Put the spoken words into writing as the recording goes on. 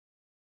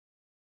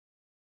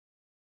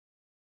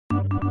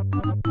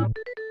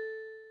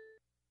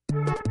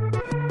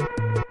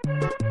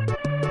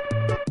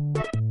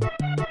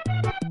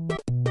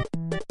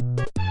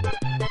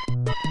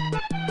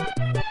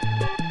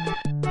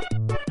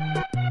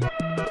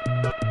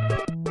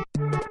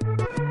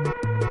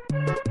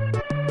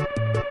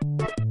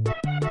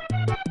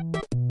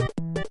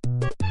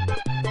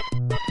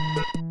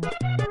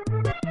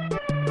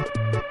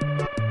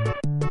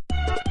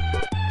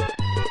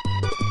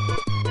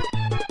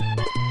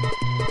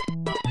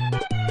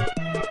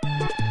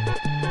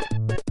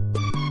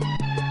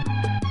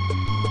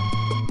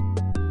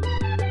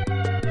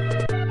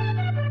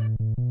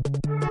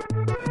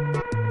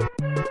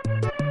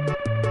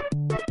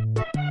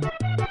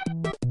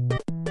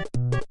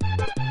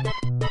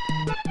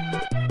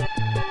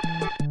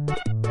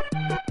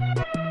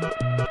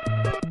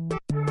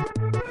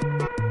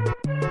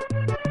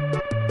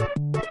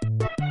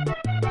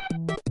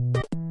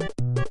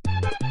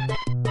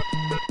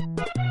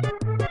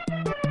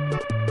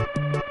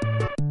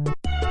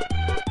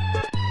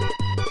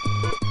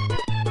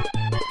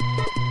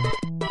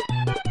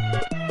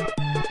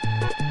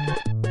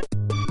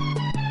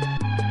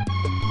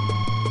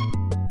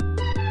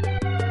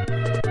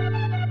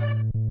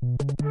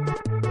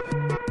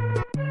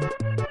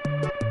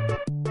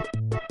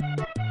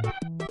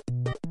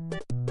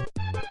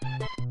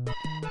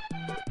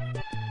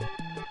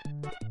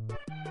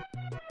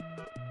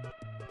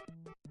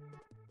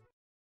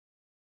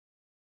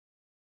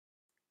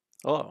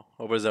Hello.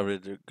 Hope everybody's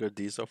having a good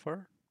D so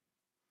far.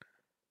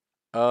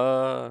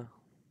 Uh,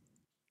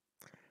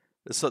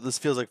 this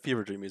feels like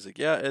Fever Dream music.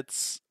 Yeah,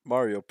 it's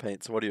Mario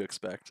Paint. So what do you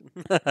expect?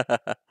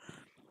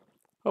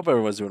 Hope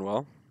everyone's doing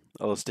well.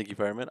 Hello, Stinky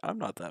Fireman. I'm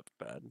not that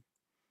bad.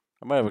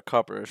 I might have a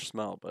copperish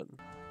smell, but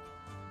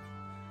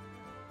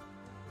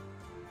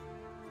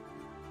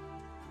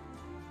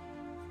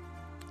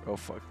oh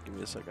fuck, give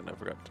me a second. I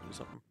forgot to do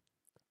something.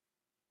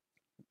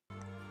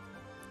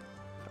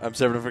 I'm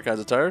 7 different kinds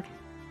of tired.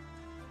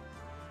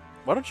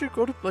 Why don't you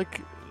go to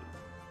like?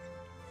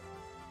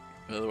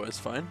 Otherwise,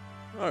 fine.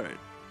 All right.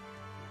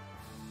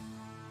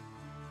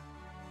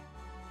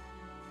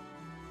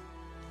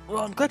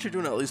 Well, I'm glad you're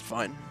doing at least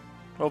fine.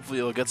 Hopefully,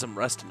 you'll get some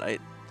rest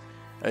tonight.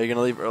 Are you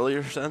gonna leave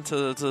earlier then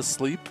to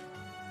sleep?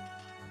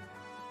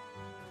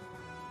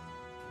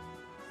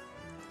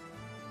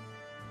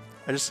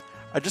 I just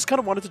I just kind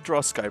of wanted to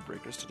draw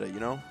Skybreakers today. You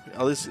know,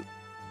 at least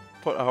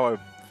put how I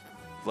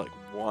like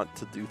want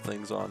to do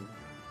things on.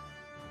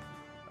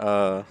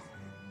 Uh,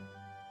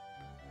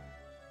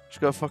 just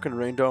got fucking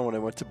rained on when I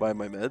went to buy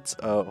my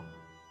meds. Oh,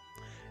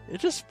 it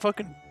just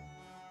fucking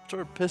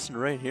started pissing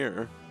rain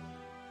here.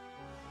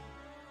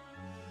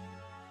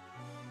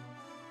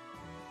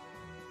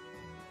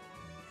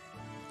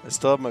 I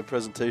still have my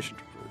presentation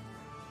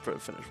to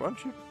finish. Why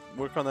don't you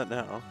work on that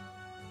now?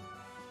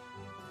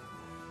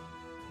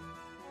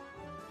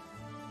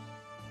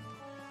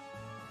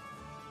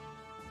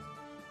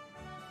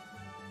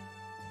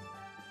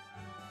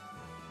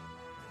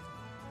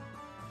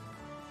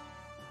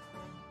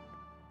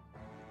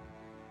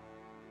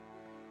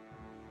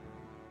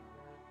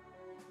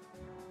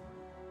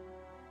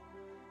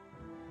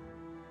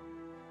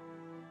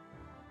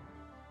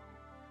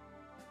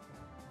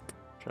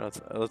 Try not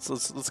to,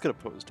 let's get a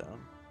pose down.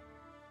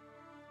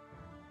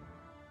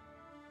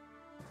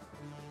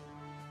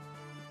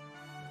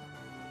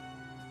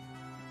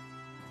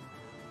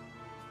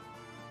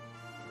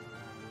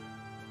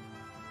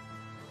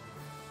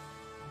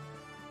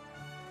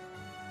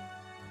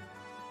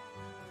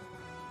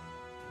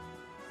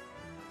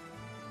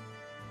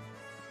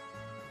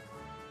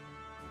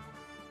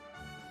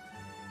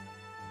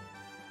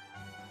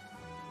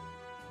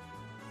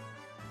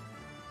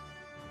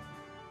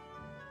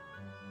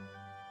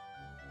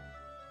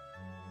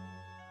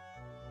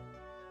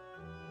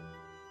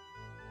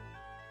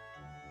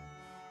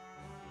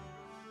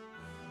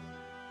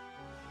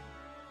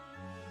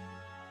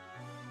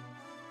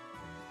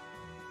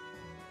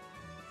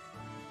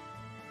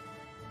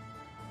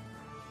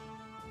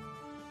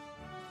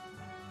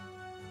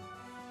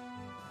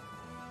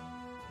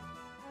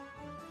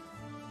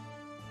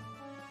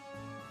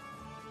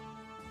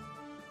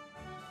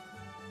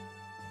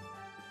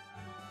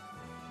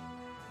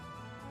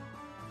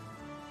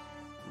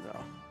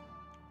 No.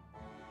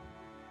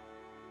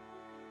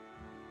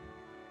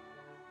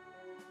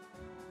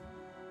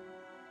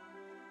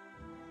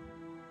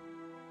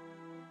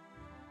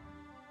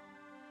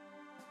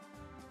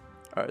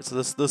 All right, so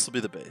this will be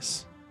the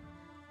base.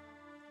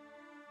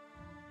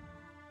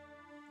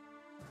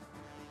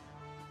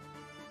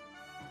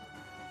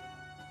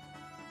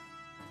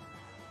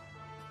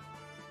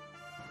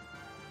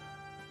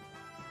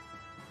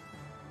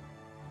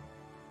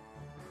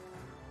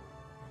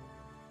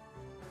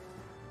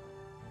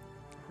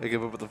 I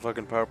give up with the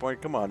fucking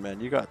PowerPoint. Come on, man,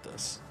 you got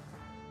this.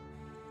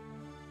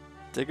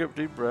 Take a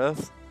deep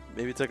breath.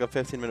 Maybe take a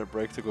 15-minute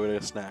break to go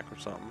get a snack or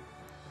something.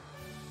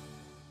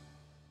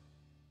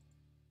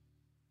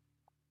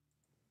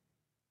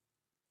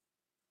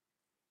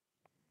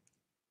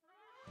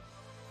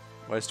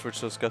 Why is Twitch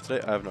so scuffed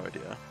today? I have no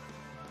idea.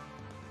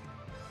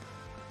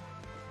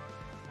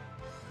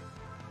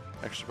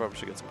 Actually, probably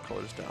should get some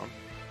colors down.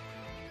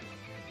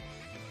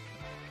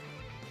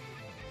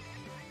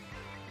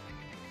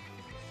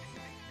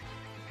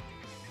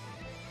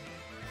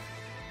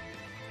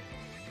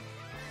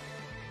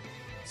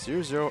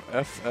 Zero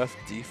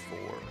FFD4.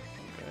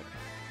 Okay.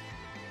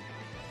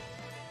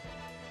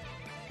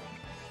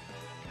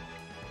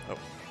 Oh.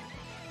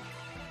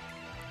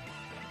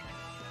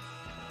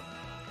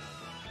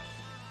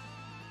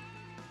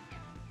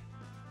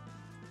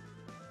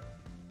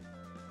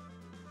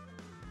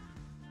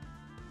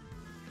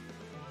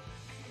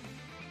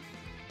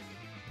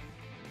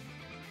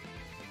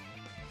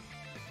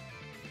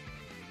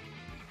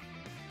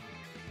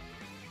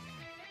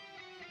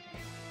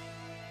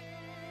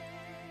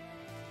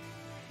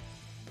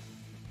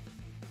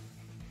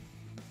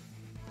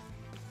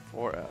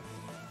 Four F.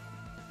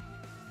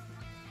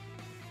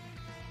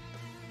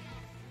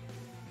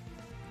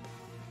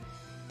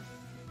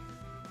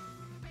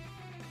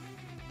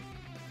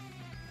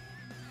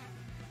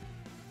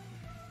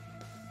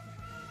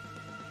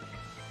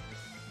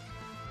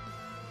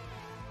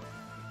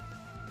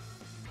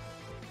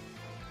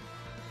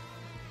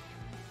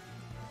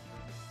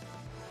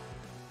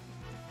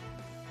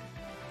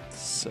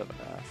 Seven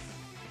F.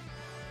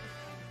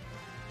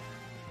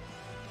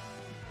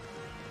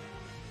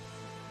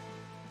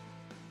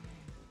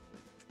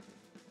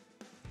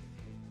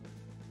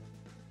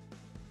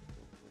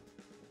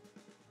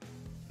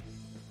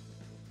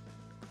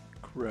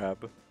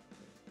 crap.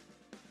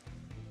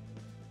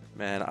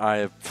 Man,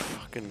 I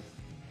fucking...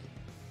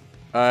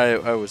 I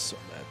was so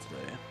mad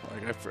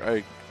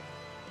today.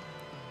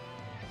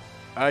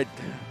 Like,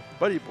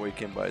 Buddy Boy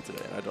came by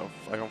today, and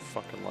I don't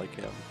fucking like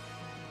him.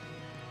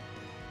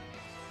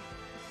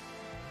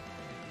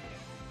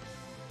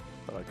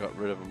 But I got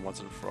rid of him once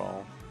and for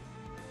all.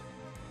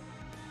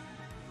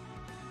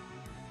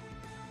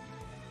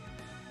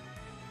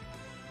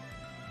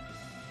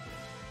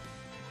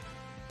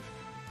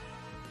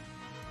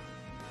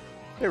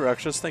 Hey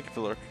Rakshas, thank you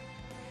for lurk.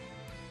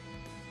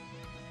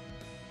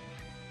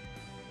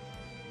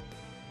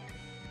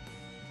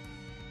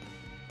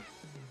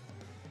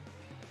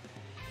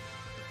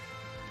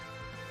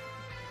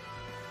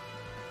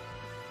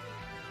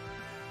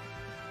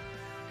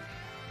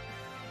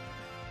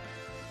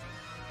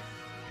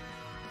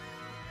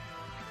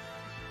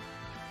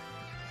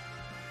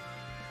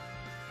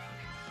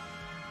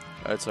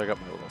 Alright, so I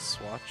got my little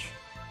swatch.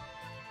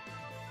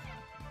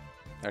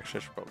 Actually,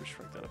 I should probably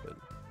shrink that a bit.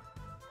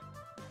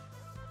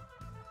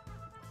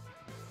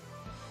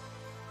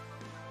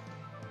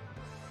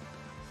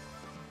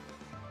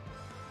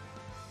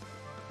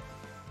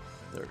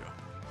 There we go.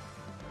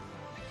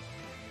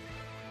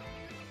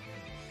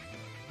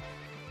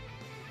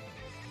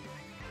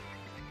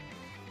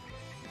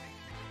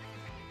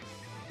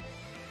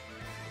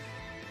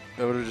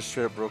 I would have just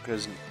straight up broke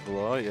his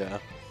law, yeah.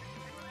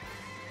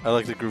 I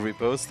like the groovy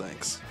pose,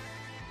 thanks.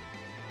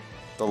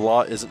 The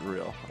law isn't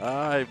real.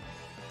 I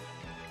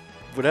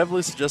would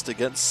heavily suggest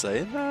against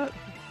saying that.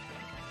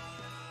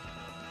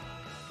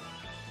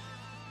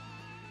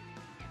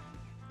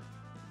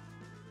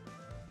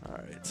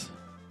 Alright.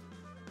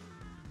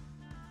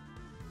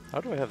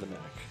 How do I have the neck?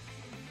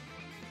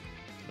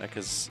 Neck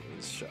is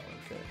shallow,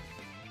 okay.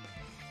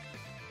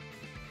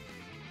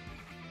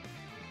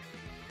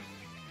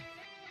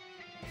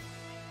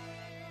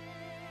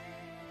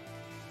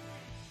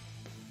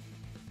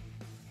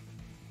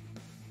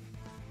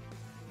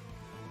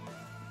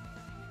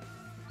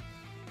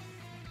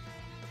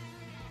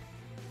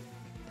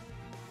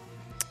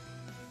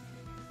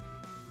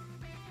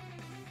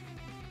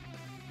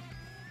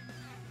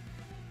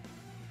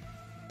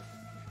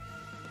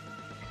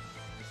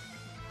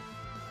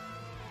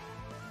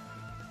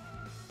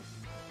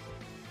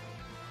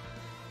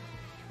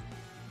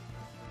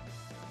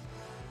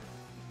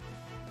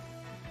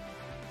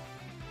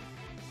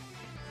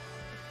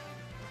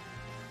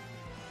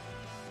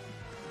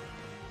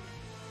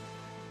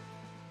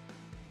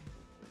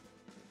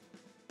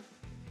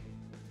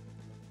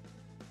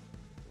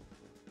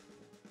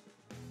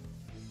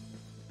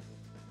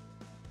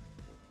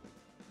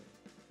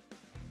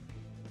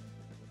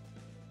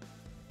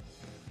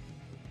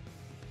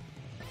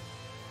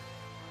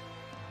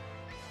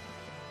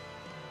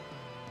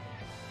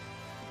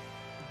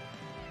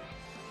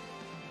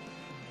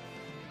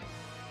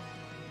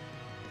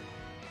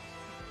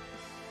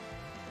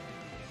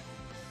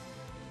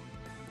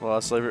 Law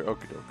of slavery,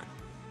 okie doke.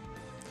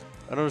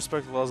 I don't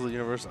respect the laws of the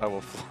universe, I will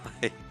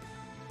fly.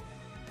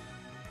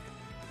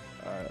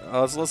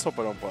 Alright, let's hope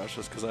I don't botch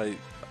this, because I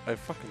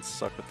fucking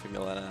suck with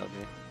female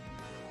anatomy.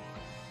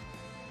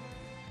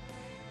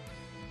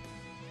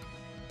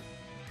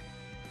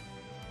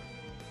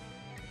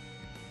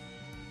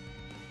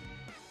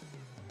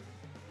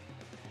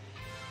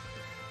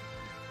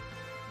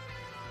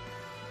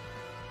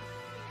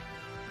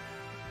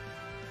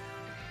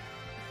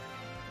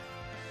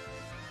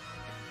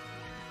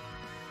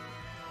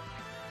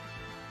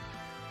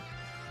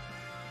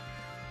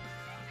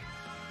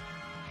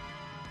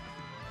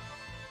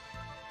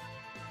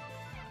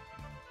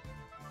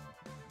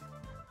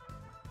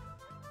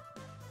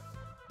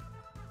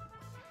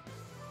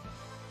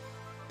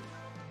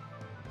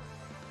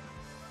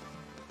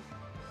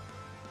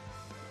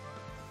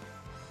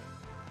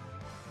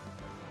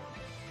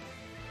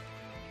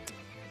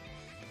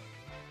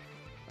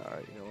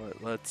 Alright, you know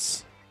what,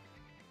 let's...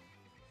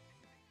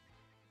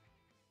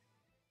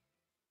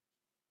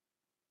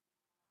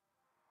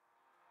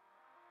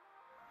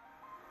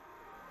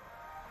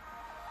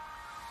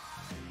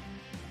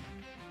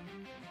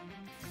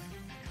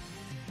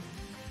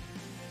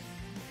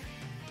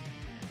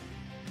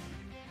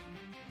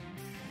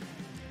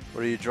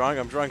 What are you drawing?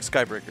 I'm drawing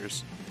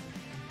Skybreakers.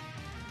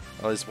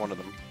 At least one of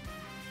them.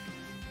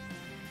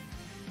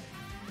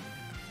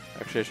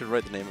 Actually, I should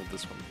write the name of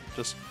this one.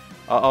 Just,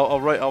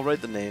 I'll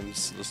write the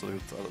names just at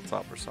the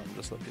top or something,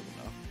 just so let people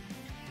know.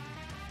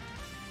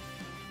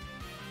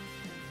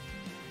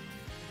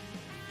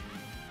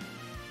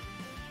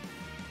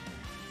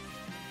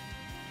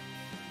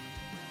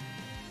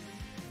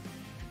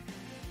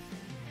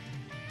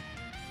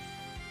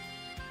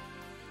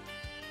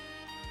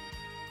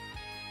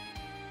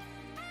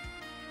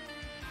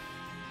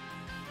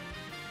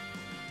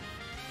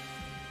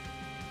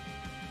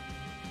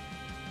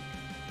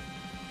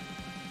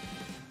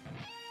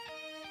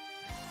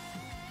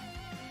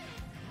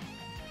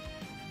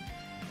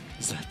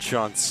 Is that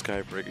John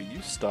Skybreaker?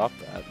 You stop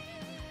that.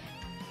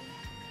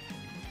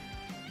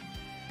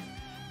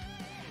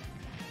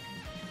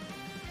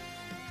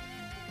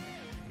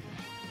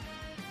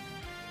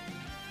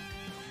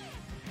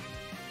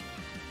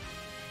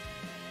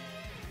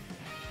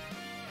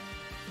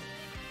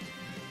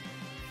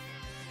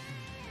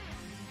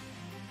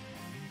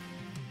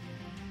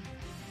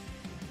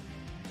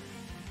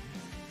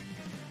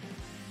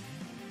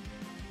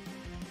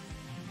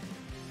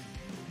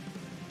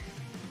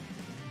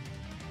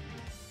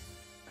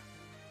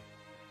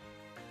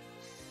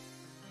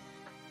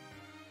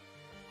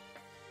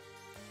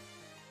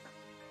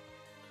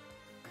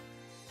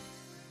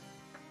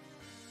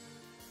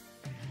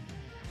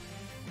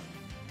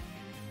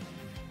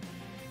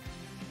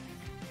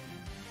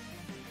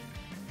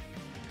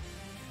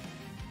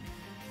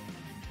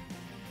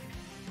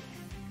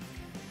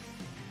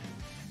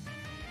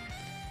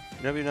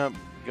 Maybe not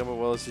Gumbo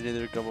Wallace, you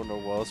neither Gumbo nor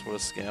Wallace, what a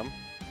scam.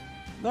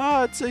 No,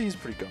 I'd say he's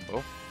pretty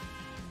Gumbo.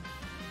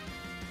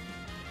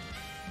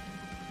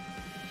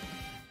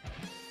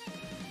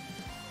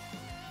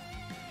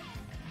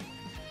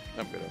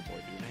 I'm gonna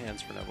avoid doing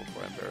hands for now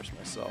before I embarrass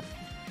myself.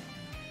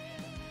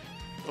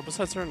 Oh,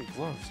 besides they're in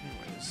gloves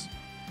anyways.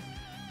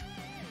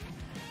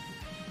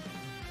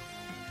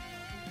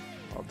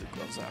 I'll do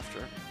gloves after.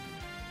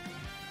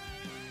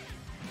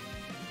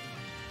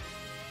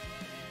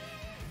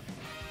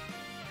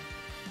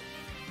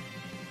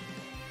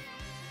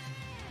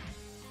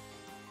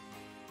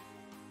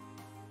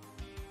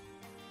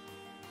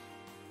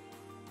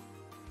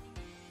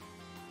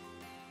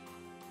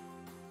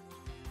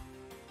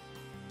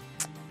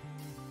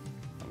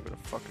 I'm gonna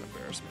fucking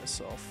embarrass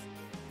myself.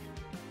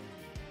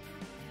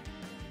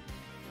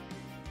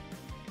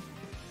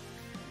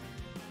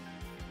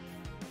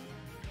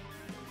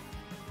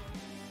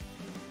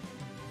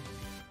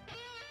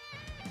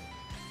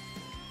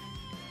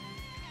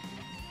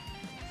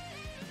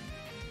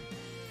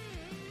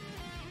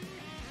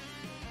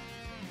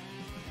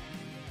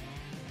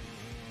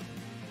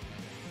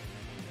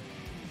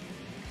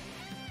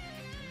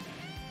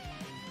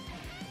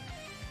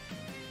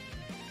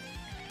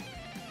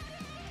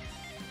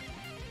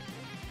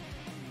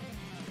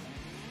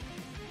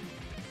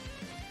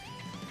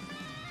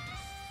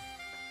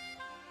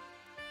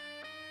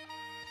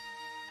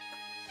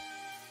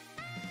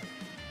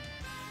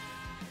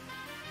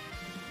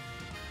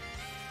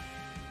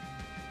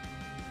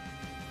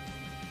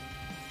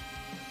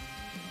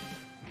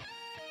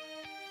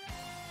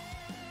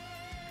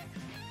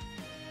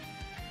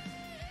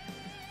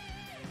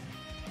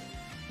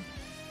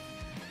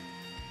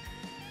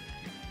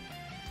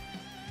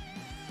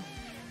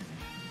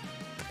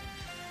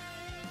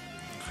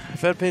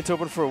 I've had paint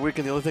open for a week,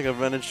 and the only thing I've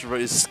managed to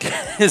raise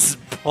is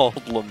bald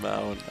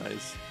Lamau.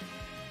 Nice.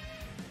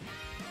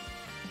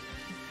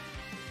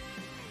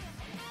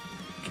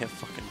 Can't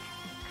fucking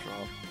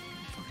draw.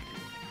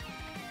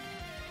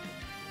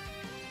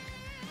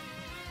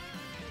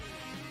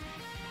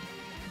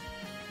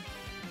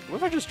 What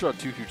if I just draw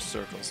 2 huge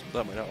circles?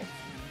 That might help.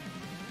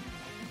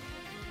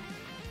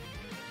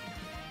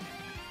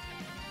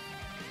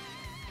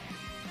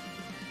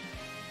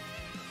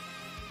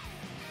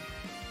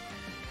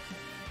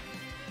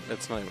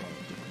 It's not even on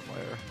a different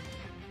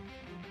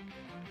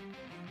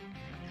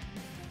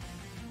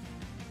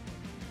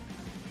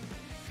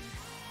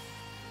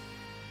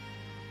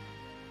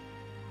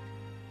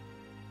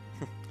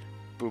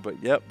player.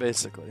 Booba, yep,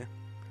 basically.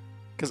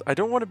 Because I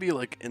don't want to be,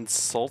 like,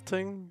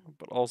 insulting,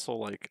 but also,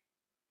 like,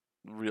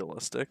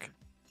 realistic.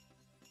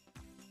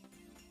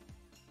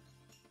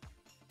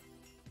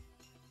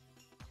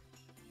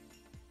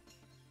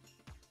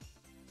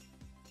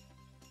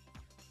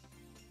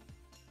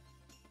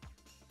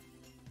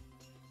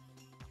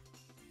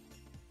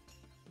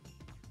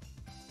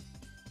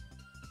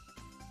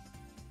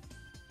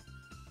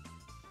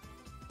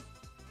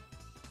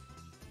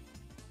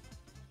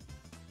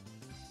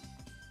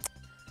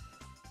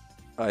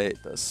 I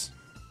hate this.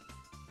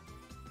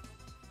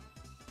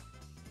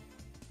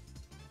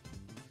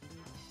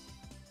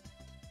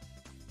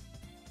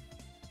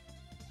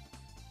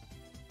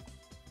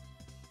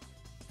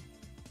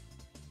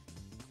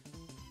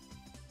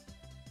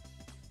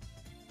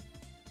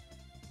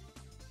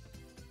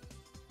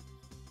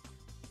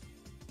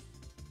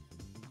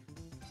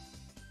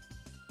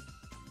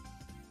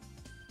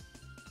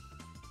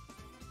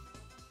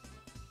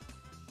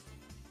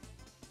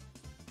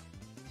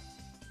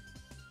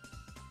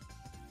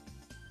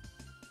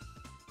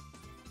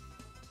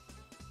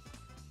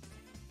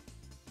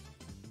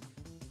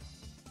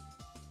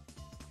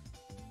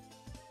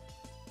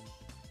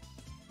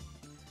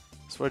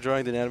 So why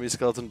drawing the anatomy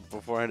skeleton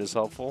beforehand is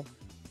helpful?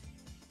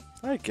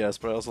 I guess,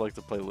 but I also like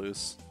to play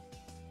loose.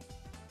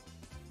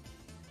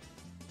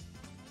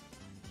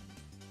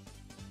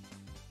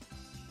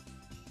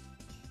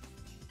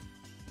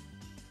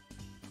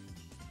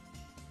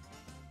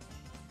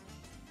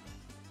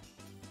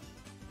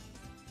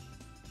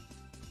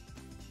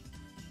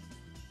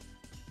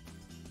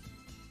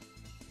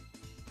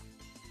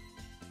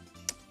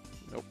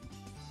 Nope.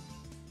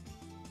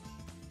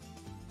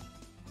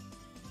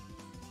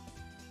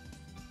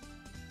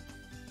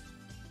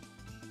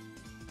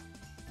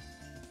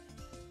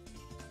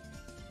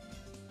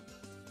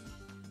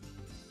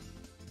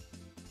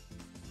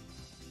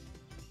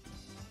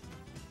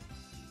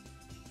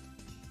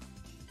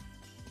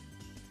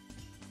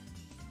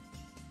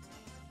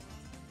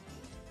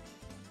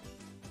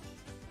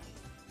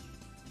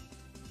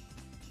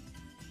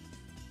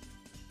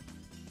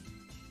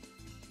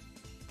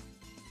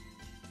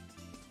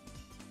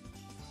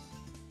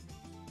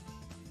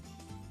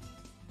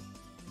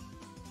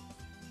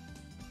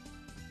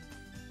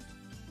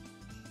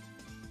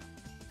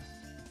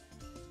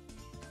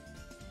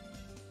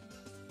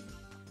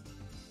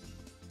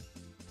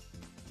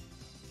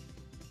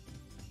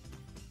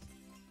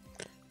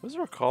 Was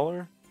there a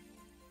collar?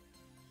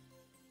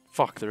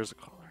 Fuck, there's a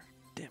collar.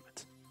 Damn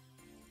it.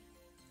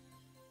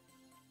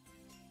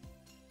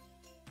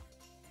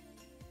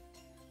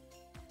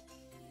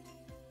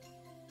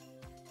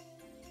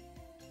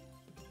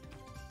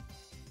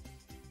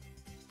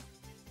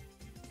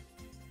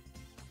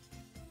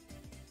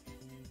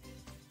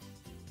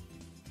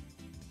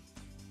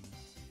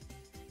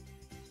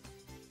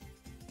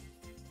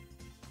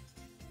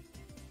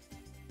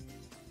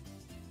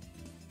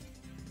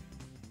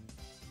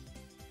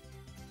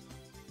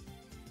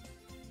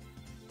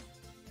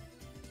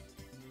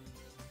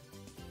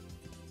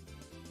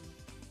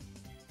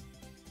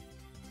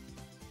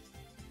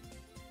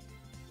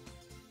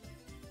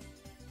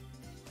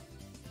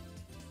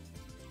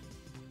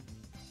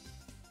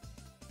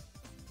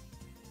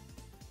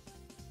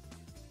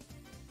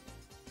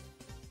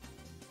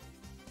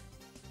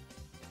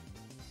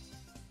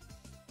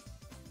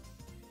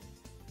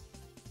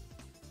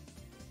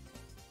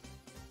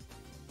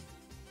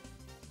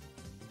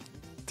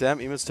 Damn,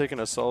 emote's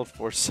taking a solid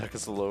 4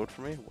 seconds to load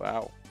for me.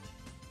 Wow.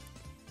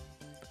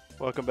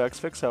 Welcome back,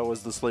 Spix. How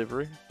was the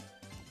slavery?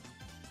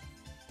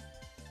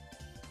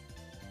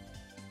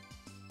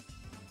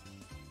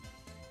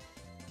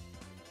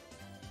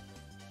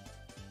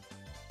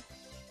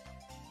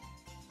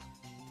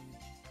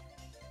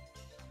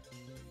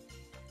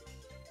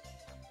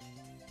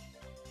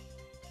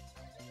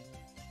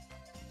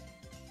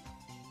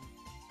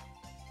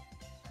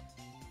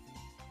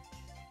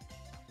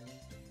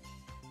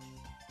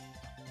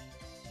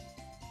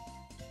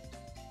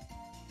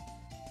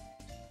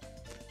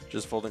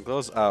 Just folding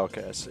clothes? Ah,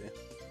 okay, I see.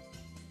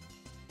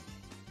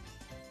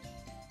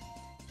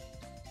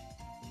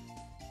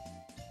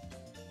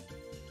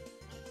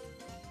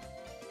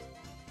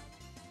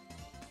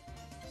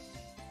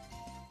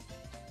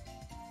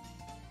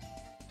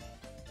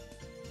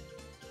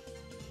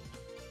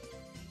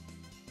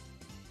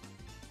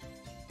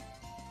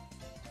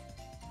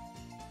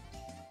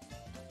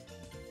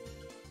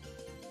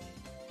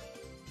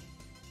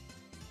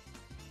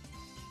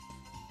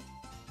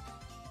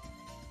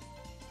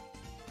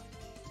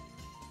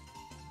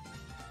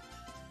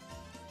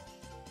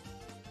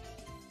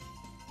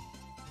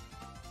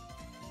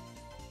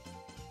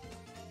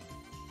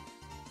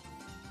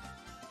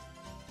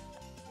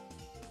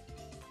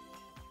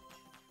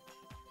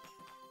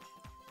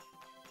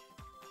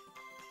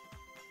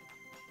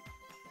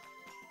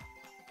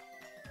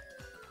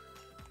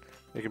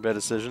 Making bad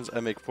decisions? I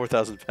make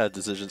 4,000 bad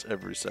decisions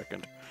every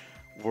second.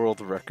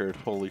 World record.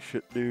 Holy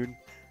shit, dude.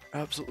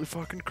 Absolutely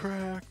fucking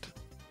cracked.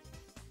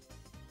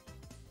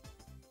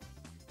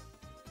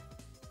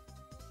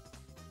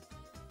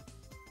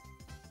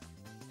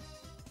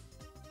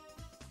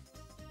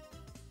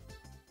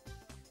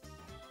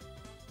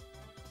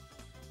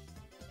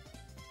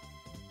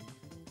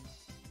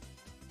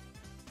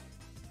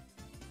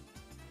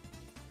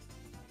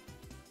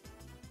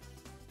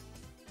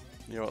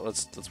 You know what,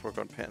 let's work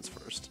on pants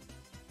first.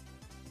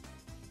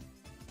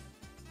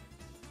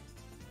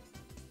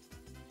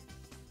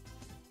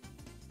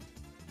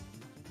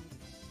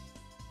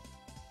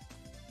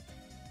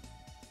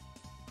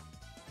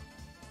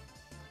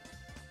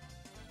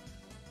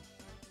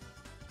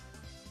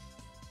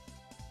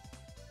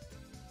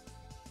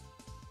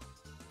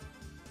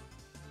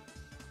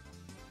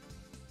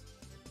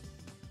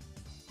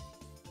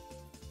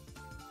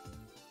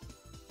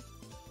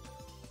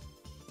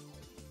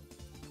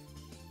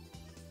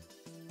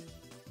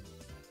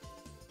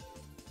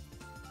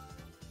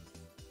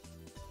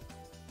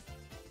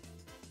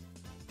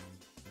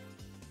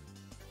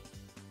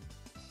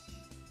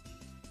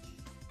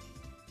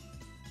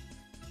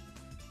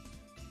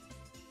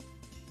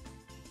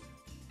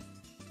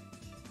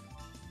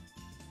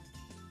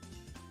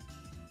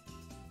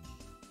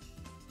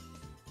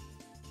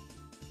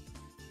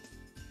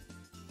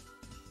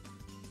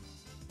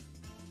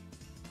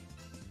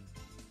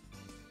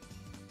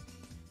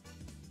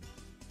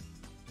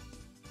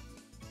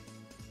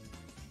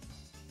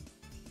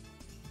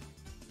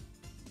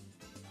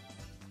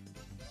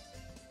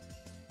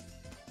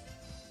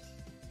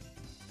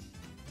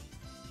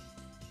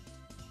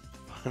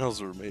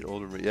 Finals were made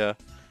older, but yeah.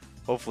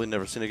 Hopefully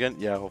never seen again.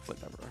 Yeah, hopefully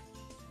never.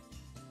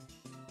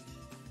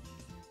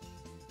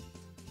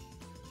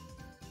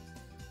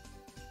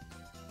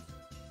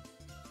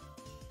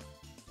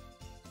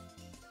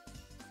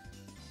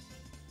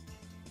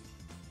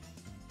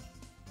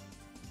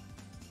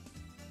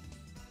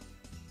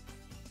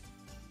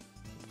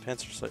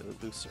 Pants are slightly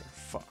looser.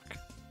 Fuck.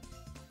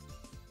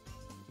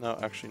 No,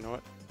 actually, you know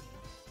what?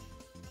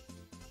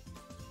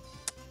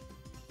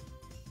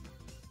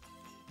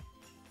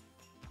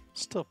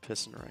 Still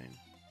pissing rain.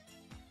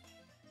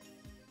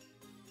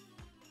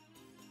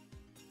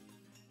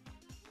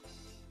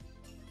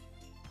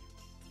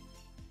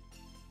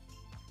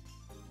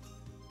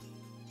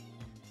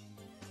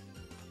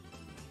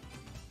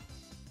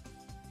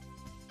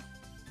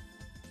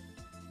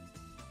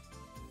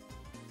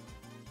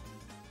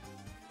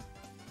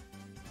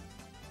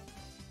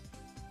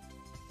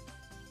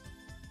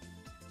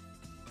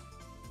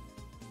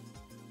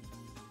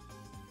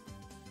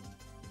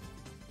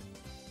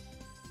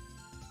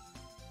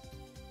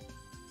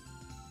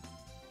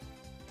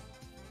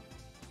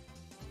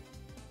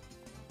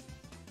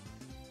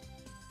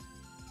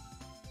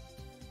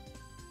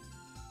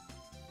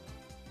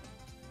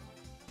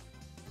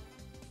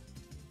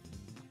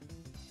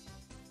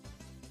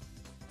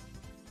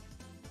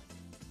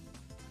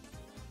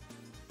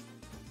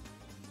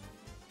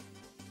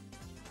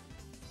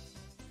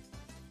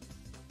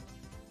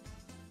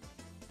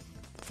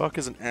 Fuck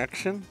is an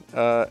action?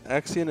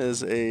 Axion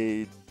is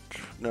a...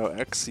 No,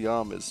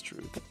 axiom is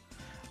truth.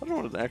 I don't know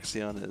what an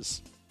axion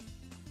is.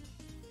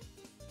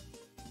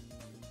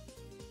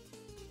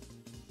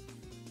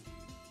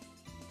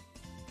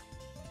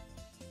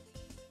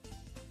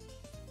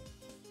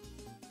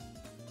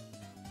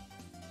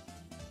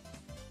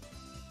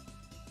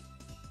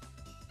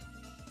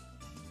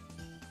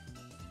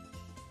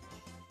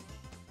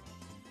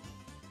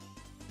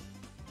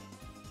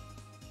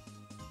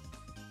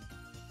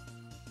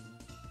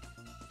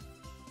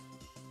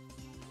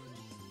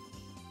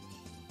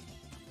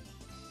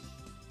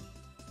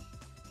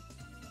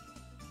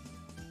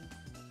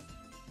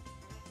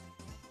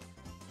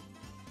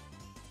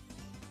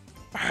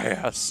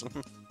 ass.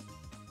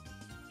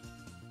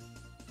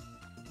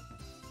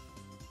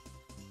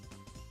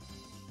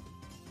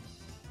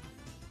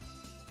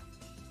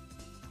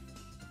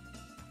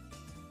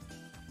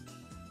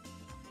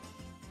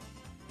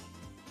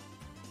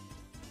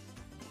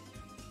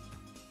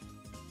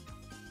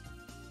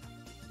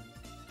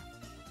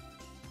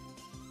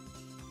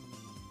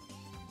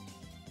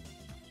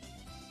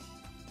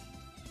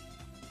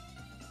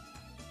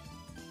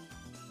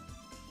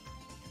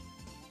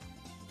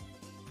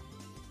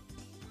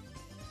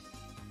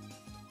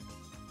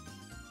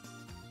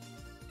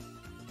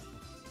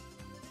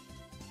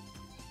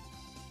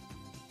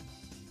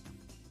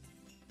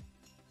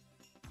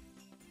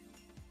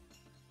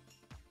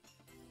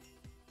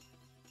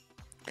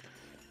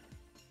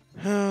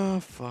 Oh,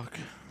 fuck.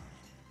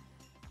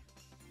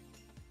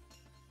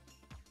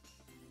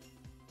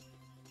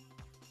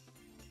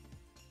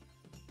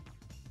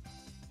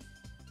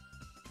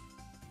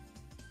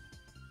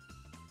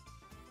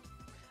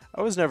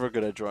 I was never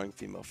good at drawing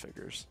female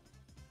figures.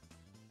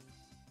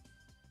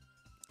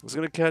 I was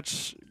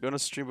gonna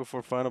stream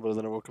before final, but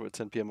then I woke up at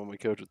 10 p.m. on my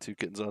couch with 2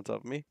 kittens on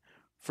top of me.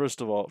 First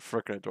of all,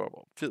 frickin'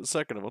 adorable.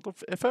 Second of all,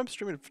 if I'm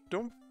streaming,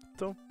 don't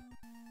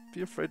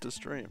be afraid to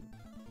stream.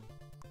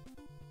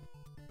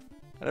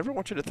 I never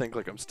want you to think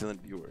like I'm stealing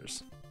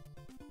viewers.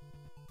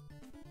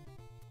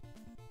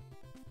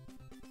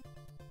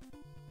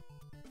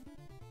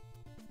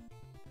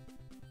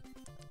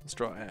 Let's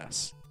draw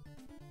ass.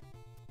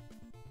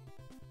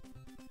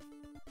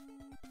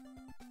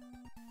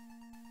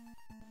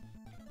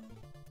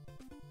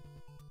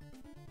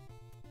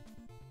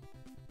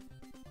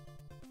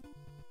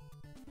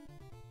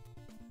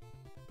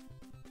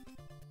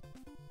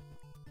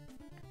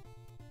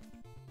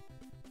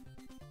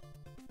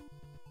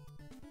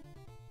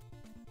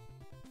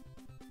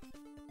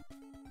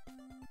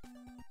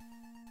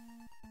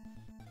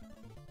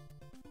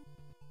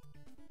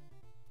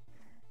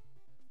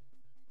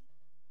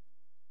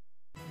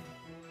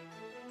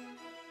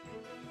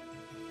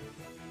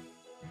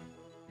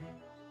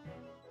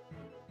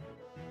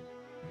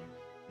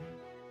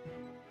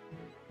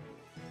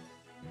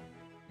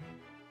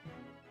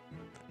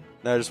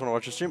 Now I just want to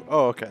watch your stream?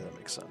 Oh, okay, that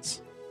makes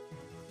sense.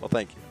 Well,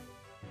 thank you.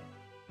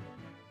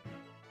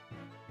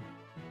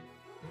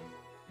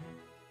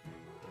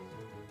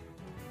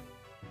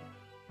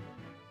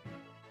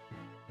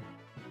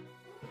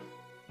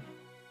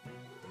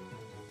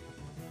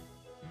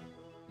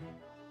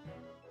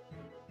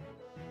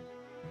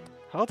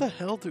 How the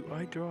hell do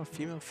I draw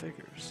female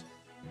figures?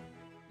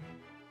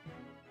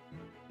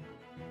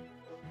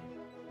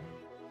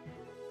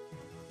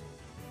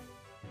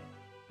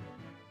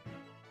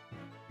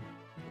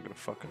 I'm gonna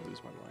fucking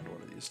lose my mind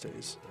one of these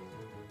days.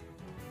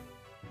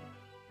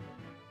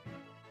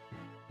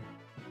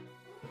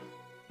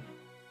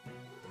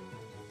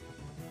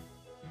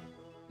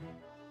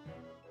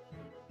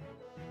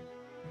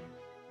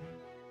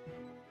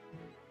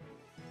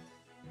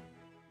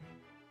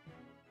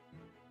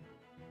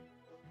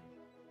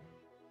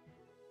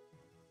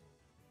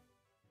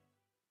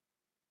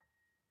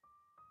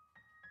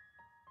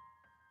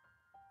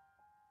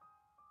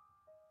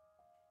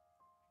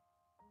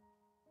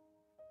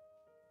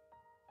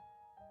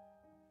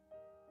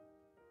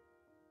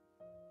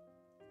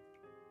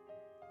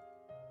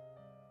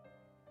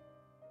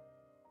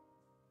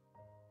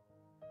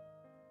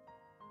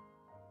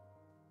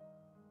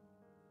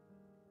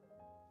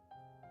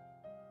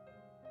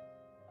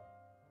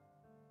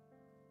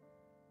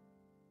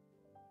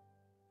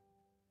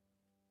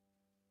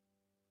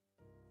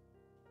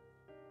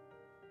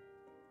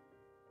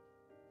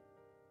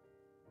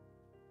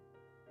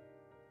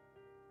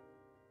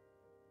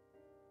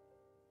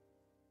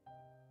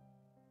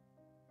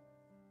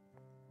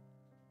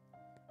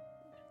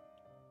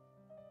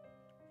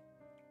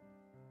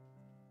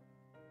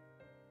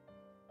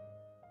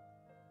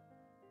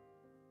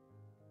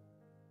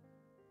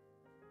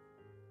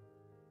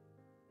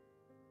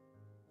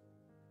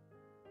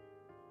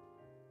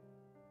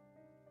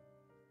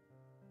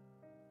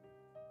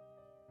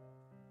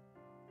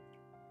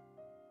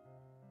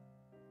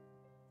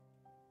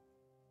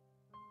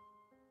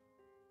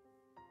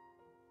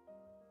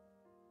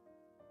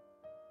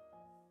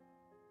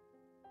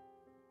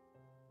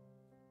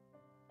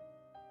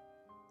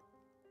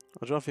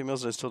 I'll draw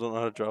females and I still don't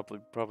know how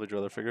to properly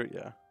draw their figure?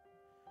 Yeah.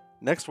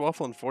 Next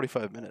waffle in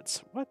 45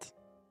 minutes. What?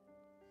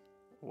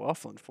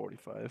 Waffle in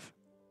 45?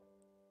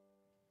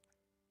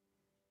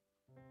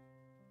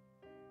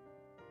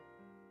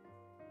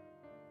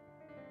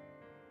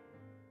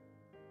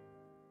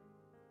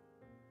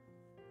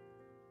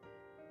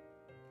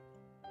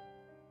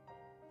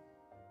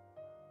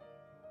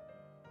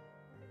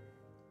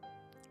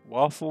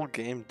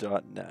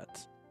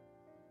 Wafflegame.net.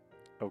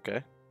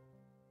 Okay.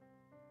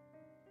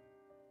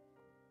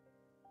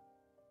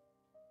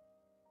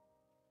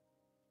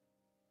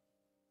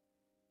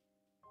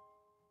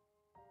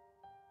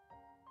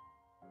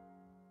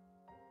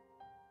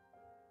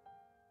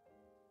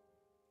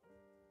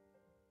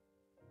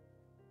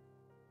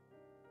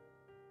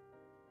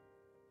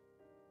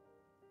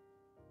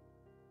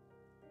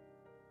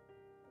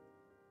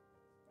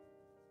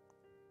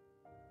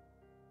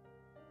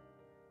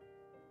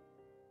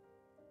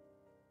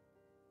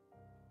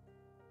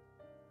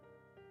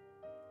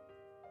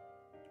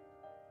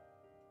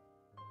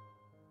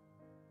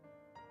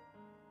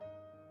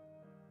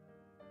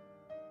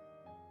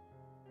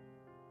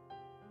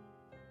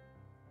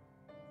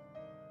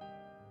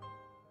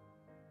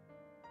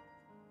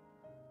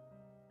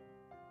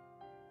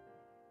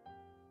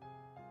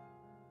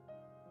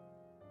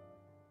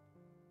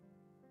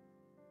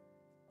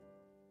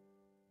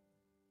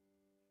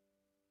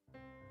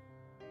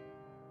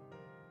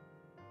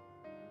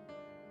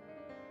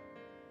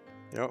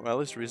 You know, I'm at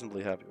least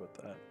reasonably happy with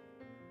that.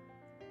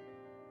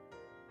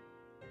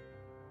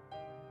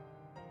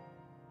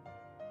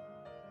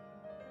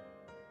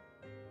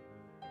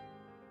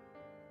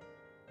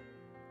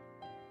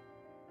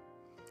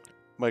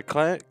 My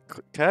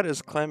cat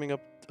is climbing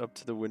up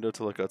to the window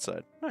to look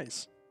outside.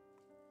 Nice.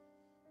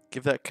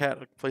 Give that cat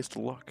a place to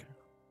look.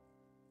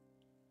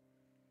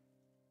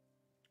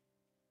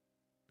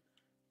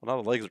 Well,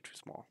 now the legs are too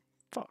small.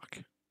 Fuck.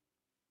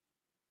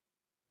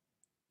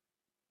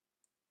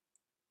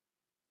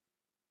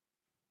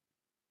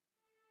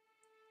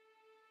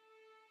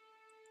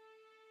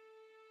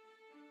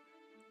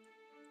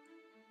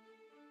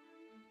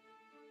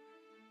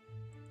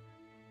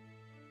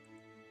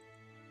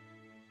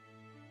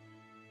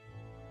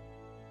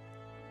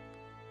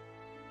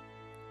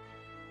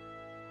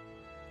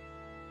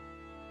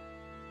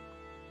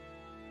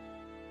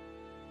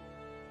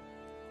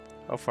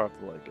 How far up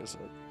the leg is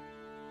it?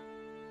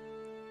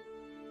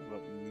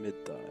 About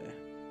mid-thigh.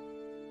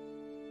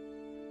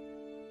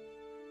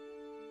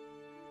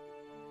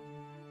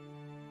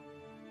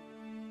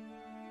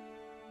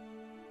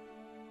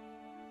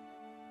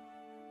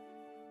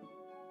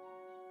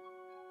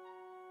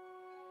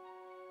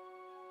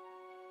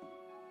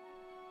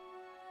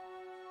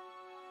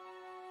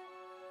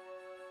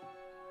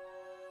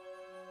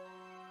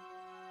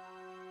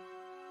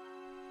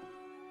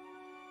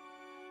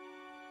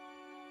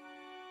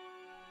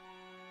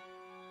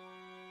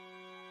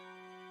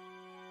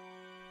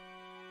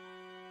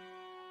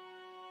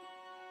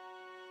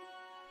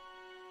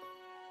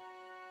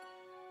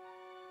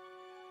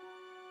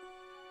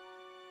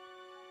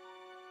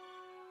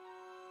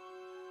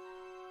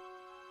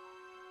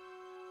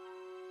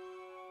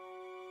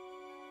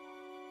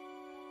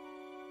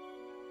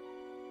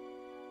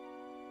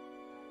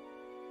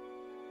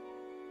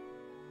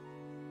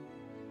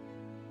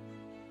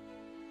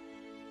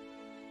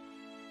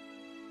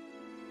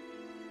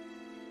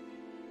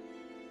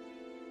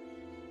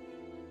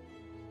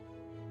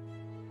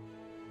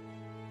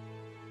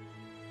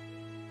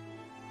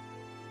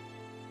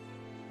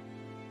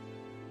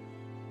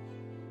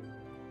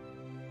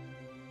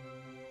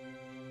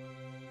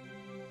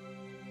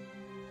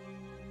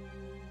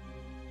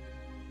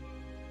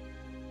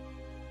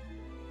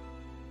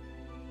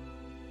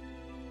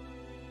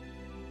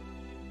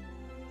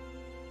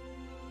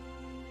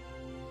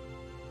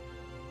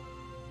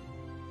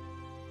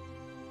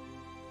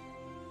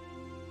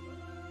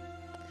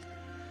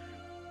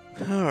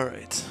 All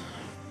right.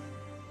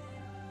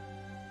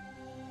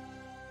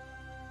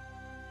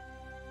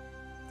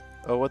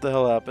 Oh, what the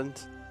hell happened?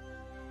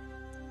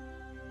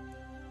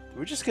 Did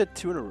we just get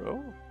 2 in a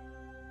row?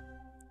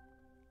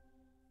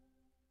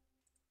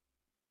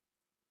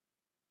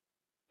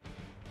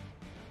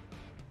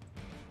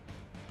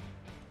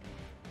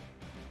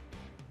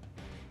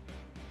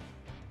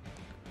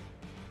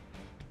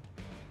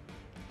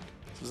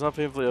 So it's not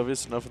painfully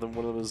obvious enough for them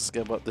one of those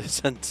scam bot they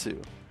sent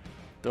to.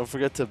 Don't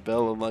forget to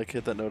bell and like,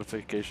 hit that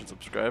notification,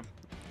 subscribe.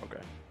 Okay.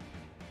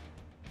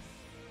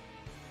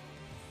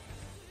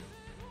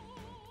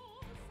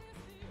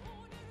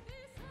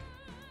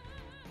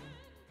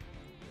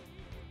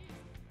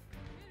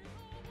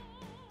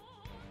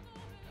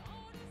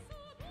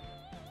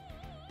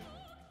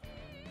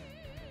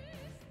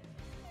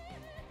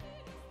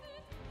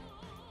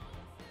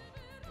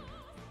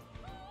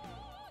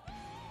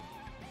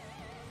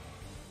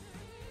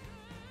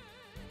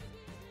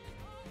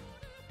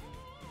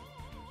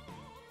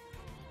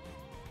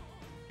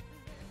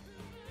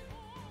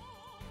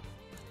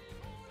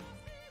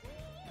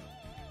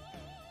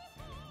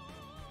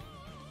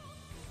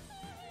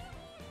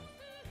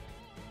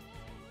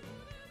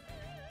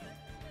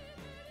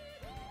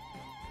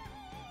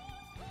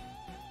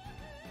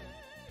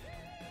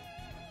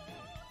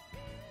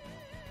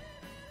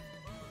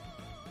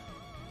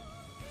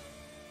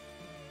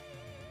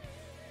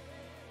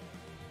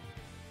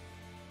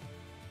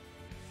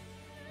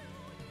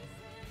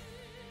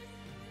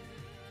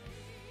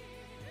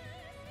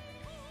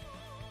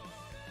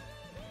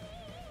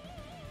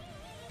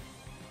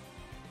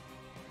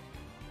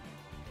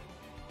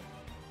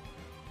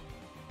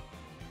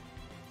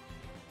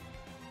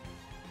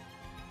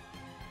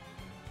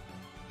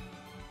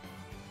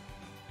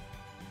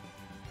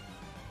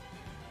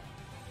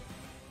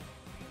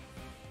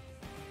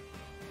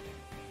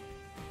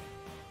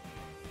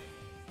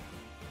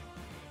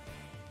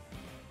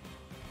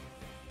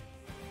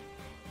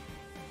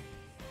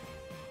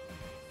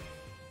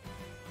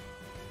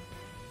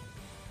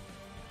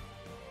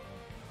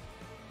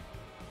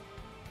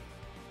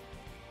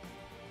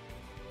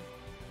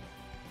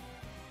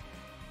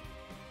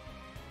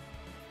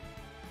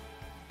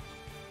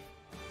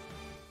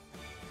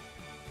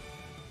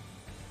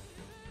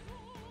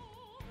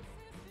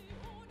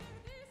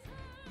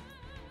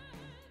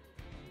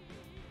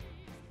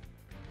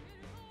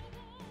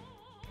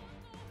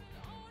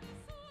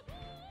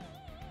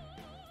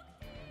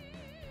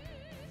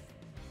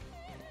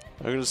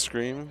 I'm gonna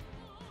scream.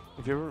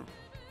 If you ever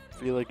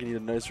feel like you need a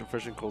nice,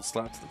 refreshing cold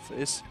slap to the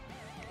face,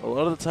 a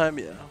lot of the time,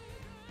 yeah.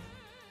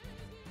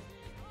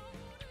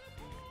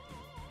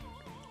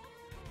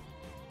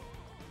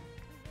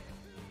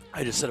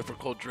 I just set it for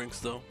cold drinks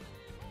though.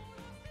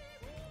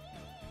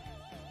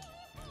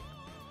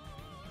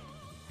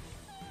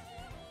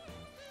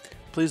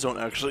 Please don't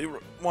actually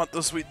want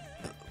the sweet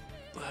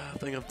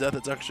thing of death.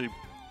 It's actually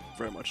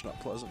very much not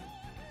pleasant.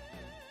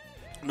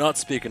 Not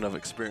speaking of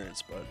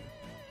experience, but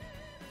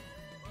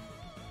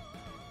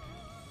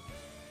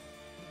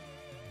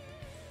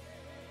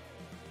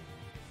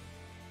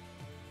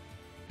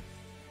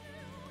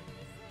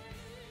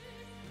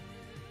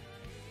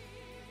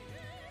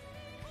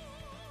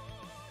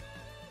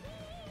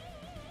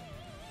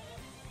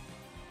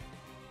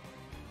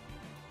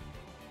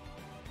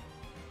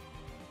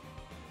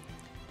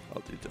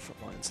I'll do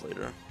different lines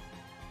later.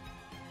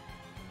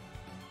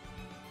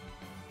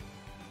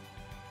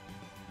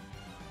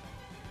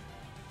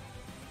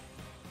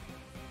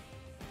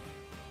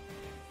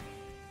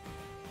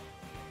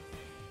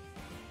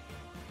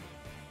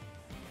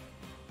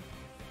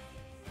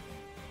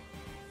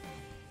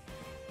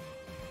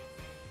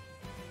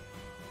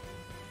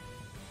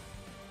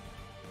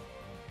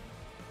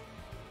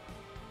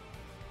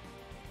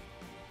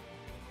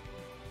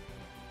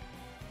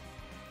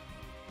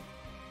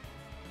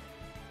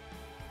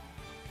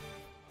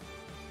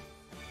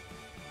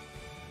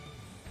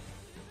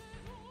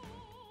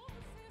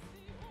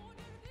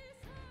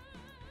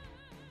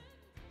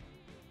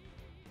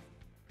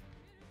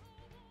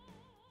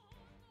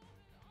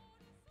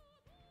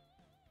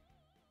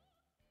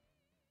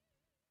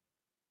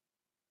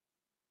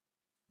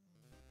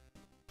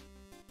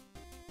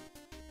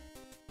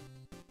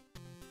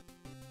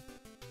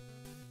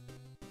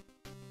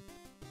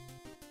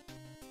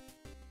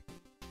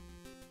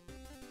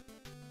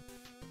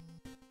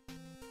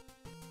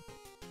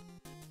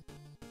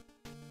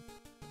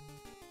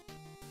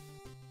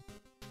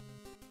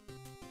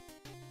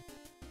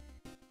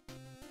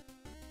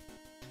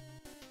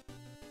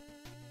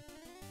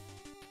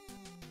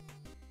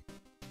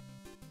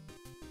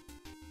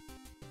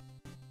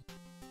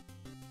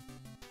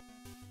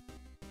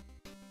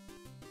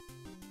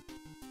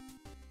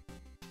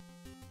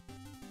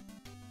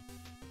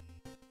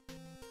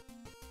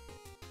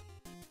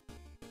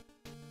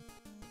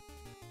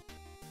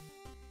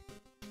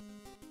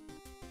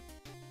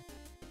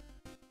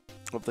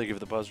 Well, thank you for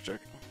the posture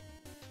check.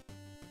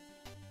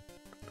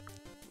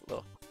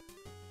 Well,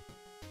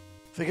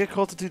 if I get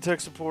called to do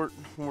tech support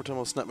one more time,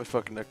 I'll snap my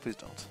fucking neck. Please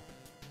don't.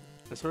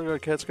 I swear to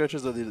God, cat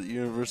scratchers are the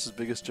universe's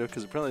biggest joke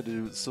because apparently they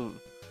do so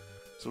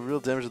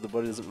real damage to the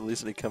body doesn't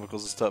release any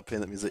chemicals to stop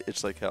pain. That means they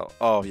itch like hell.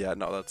 Oh yeah,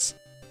 no, that's.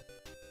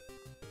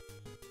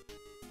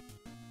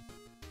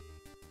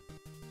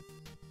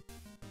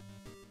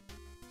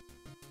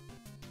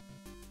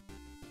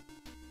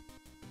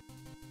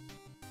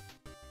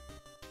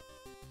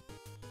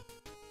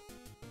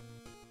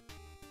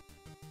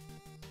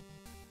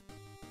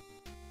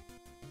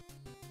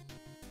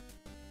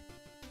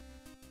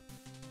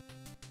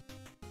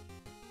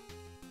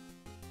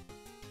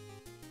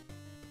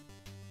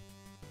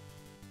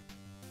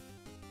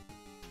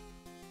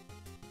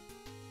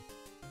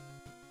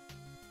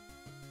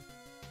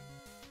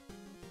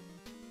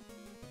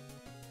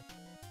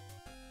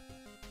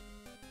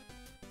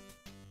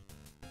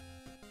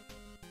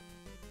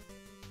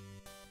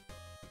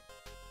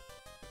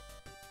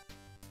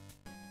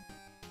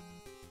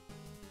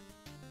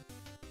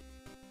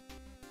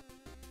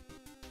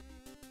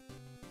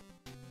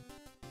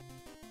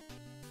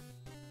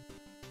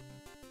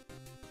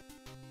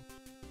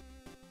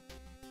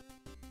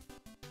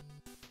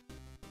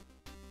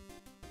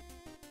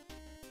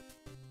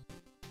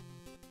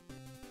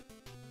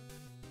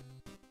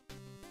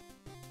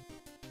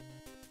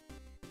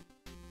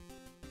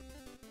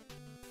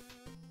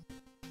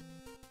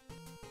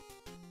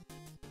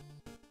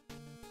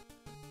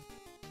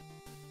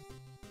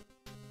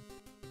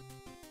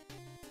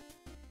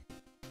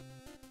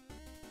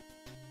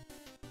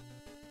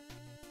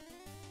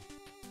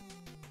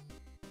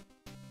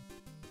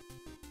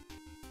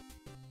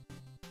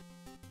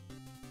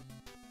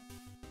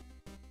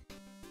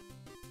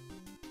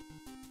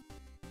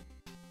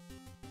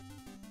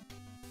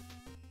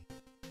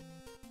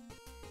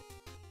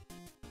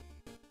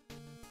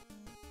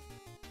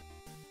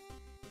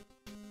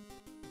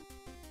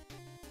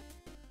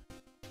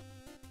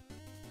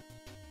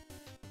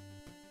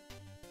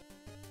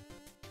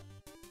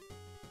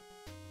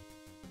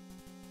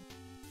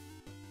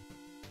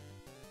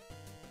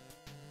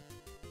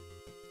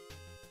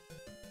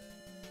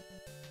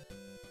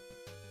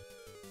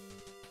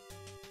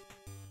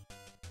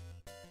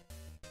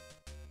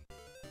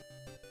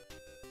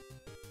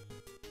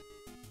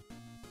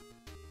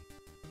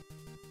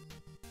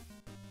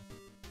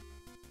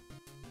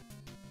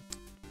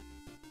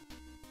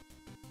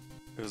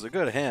 It was a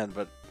good hand,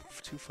 but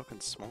too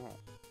fucking small.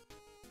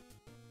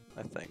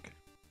 I think.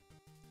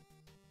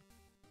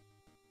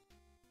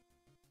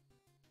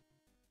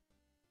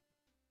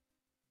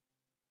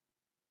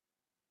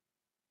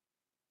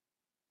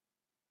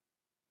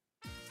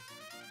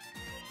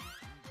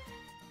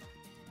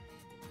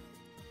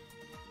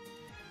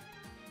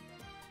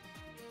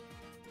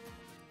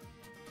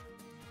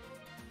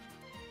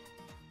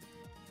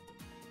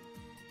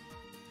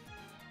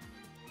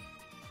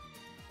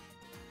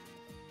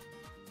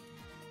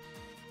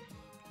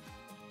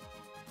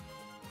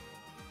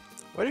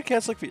 Why do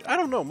cats like feet? I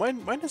don't know. Mine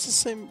has the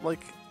same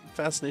like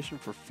fascination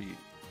for feet.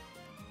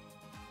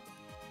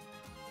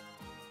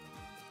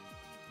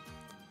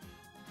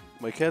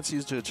 My cats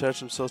used to attach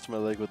themselves to my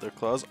leg with their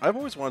claws. I've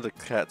always wanted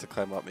a cat to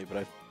climb up me,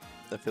 but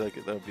I feel like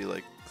that would be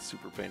like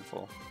super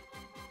painful.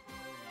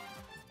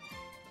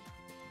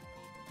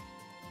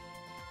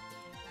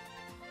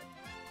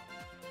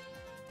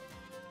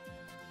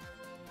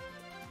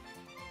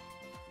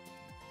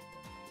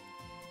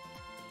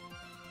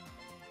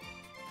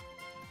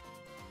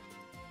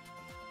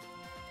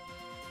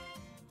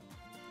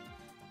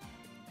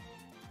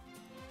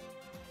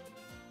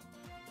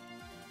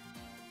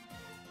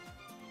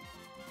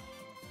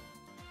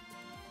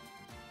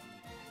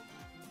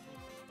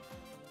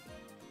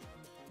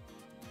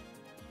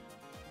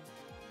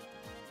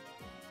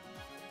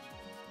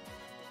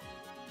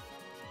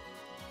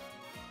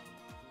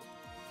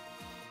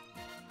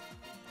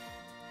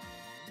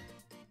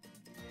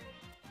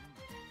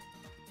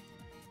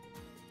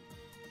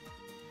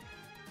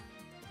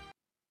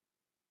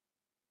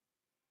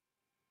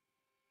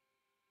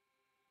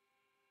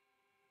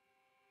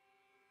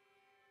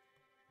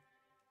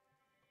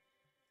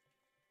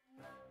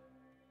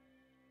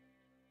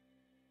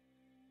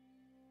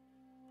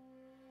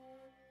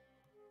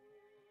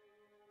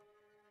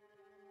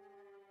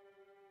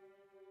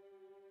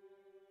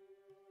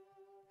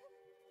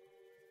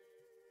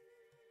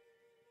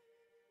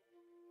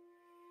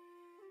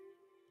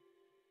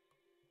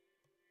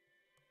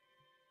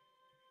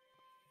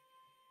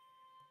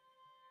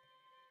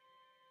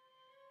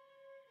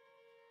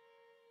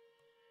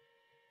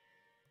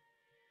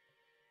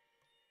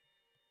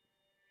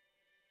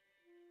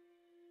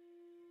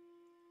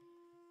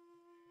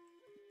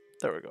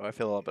 There we go. I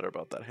feel a lot better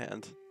about that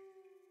hand.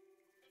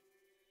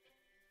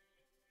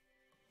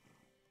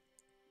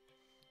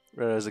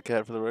 Red as a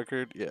cat for the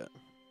record, yeah.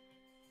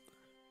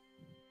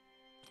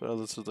 Well,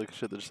 this was like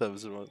shit that just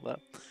happens in my lap.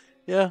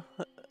 Yeah,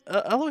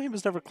 Elohim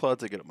has never clawed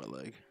to get at my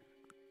leg.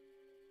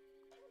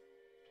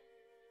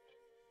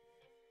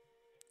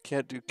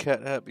 Can't do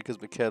cat hat because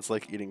my cats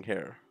like eating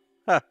hair.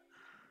 Ha!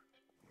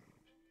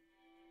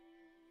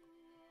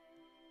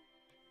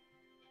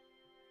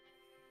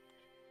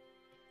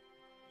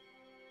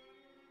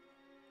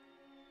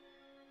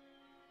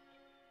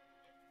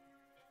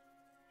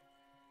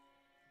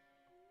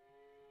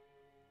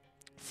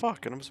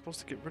 Fuck, and I'm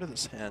supposed to get rid of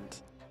this hand.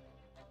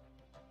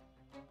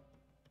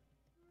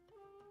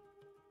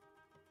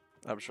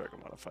 I'm sure I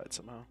can modify it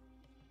somehow.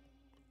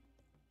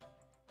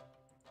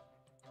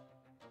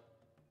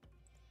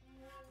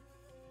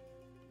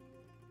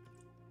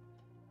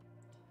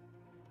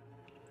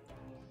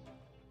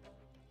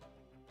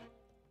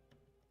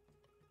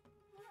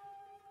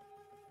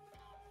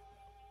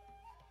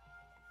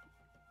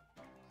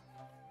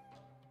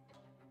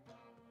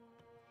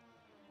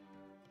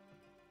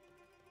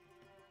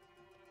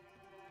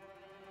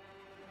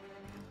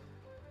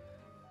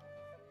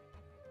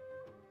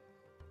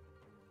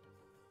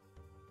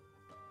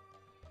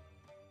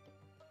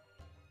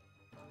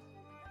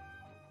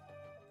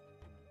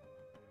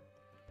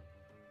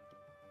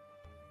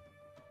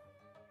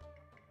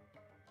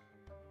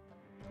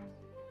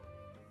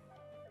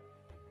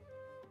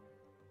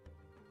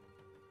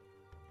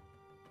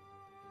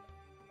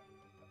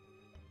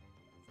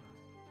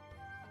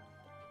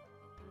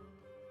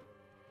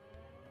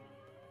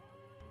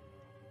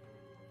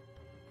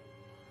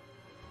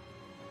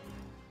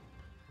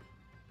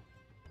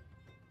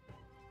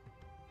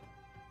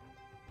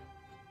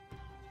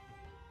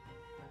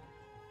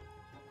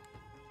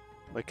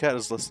 My cat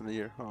is listening to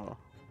you. Oh.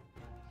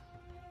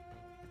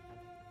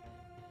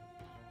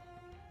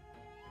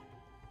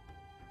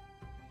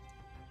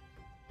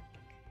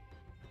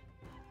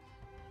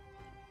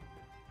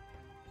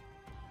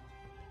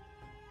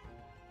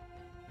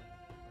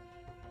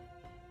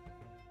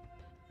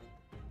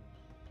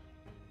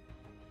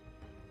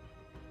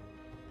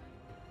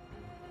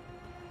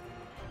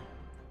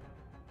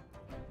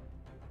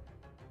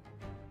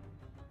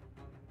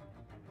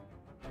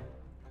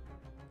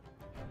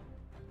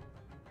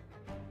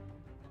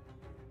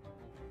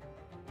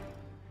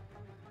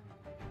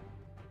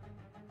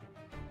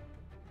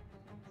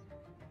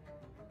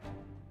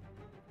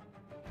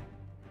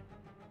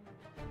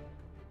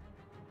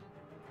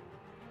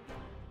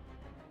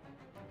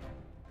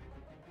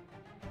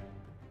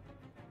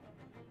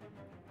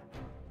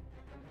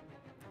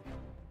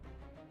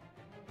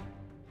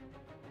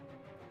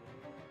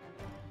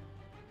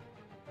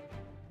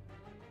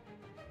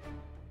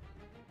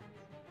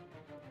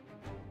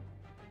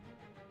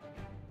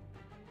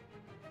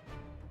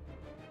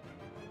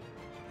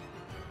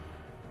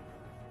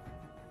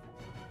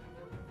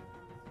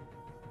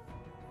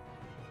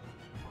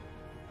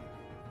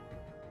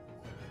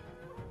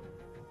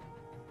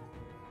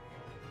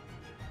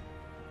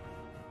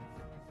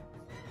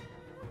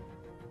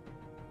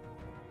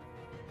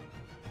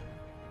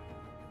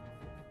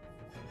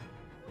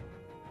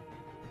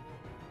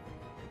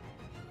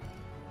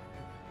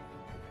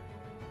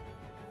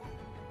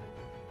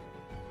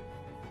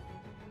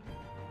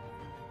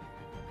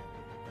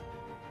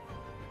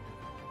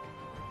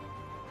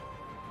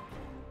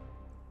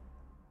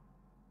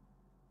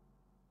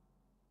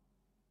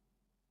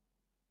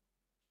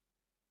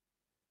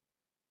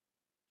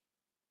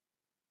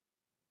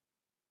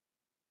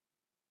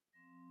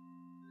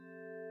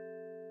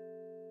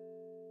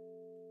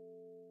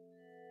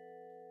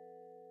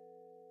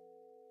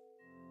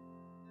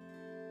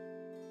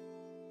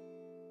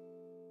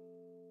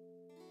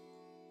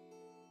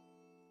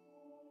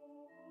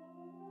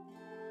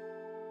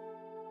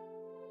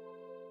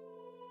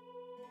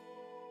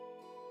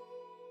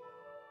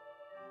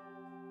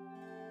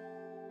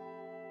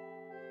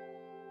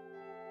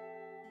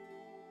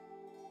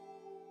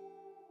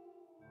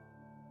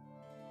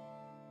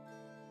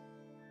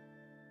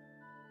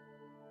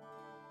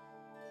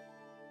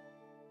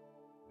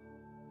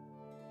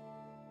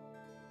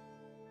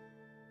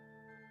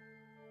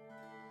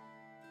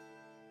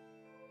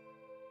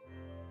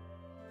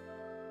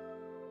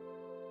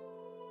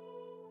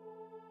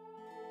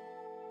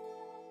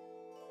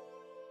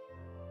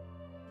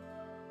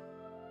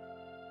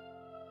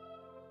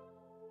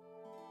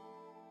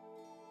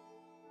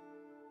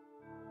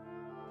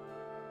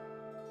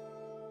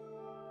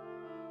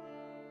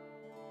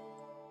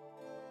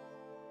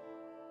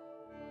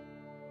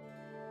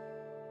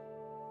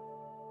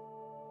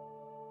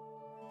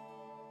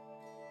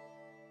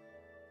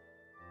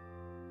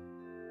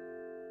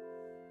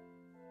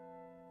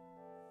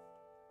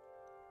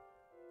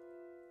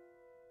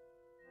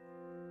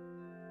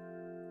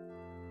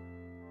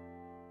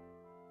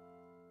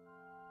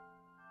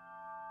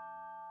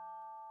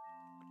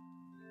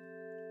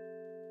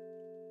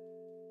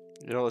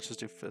 You know, let's just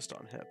do fist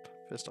on hip.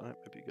 Fist on hip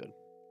might be good.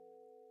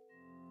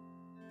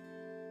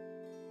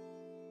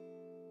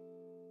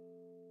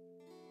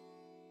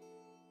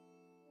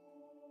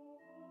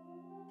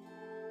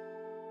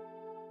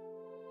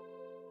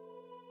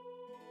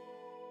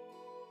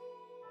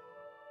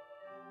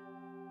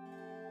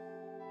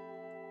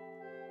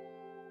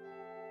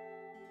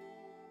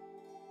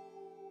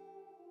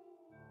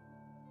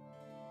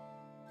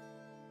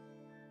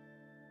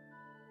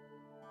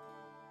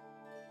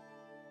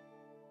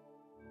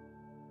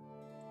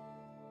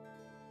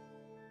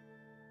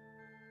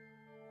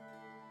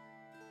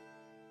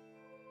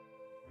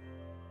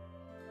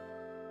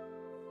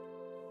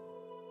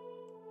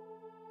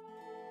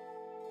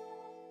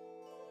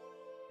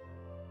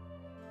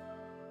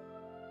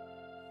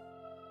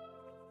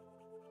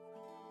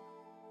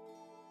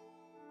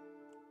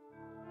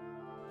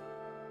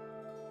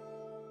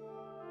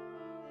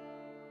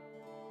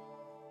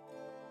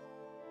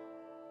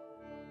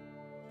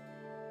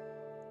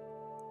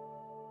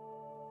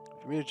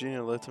 If you meet a genie in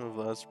a lifetime of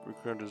last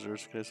crown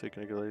deserves, can I say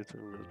can I get a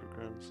lifetime of raspberry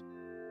crowns?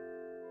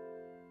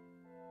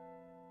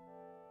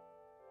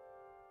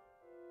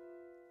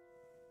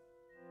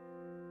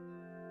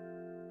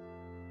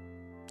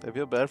 I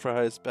feel bad for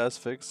highest pass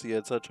fix. He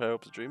had such high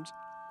hopes and dreams.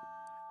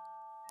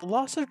 The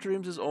loss of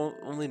dreams is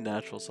only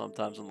natural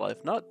sometimes in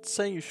life. Not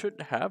saying you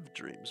shouldn't have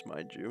dreams,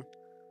 mind you.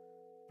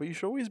 But you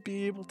should always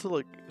be able to,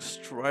 like,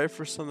 strive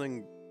for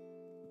something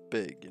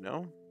big, you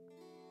know?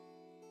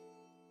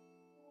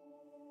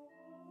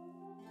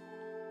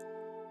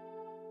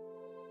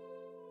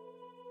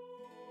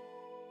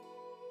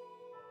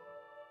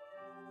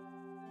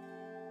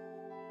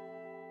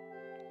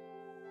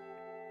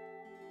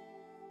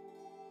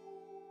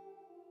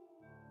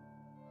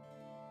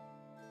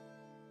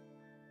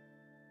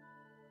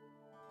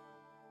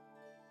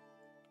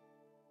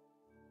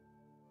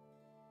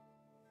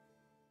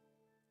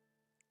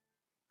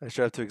 I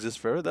strive to exist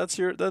forever. That's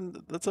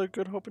a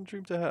good hope and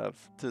dream to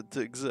have, to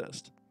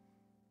exist.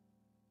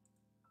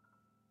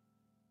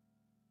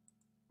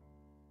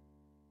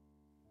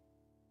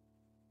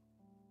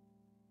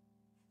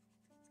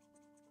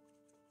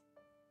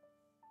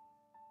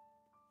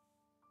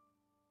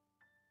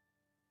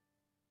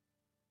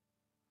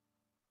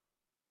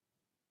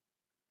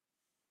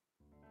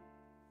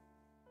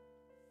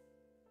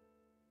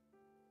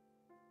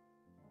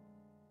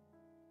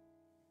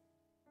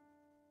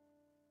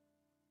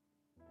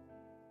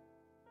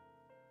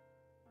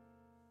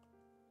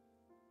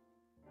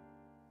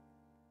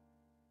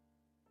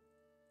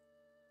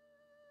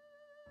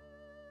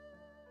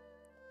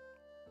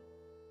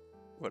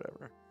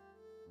 Whatever.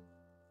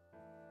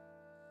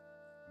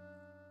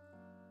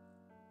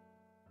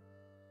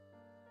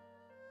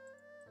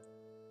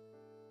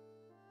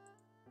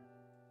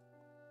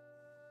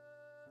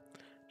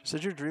 Just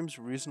set your dreams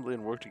reasonably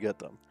and work to get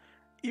them.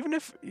 Even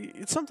if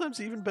it's sometimes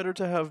even better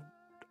to have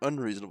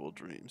unreasonable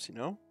dreams, you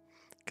know?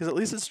 Because at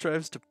least it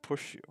strives to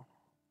push you.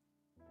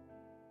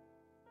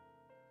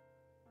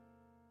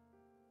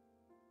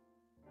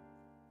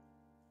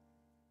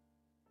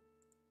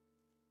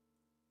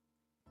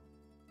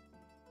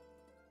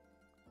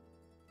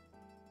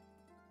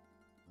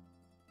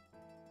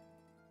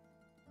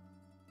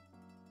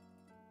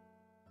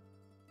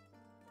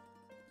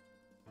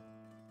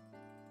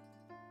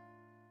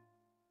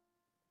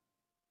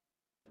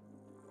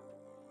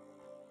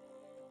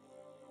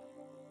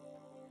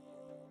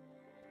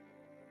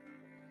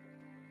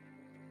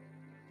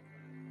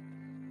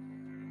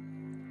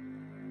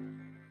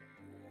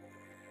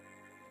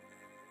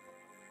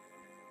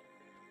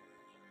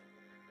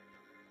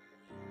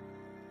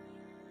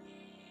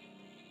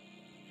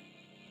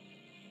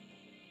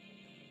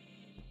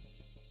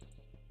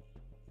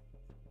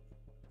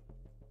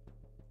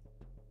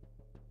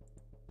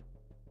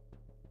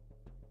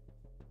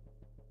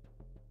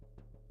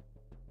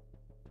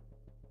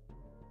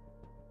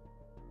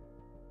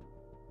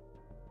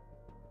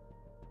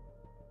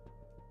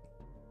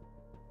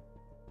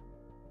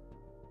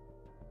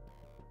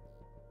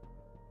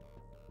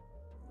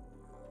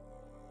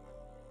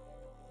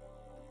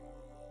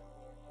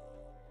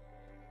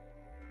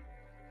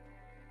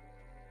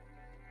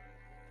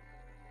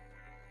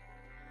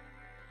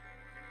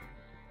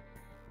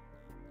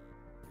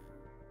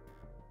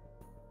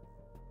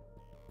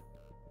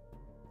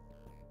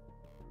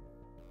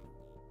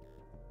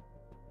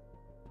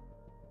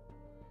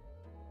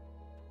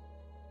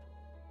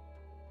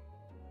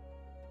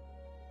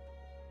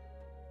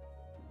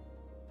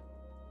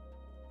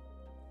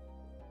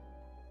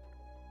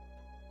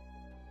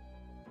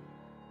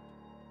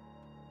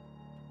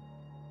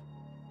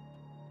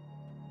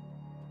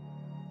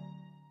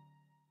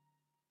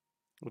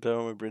 Would I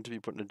want my brain to be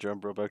put in a jar and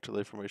brought back to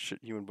life for my shit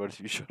human body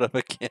to be shot out of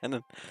a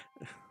cannon?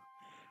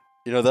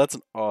 You know, that's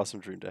an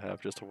awesome dream to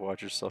have, just to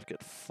watch yourself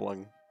get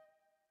flung.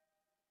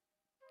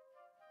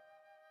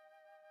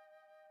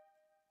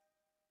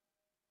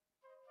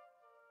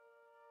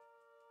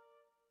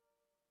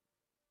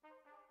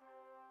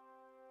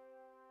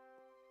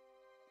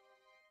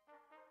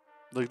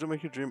 Like, don't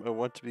make your dream, I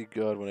want to be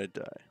God when I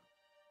die.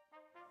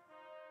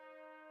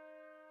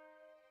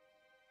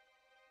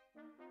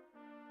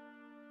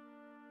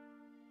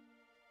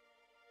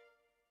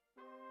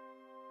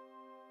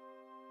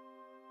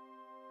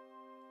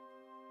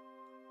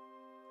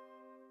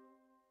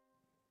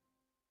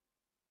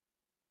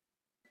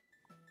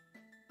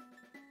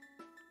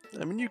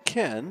 I mean, you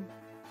can.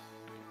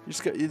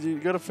 You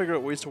got to figure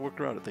out ways to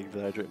work around it. Thank you for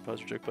the hydrate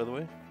posture check, by the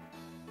way.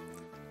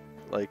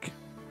 Like,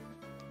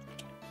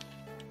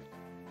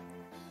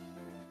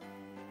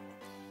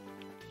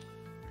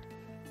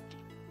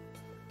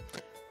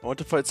 I want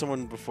to fight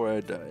someone before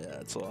I die. Yeah,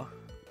 that's all.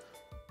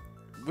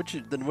 What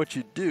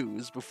you do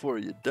is before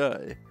you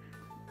die,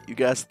 you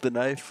ask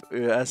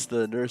ask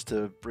the nurse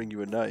to bring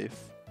you a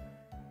knife,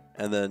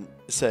 and then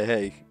say,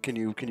 "Hey, can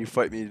you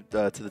fight me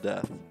to the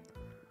death?"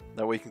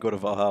 That way you can go to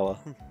Valhalla.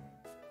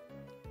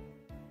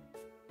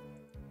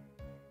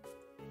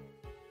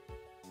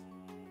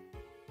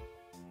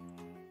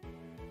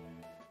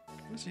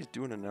 What's he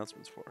doing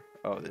announcements for?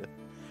 Oh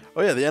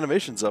yeah, the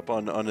animation's up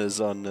on his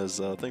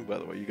thing, by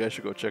the way. You guys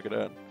should go check it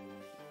out.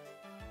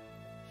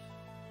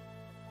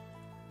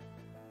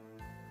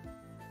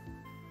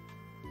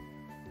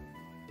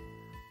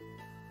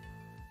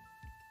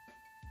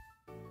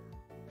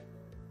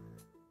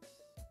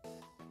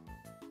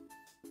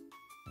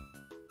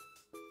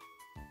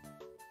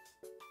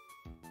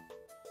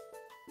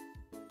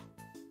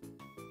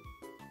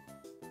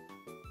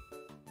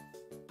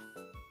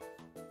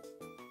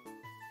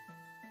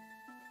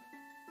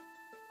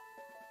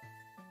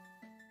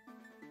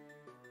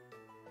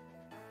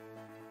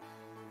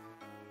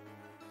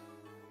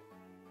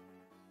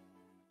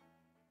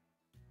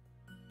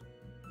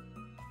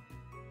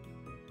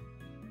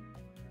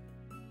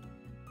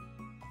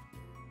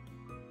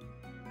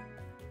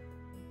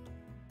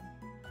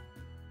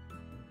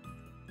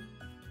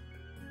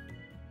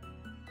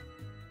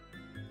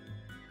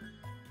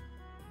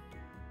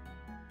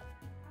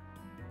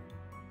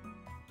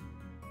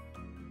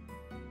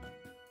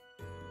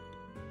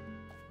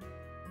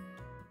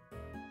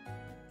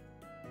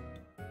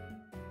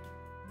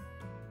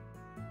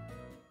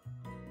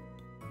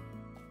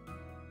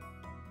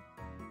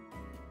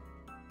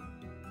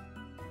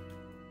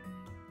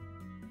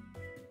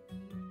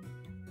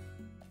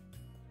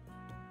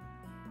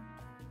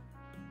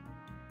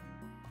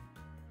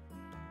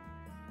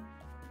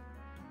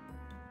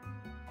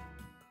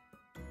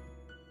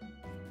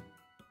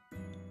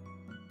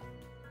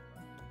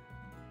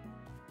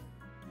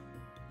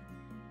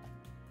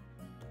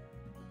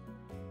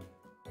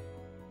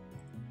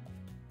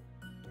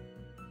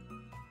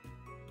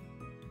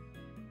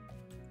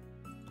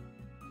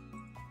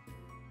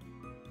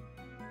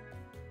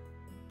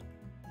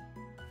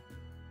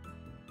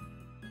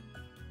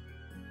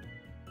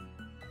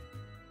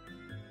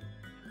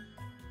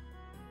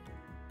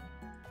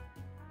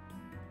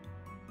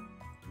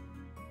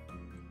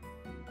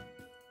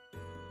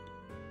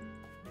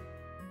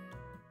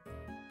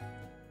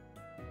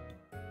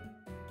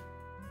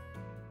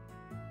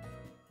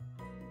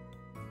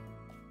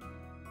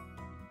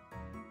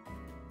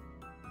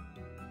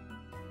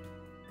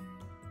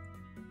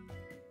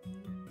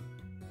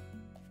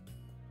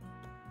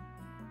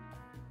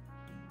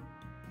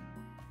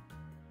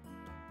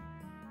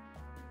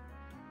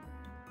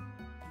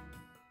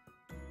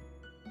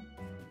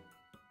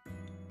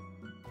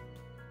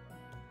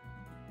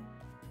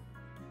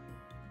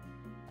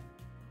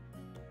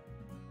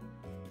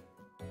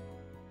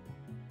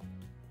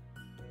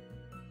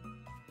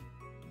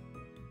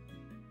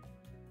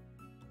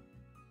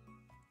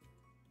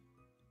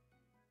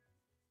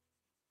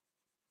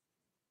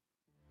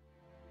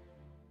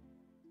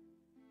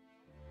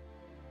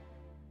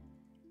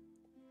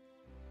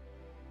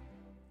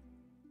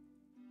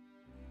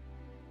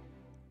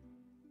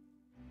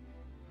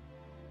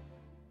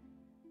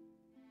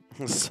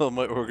 So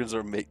my organs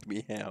are make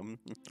me ham.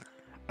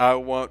 I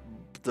want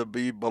to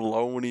be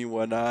baloney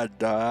when I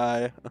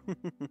die.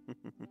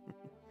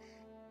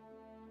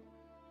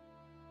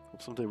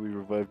 Someday we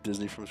revive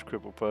Disney from his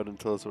cripple pod and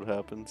tell us what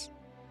happens.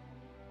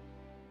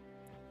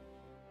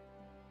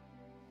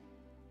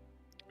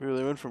 We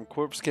really went from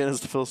corpse cannons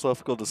to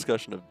philosophical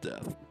discussion of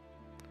death.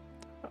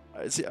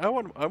 See, I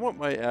want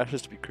my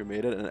ashes to be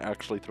cremated and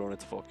actually thrown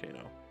into a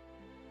volcano.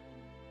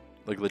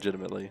 Like,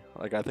 legitimately.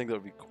 Like, I think that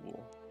would be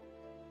cool.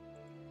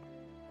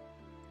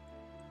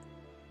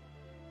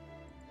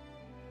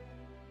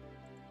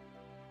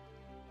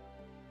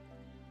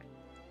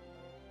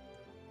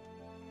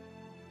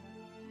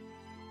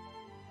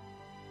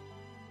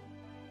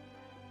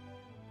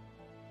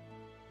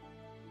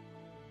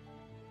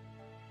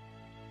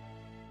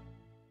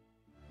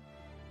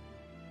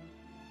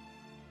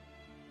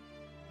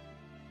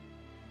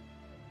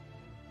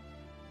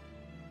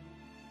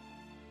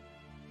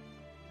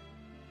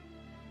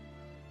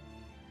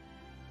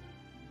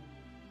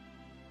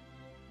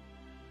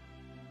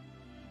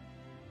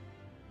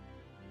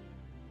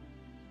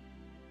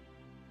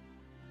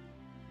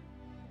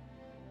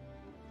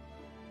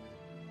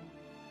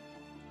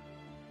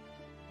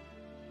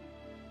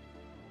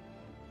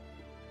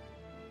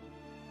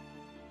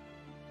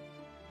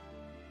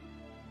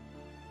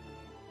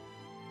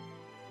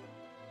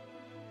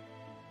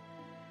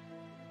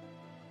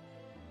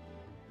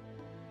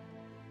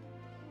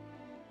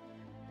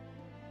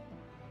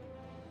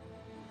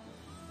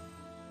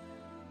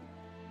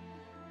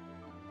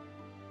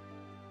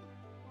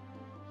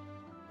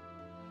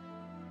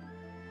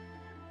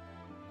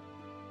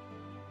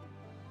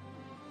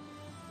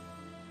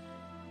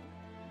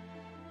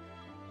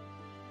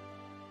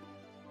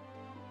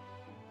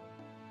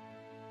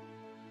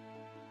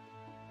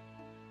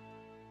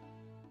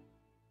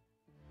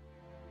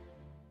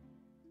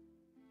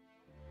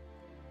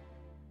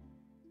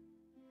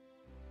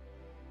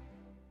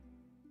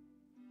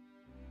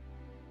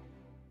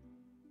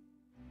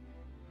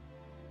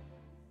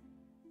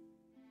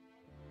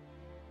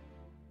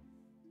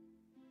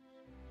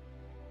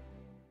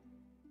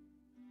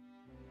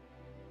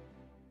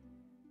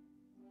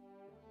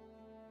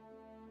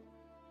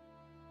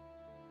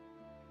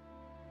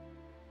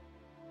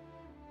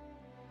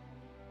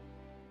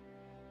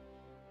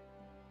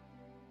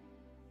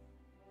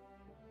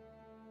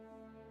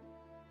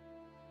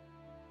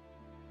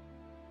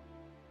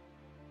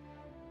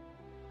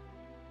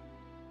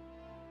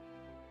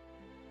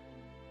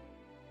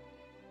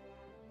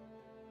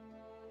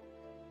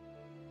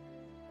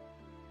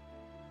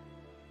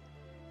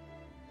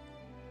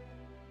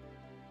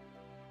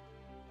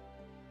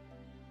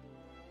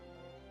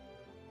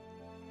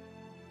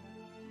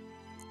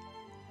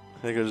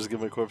 I think I'll just give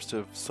my corpse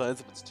to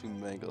science if it's too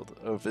mangled.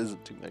 Oh, if it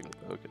isn't too mangled.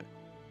 Okay.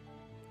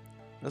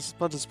 Let's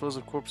not dispose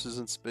of corpses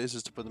in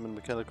spaces to put them in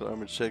mechanical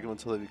armor and shake them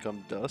until they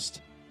become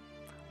dust.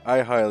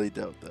 I highly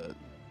doubt that.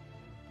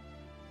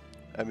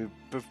 I mean,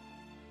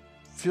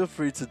 feel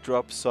free to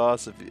drop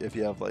sauce if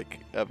you have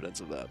like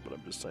evidence of that, but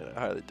I'm just saying I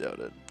highly doubt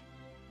it.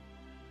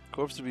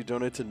 Corpse to be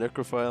donated to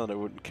necrophile, and I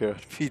wouldn't care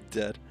to be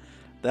dead.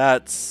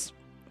 That's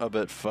a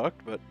bit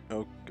fucked, but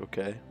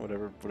okay,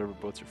 whatever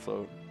boats your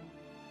float.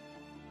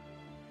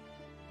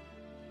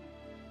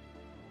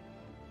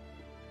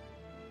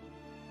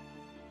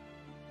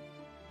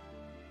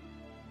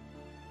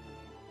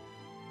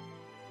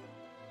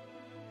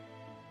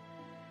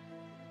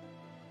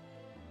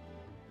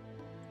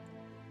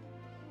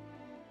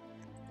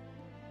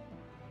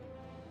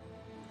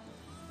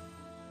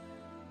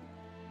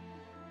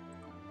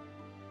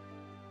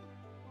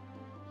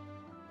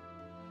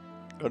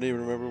 I don't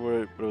even remember what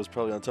it was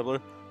probably on Tumblr.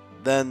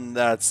 Then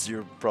that's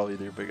probably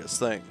your biggest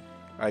thing.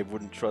 I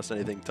wouldn't trust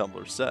anything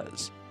Tumblr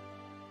says.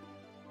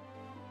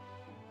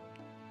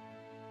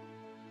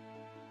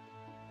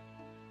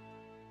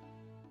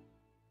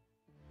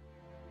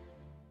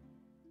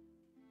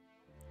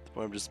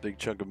 I'm just a big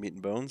chunk of meat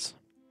and bones.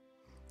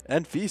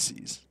 And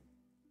feces.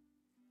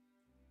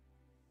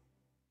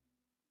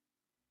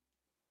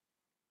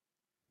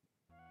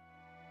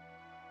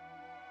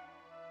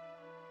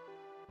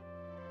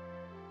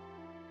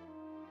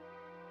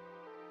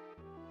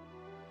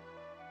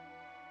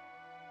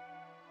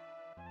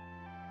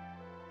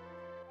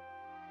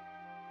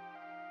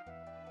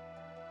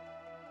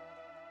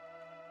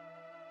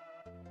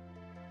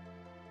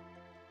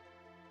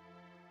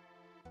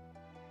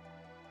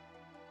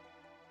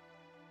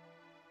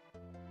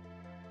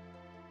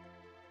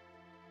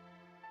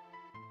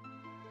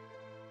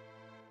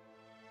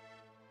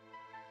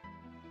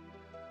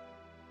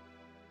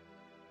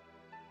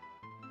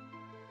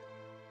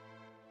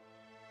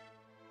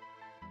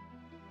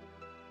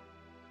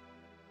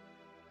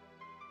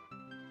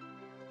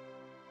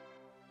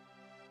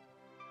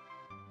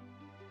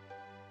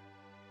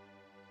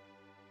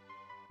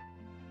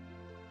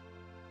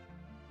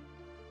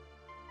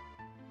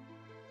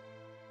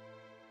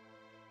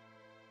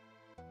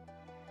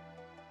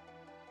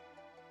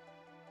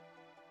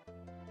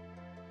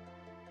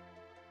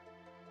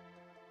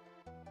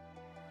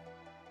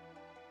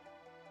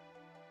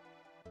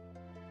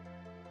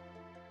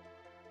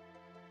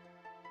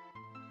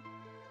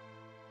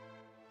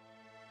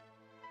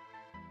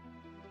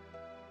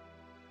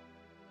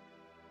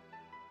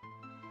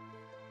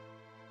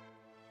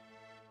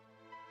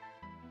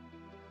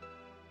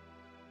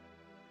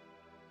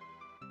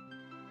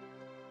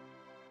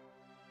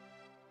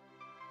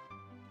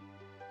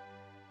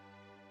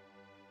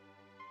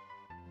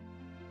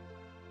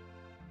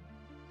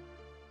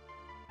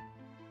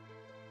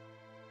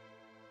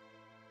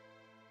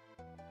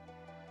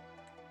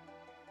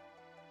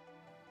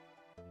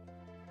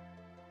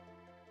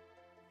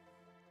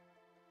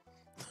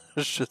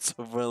 Shit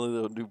so violently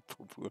they'll do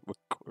poo poo in my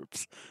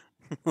corpse.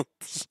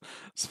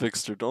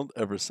 Spixter, don't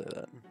ever say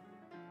that.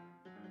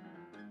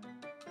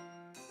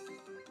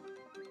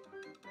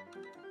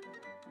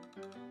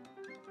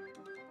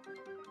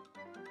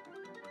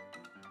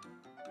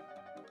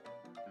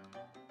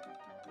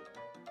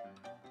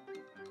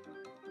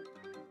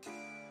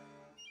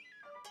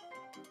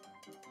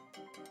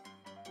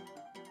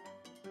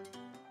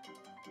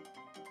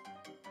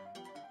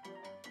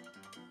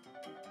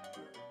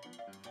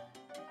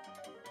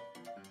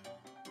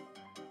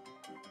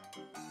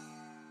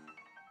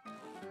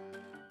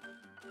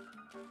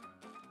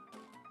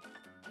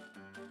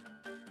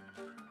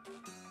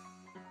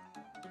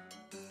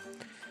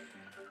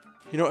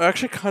 You know, I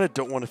actually kind of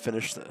don't want to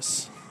finish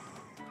this.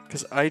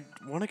 Because I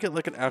want to get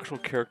like an actual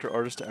character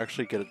artist to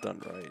actually get it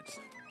done right.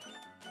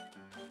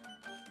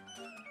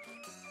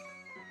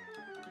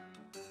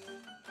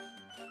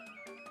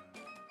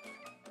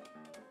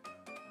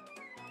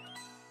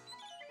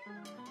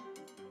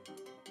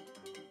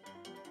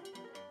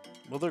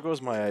 Well, there goes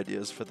my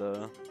ideas for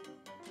the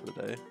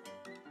day.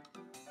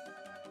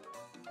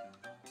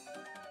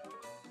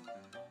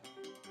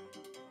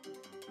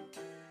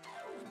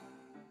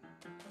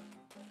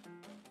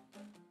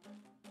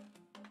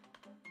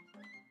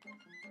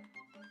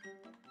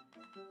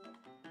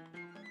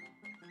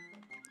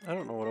 I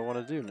don't know what I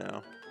want to do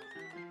now.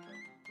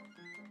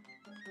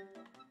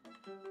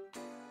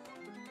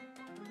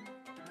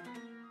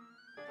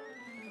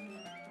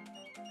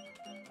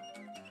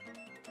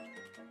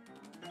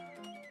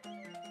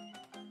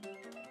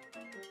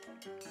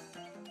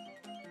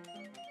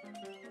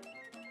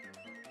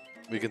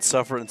 We can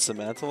suffer in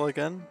Samantha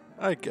again?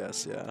 I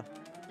guess, yeah.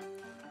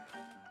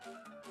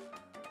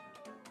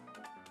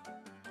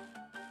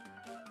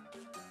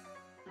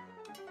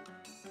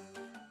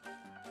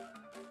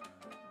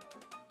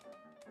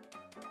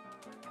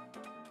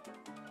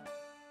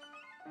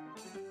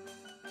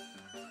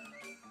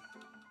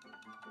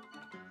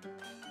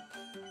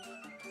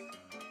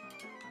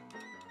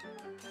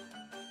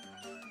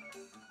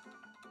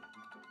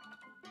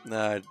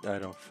 Nah, I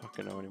don't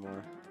fucking know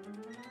anymore.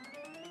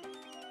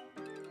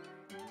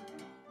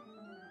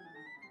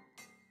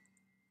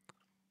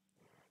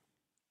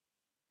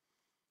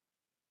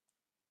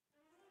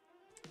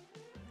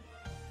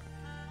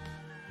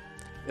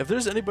 If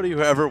there's anybody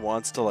who ever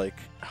wants to like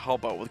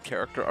help out with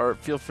character art,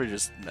 feel free to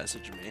just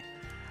message me.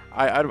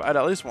 I'd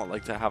at least want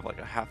like to have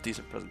like a half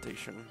decent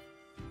presentation.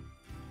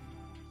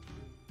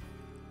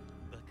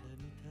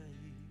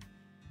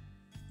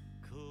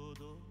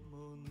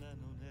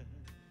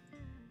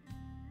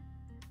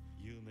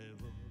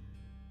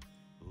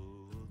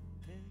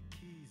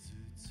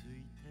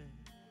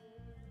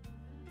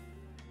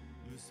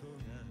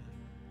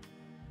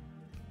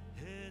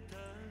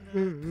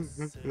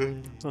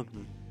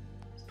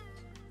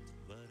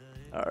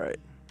 All right.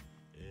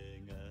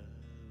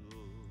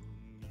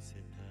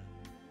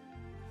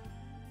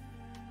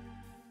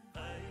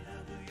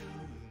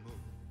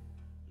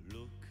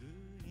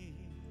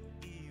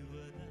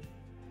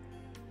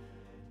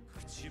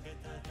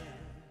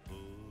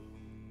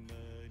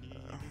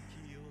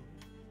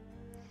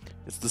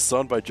 It's the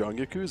Sun by John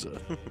Yakuza.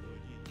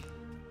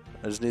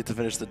 I just need to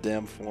finish the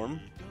damn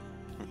form.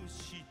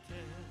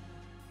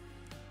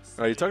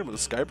 Are you talking about the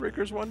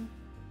Skybreakers one?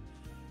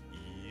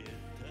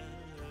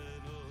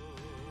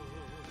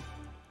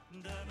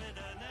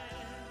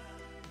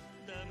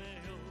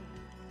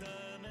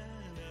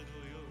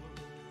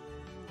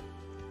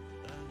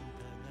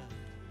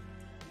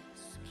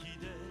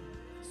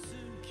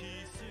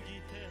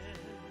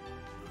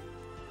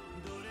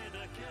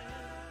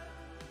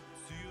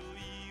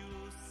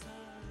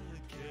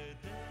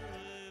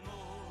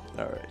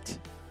 Alright.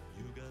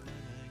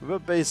 What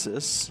about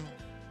basis?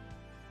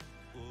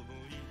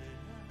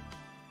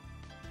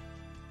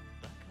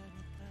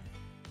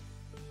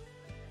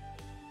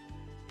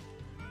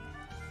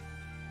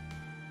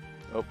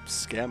 Oh,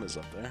 Scam is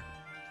up there.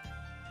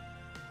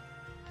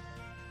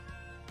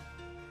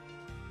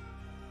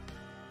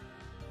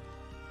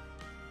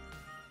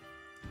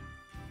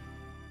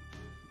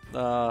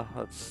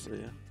 Let's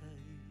see.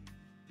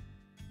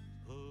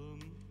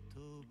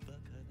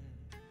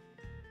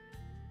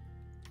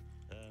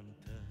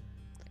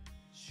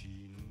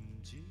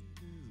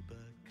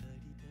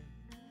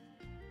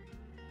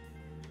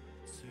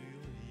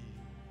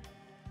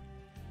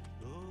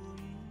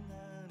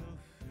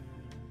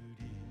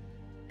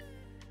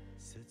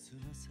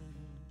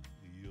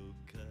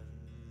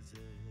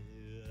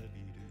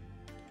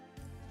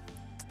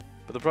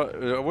 But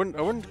I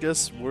wouldn't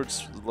guess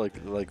words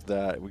like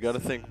that. We got to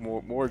think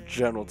more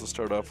general to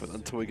start off with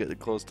until we get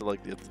close to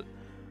like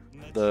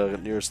the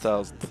nearest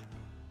thousandth.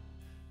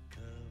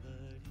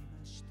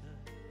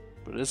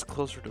 But it is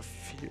closer to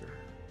fear.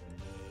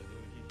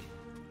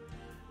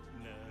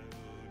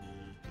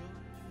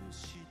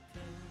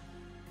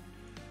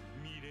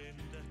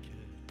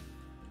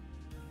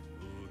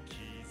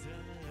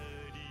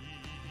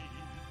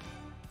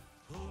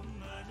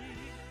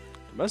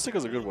 Domestic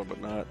is a good one,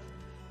 but not.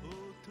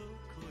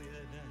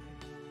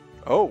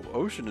 Oh,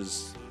 Ocean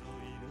is.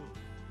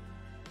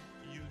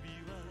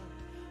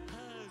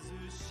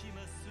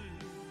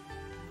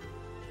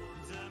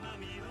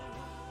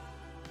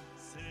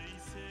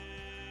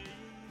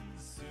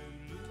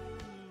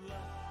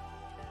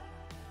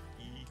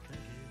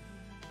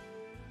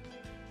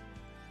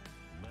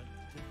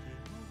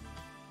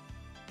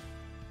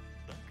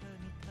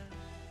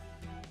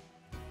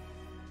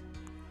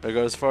 I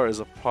go as far as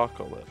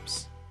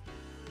Apocalypse.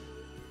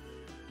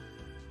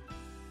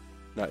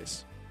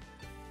 Nice.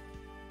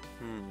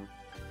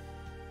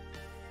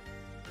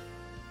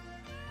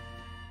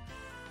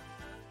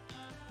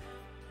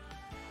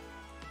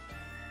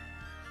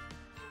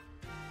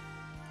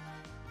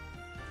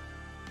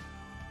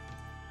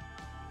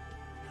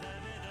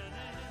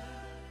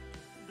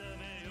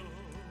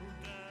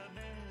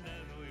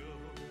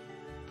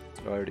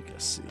 Oh, I already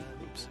guessed C.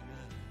 Oops.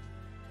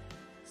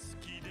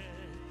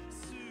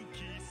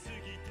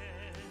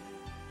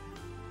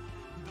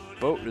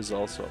 Boat is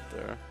also up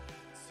there.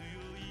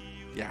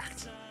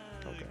 Yacht.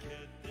 Okay.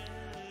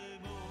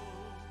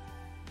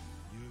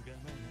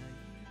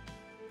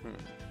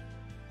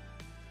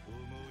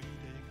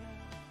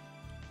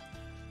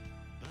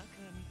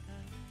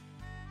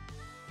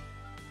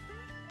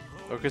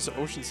 Okay, so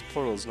Ocean's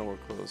Portal is nowhere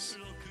close.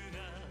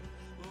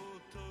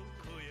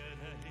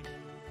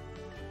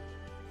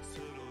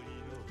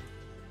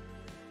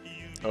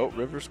 Oh,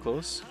 River's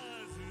close.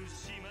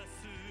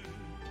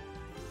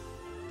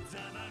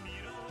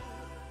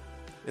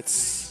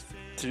 It's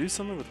to do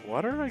something with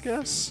water, I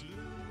guess?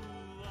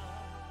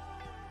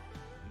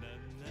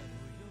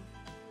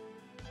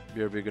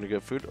 BRB gonna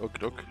get food? Okie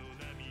doke.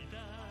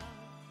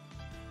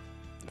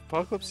 If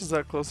Apocalypse is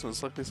that close, then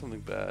it's likely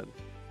something bad.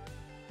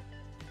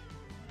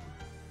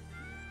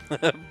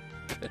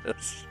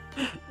 Piss.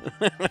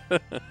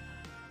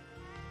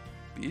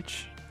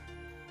 Beach?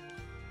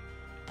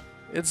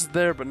 It's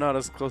there, but not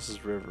as close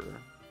as River.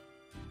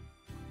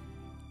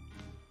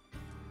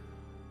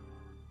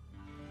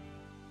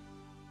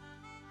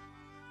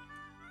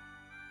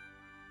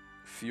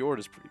 Fjord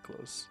is pretty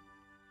close.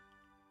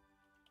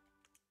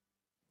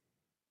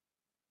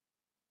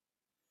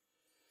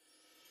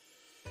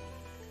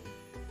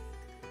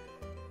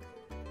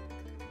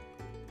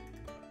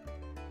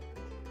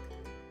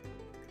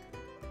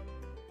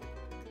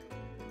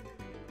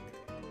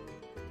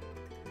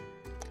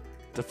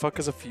 The fuck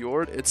is a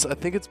fjord? I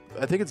think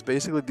it's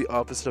basically the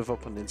opposite of a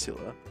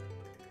peninsula.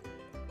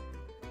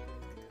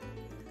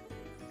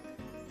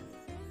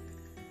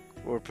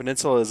 Where a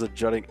peninsula is a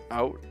jutting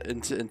out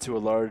into a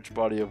large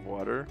body of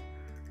water.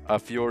 A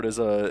fjord is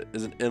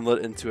an inlet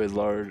into a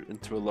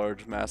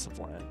large mass of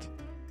land.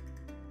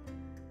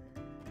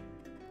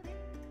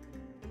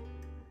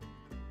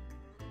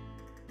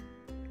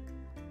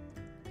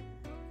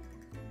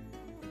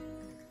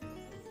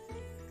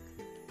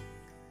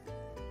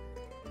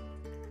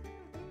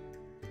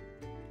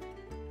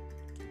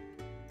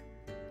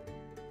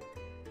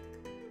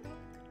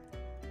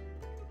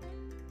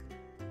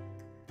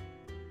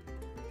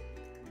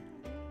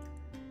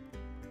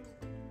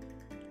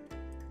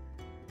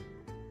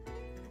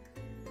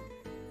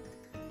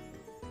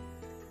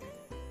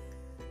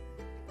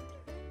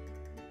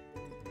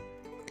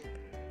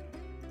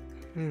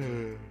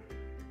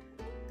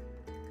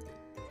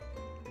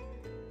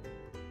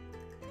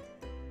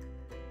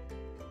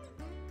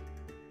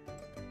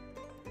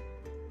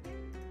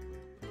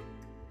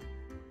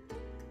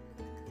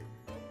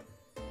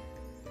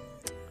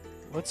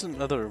 What's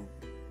another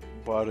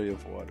body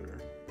of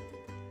water?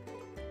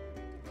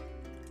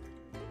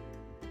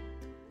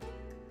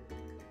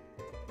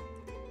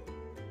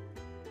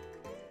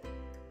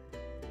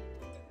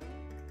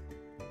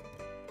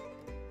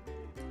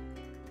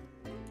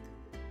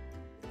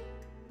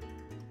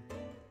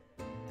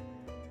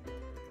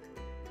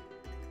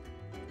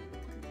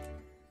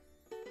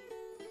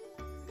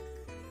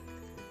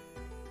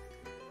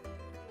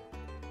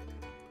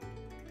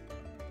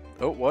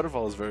 Oh,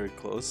 waterfall is very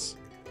close.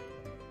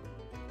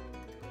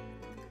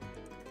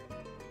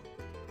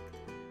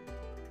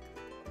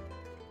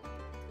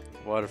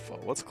 Waterfall.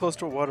 What's close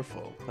to a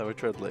waterfall? Have I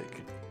tried lake?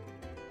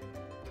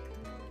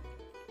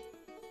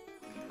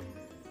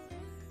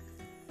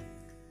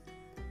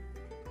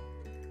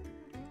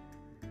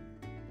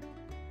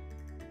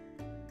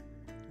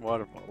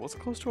 Waterfall. What's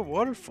close to a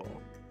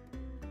waterfall?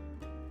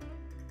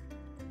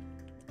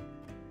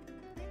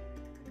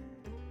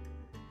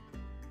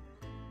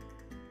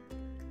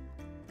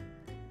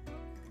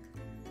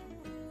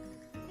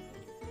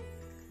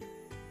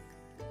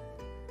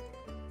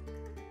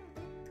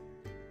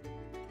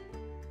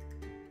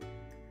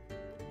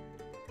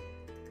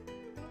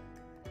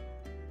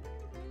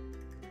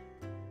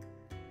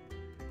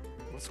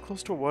 What's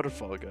close to a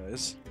waterfall,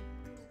 guys?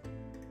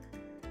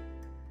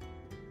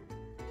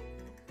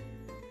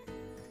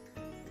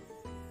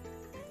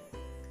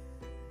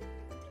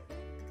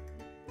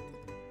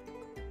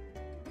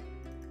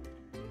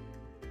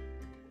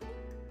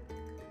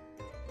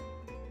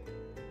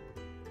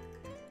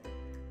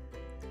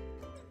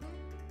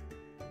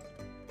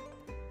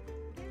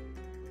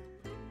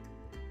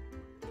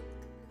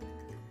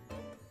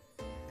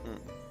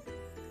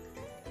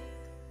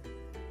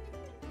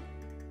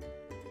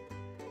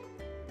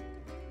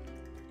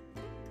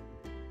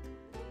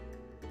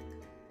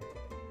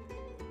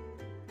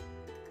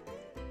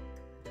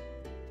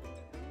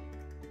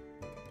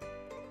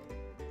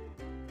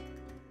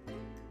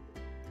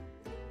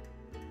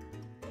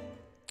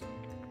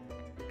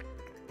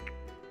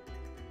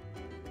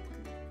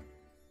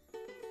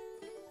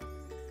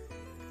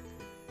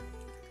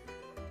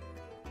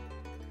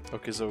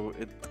 Okay, so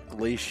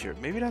glacier.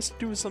 Maybe it has to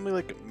do with something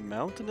like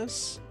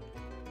mountainous?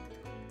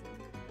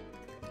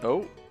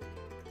 Oh,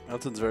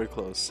 mountain's very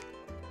close.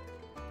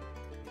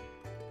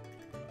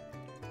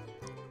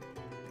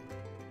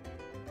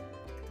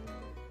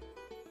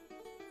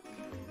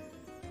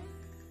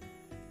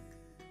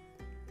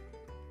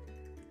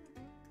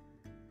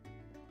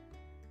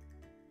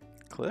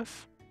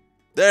 Cliff?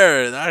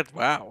 There, that,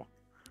 wow.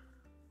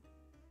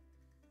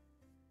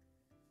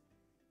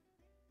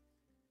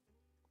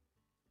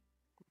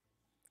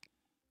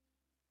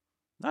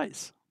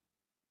 Nice.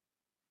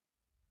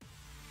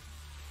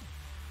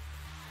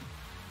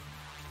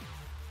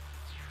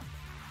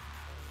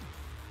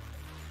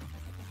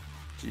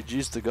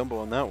 GG's to Gumbo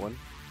on that one.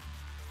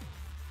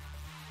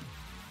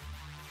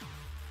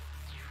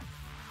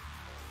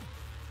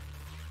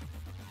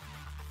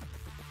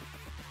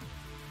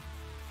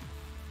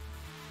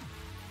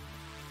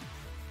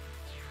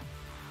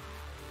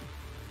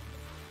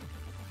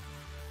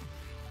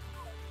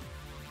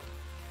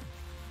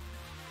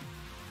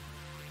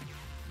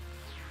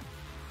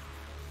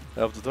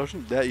 Of the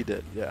Toshin? Yeah, you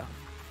did, yeah.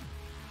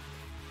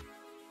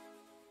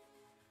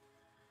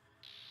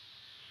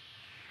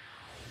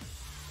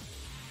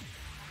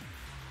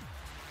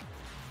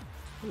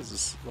 What is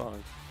this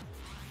long?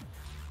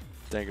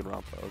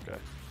 Danganronpa, okay.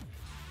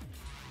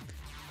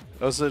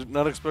 I was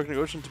not expecting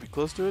Ocean to be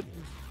close to it.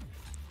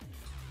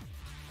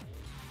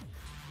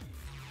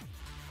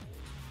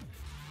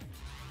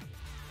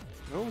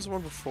 What was the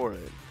one before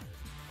it?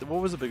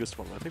 What was the biggest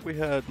one? I think we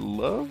had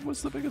Love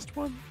was the biggest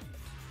one.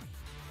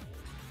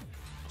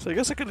 So I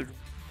guess I could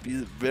be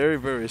very,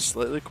 very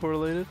slightly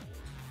correlated.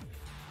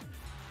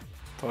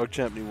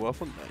 PogChamp New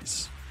Waffle,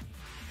 nice.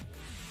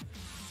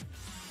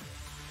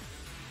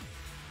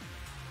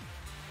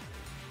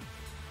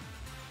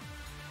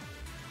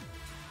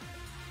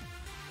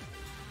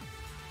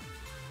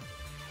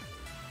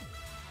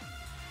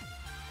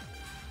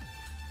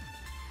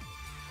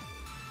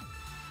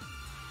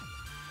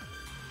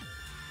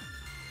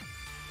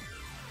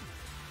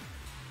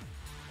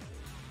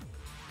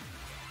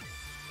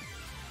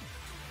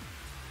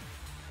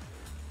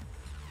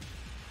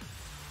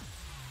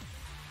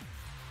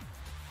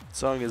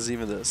 song is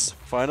even this?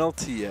 Final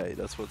TA,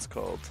 that's what it's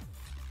called.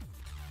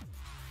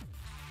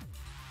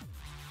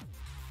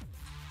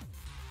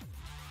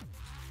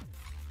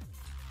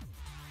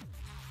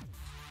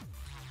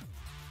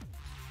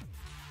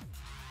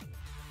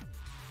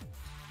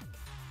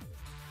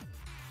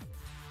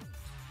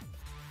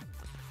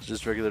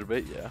 Just regular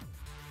debate, yeah.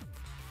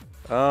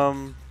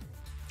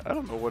 I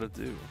don't know what to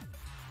do.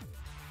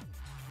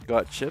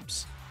 Got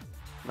chips?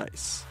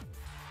 Nice.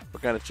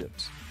 What kind of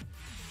chips?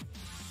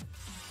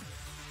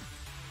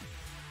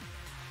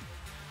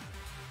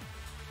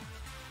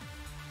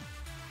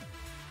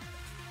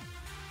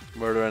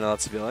 Murder and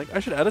Nazi feeling. I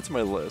should add it to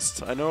my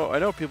list. I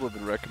know people have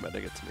been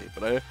recommending it to me,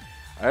 but I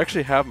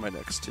actually have my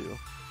next two.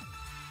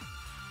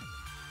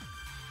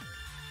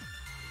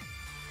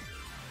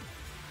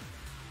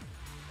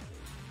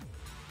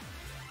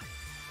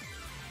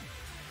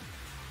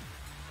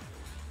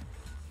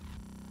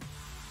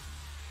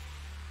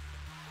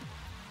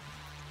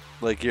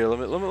 Like here,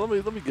 let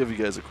me give you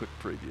guys a quick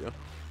preview.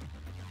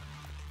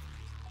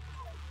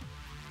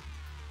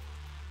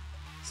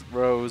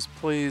 Rose,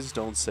 please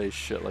don't say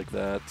shit like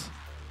that.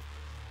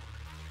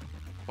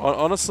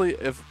 Honestly,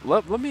 if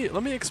let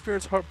me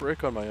experience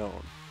heartbreak on my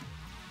own.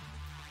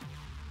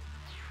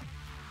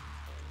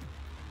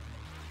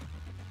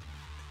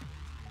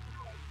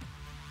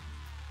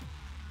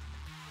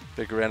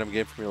 Pick a random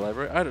game from your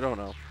library. I don't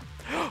know.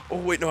 Oh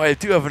wait, no, I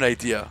do have an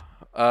idea.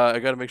 I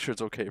gotta make sure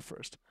it's okay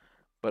first.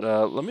 But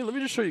let me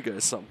just show you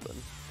guys something.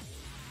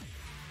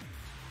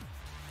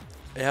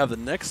 I have the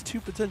next two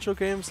potential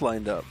games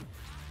lined up.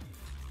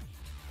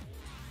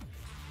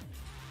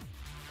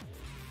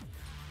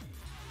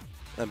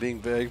 I'm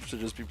being vague, so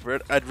just be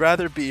prepared. I'd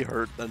rather be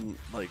hurt than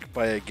like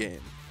by a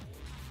game.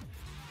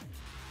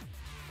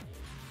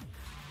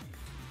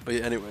 But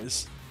yeah,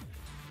 anyways.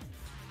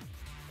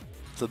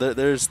 So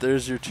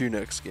there's your two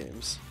next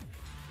games.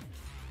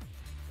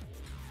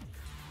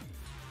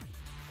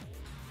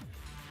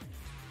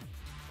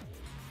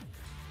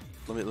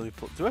 Let me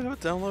pull. Do I have it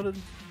downloaded?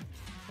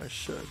 I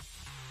should.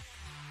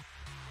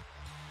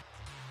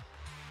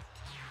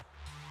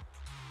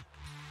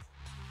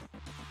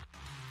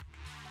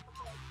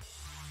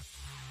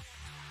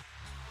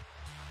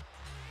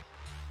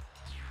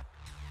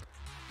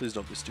 Please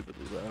don't be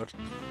stupidly loud. Give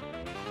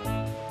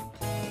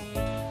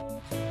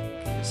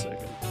me a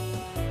second.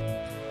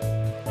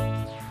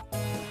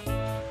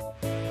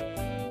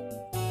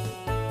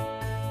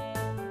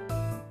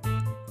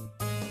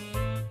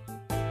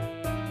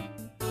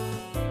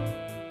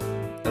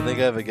 I think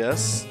I have a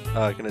guess.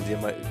 Can I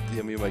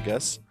DM you my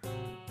guess?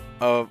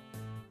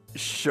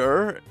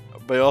 Sure,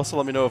 but also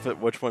let me know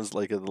which one's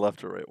like the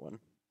left or right one.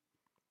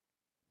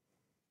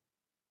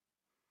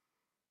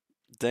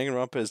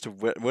 Danganronpa is to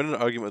win an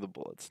argument with a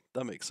bullet.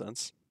 That makes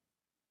sense.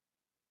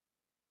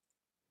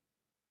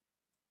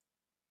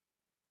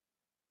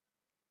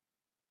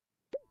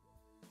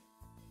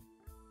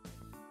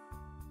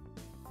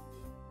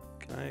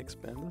 Can I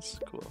expand this?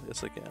 Cool.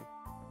 Yes, I can.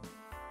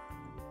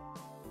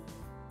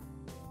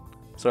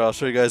 So I'll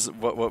show you guys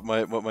what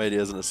my idea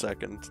is in a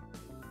second.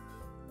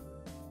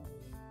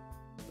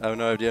 I have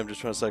no idea. I'm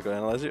just trying to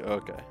psychoanalyze you.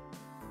 Okay.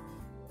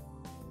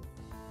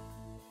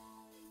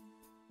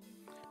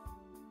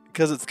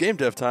 Because it's game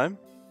dev time.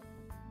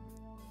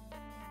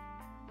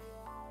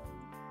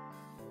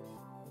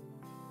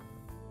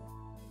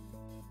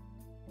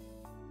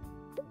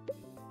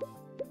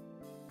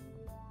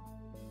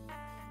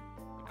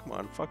 Come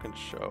on, fucking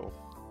show.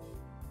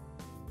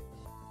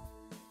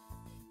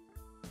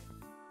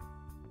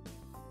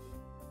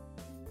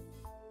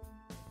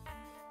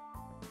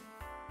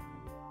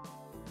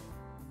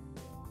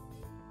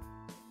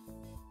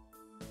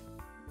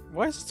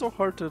 Why is it so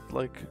hard to,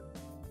 like...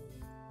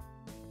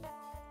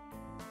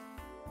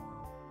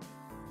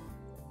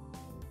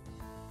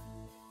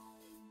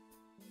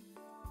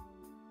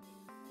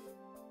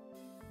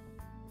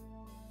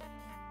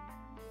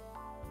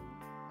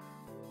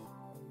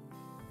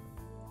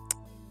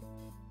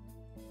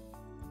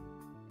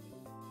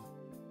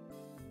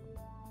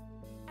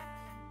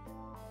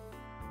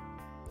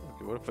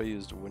 Okay, what if I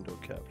used window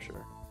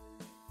capture?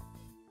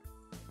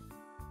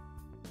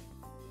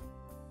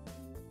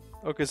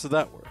 Okay, so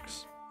that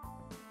works.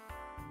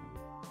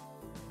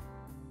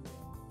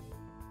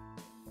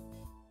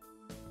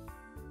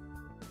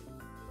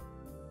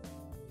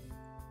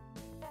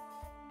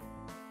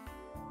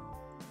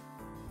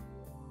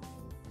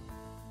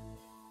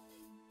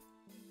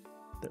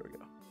 There we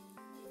go.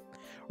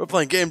 We're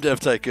playing Game Dev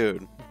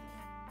Tycoon.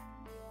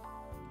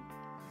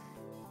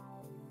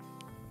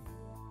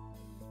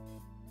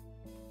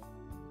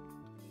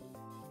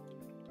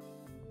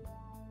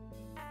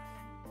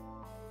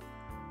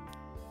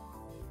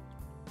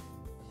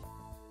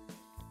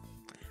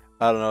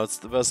 I don't know, it's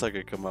the best I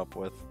could come up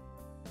with.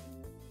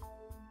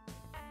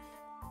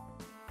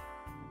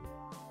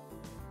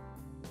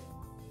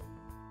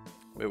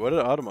 Wait, what did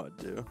Automod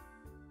do?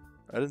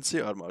 I didn't see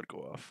Automod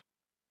go off.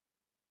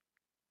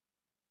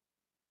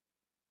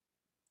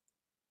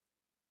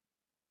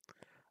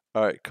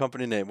 Alright,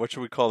 company name. What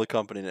should we call the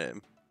company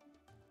name?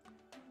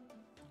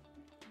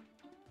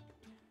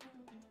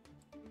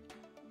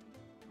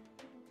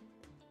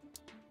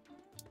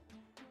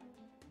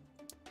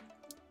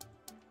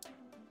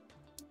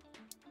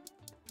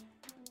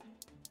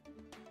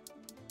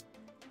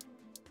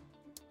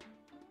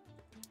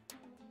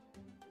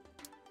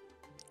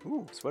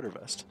 Ooh, sweater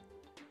vest.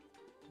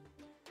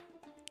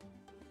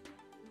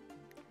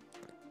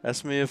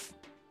 Ask me if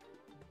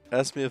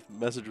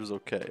message was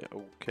okay.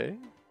 Okay.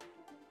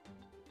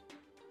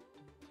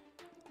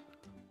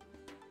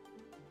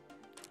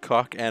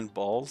 Cock and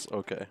balls?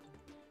 Okay.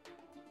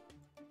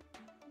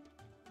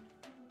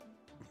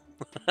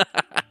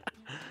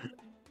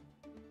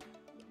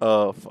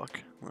 Oh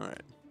fuck.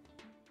 Alright.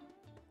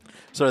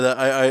 Sorry that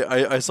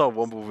I saw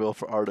Wumbleville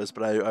for artists,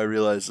 but I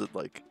realized that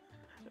like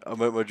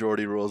I'm at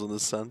majority rules in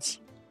this sense.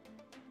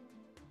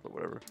 But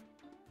whatever.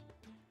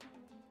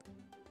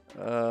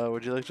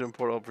 Would you like to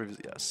import all previous?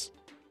 Yes.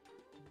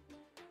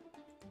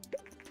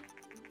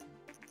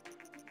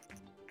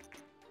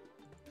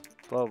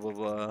 Blah blah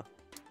blah.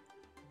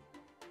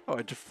 Oh,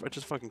 I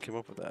just fucking came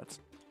up with that.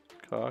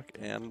 Cock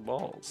and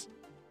balls.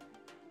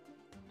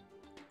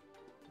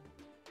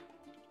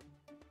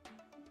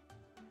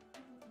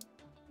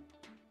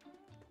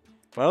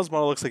 Miles'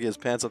 model looks like he has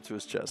pants up to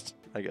his chest,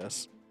 I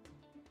guess.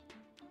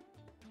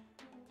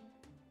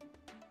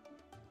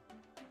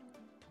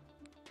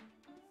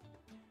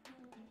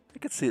 I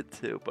could see it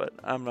too, but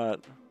I'm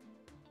not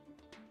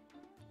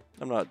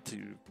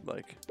too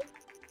like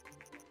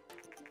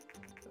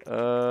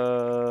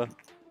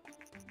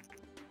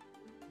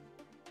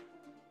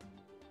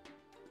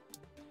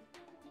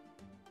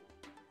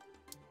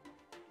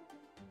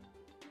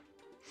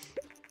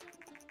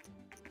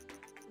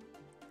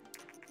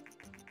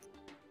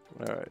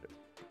Alright.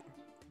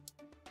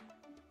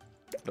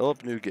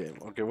 Develop new game.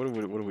 Okay, what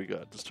do we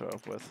got to start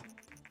off with?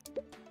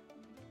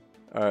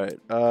 Alright,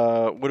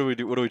 what do we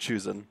do? What are we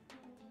choosing?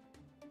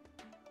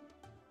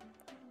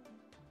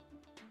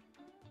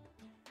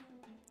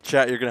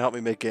 Chat, you're gonna help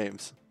me make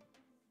games.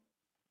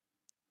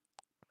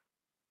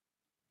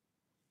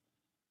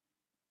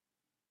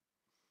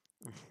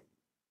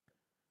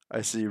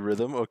 I see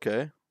rhythm,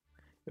 okay.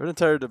 You have an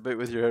entire debate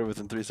with your head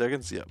within 3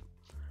 seconds? Yep.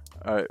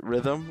 Alright,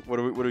 rhythm. What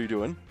are we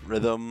doing?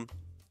 Rhythm.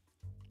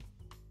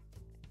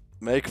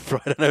 Make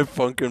Friday Night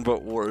Funkin'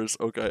 but worse.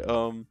 Okay,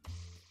 I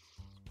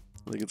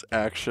think it's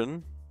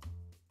action.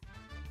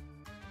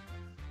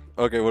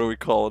 Okay, what are we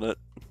calling it?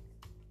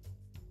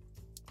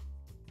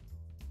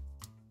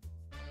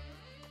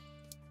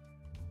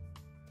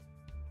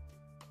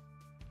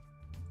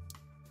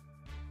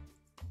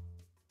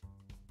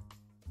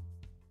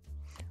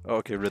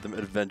 Okay, rhythm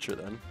adventure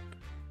then.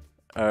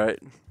 Alright.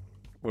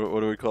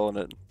 What are we calling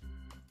it?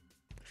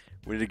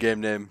 We need a game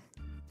name.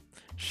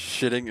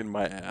 Shitting in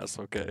my ass,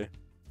 okay.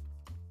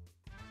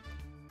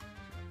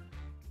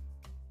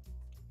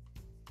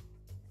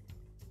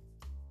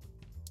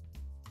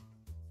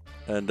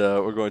 And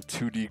we're going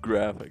 2D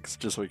graphics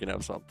just so we can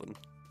have something.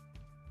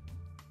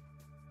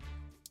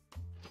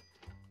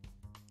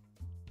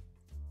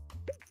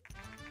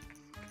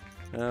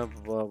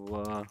 Blah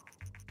blah.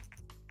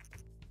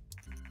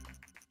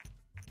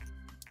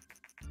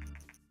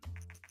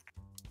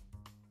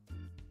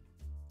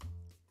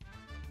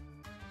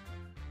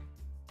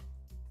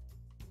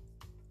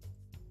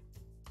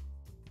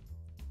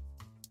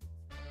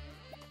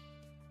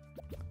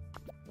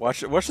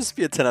 Watch this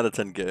be a 10 out of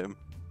 10 game.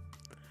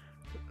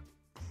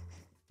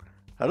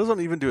 How does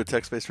one even do a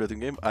text-based rhythm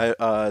game?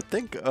 I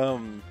think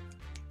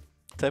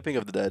Typing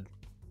of the Dead.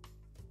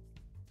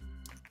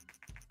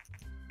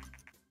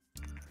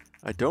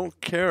 I don't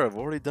care. I've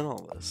already done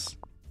all this.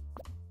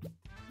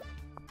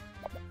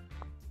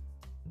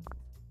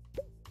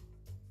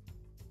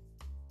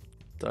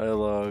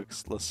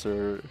 Dialogues,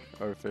 lesser,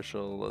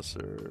 artificial,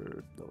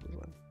 lesser.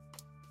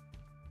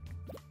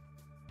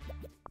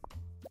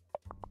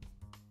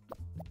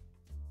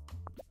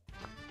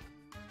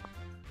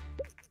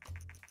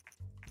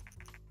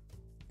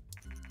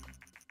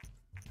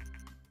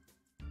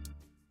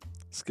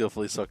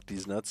 Skillfully suck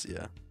these nuts,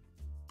 yeah.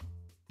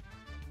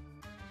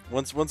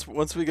 Once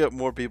we get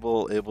more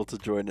people able to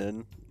join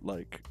in,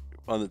 like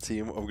on the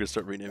team, I'm gonna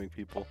start renaming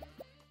people.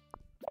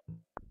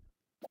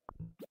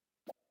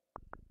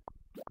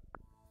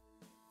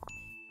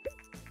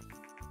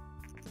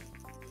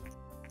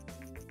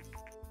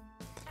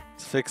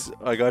 Fix.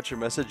 I got your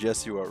message.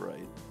 Yes, you are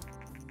right.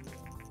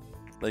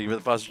 Thank you for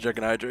the posture check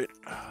and hydrate.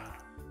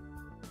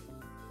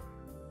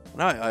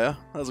 Hi, Aya.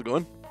 How's it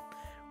going?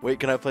 Wait,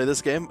 can I play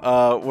this game?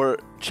 Where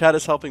chat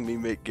is helping me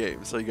make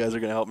games, so you guys are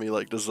gonna help me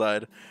like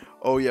decide.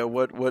 Oh yeah,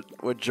 what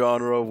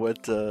genre,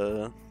 what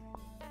yeah,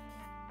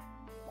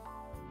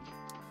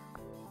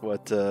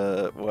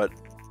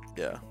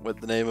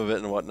 what the name of it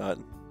and whatnot.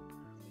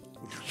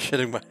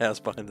 Shitting my ass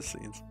behind the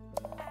scenes.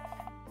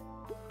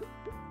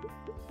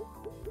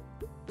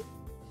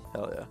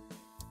 Hell yeah.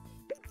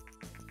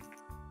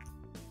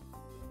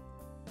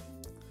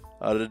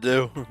 How did it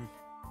do?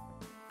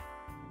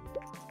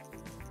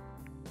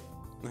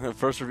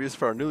 First reviews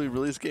for our newly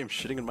released game,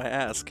 Shitting in My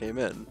Ass, came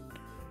in.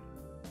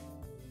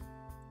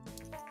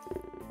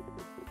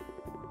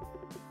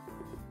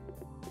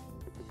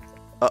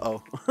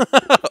 Uh-oh.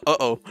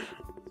 Uh-oh.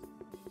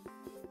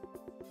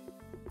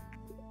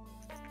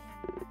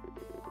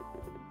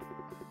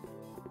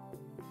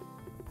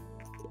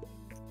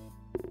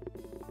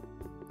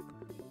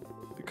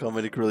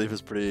 Comedic relief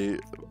is pretty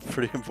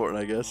important,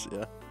 I guess.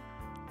 Yeah.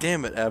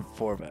 Damn it,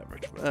 4 of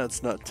average.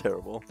 That's not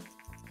terrible.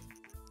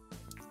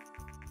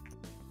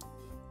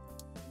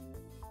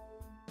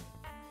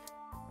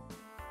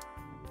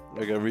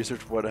 I gotta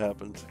research what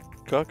happened.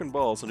 Cock and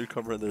Balls, a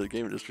newcomer in the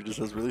game industry, just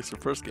has released their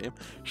first game,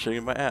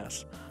 Shaking My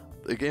Ass.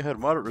 The game had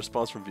moderate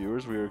response from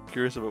viewers. We are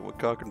curious about what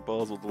Cock and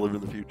Balls will deliver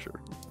in the future.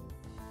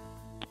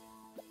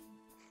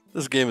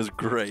 This game is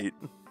great.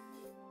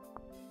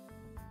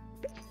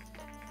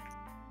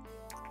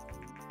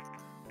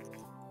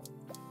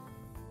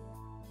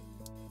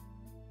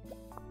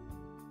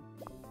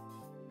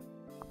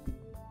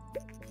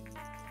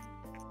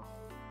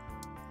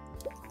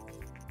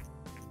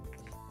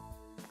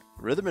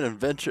 Rhythm and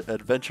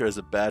adventure is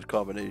a bad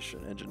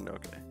combination. Engine,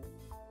 okay.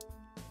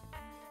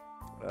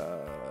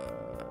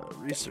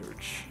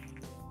 Research.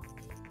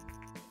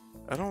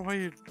 I don't know why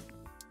you...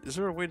 Is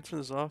there a way to turn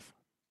this off?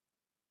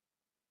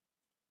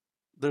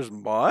 There's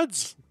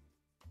mods?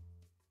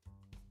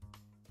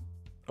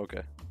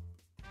 Okay.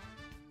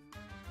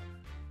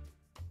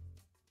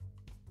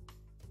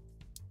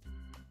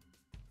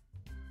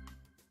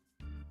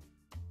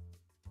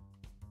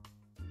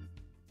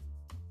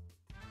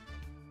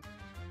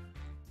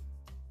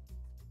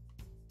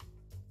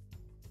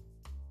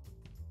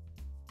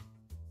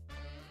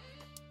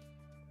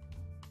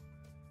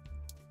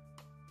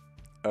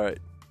 Alright.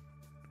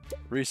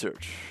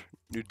 Research.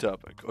 New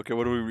topic. Okay,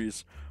 what do we read?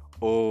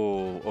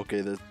 Oh,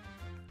 okay,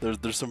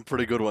 there's some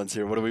pretty good ones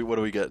here. What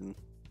are we getting?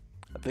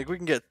 I think we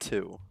can get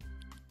 2.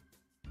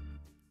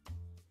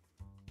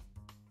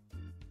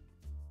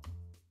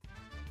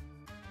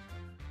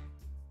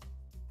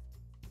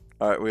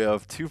 Alright, we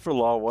have 2 for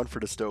law, 1 for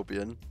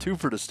dystopian. 2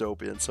 for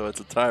dystopian, so it's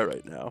a tie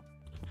right now.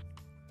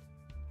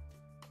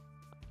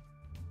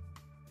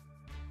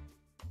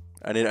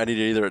 I need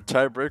either a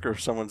tiebreaker or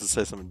someone to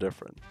say something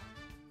different.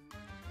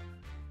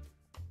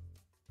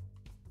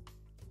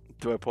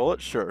 Do I pull it?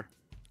 Sure.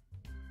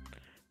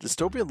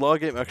 Dystopian law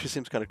game actually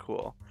seems kind of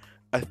cool.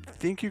 I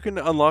think you can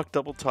unlock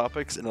double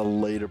topics in a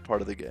later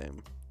part of the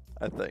game.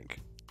 I think.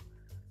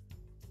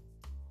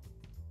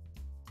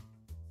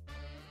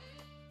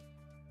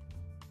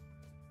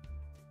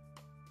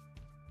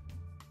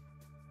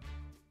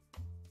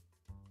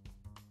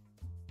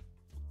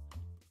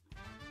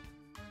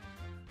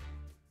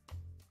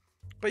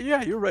 But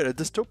yeah, you're right. A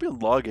dystopian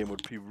law game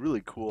would be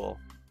really cool.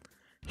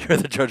 You're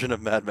the judge in a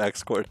Mad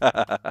Max court.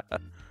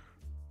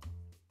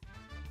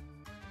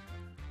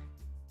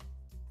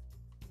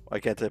 Why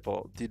can't I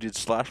pull? Do you do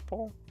slash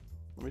pull?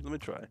 Let me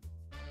try.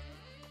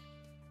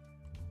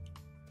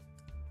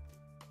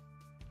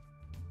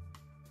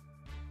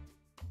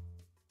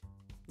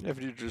 Yeah,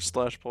 if you just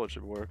slash pull, it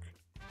should work.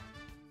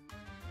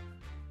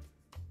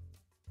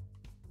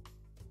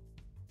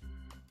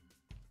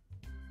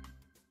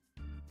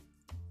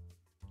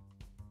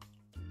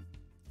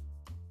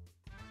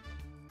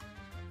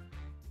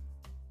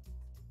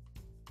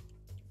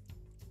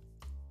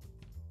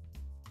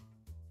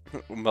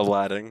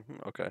 Meladding,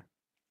 okay.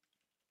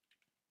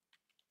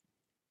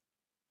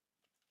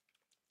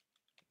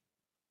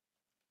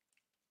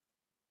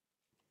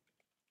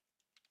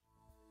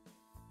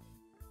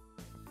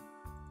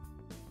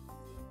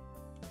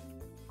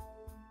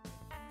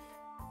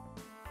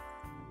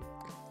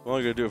 We're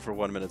only gonna do it for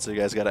 1 minute, so you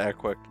guys gotta act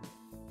quick.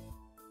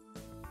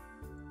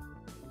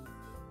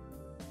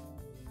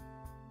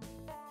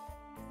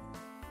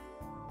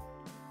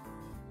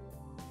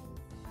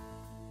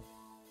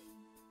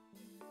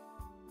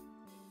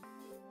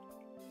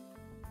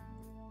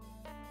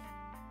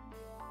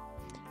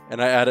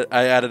 And I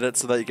added it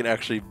so that you can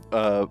actually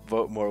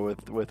vote more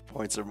with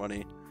points or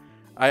money.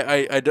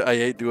 I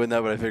hate doing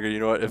that, but I figured, you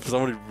know what, if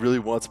somebody really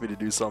wants me to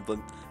do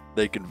something,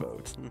 they can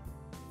vote.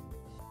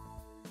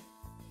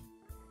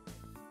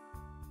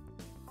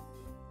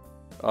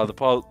 The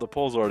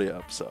poll's already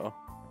up, so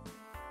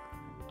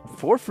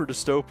 4 for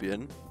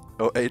dystopian.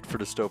 Oh, 8 for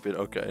dystopian.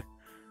 Okay,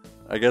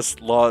 I guess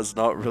law is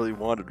not really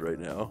wanted right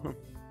now.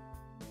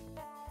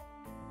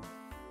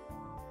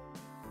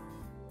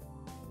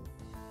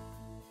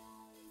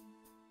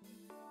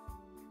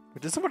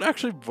 Did someone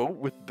actually vote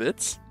with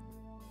bits?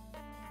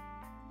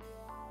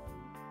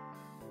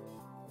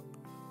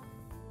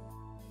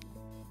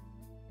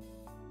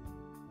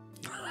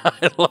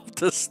 I love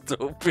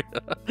dystopia.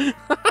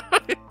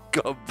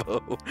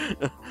 Gumbo.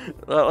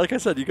 Like I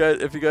said, you guys,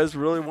 if you guys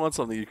really want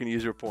something, you can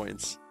use your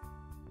points.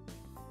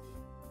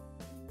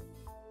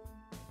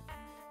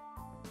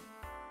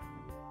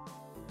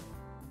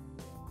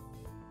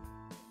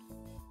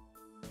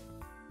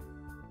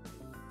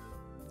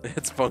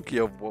 It's funky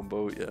of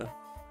Wumbo, yeah.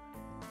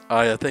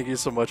 Oh yeah, thank you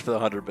so much for the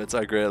 100 bits.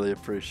 I greatly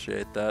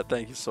appreciate that.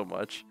 Thank you so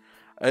much.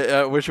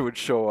 I wish it would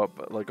show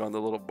up like on the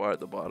little bar at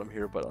the bottom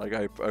here, but like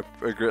I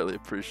greatly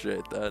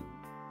appreciate that.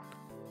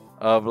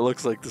 But it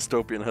looks like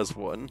dystopian has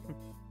won.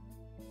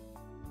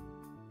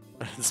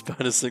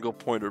 Despite a single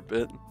pointer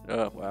bit.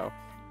 Oh wow.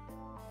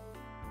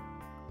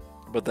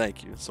 But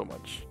thank you so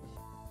much.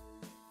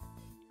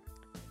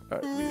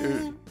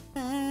 Alright,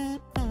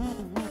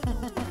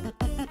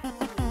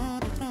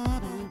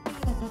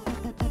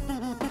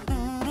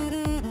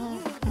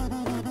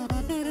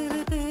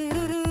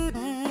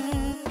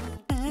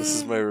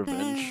 my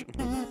revenge.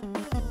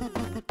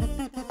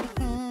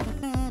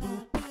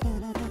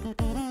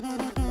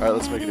 Alright,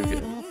 let's make a new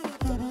game.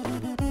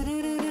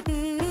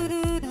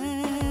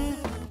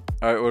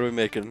 Alright, what are we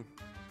making?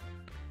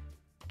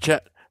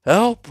 Chat,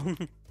 help!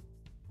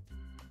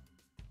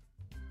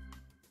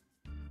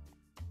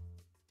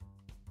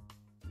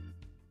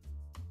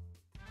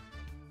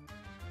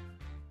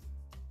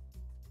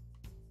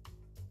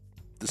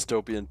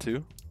 Dystopian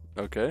 2?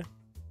 Okay.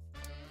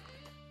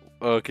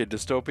 Okay,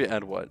 dystopia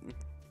and what?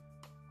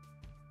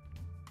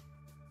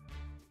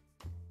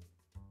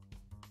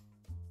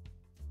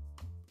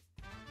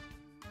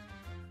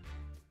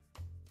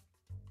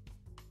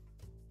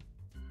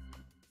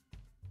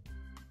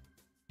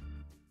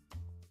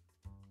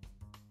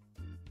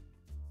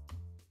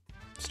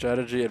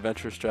 Strategy,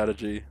 adventure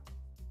strategy.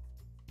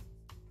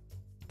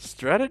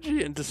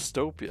 Strategy and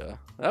dystopia.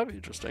 That'd be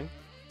interesting.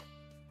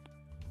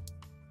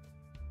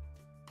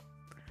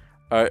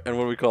 Alright, and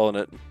what are we calling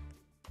it?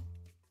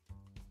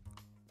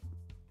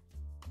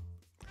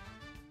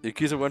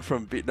 Yakuza went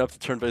from beaten up to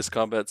turn-based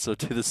combat, so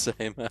do the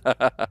same.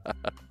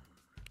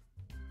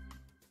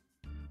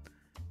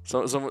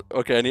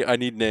 Okay, I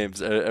need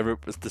names.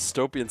 It's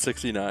Dystopian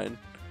 69.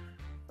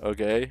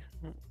 Okay.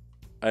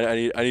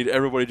 I need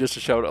everybody just to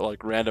shout out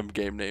like random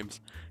game names.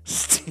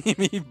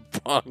 Steamy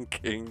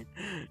bonking.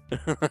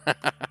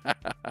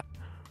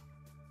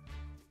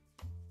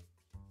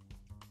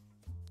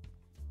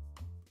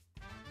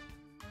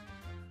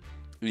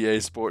 EA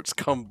Sports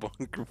come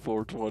bunker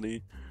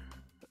 420.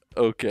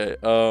 Okay,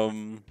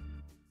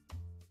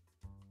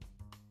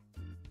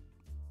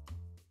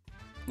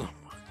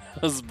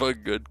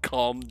 husband good,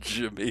 calm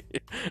Jimmy.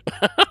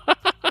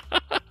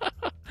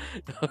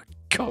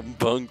 Come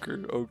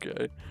bunker,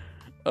 okay.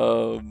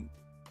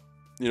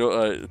 You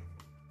know,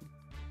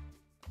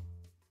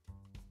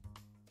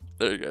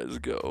 there you guys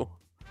go.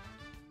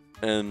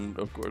 And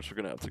of course we're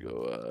gonna have to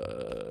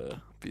go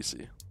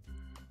PC.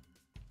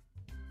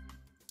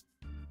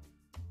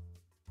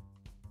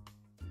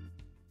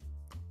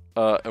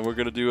 And we're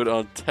gonna do it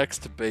on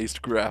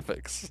text-based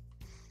graphics,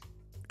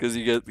 because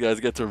you guys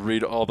get to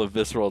read all the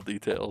visceral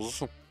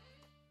details. All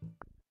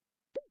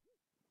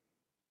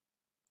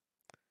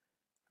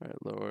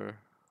right, lower.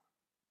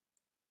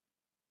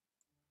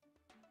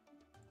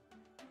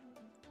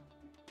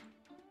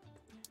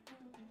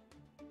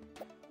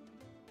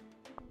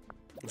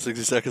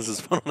 60 seconds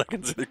is fun when I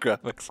can see the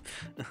graphics.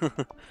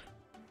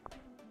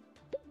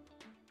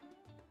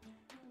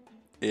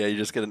 Yeah, you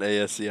just get an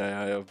ASCII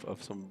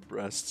of some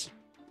breasts.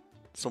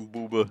 Some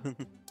booba.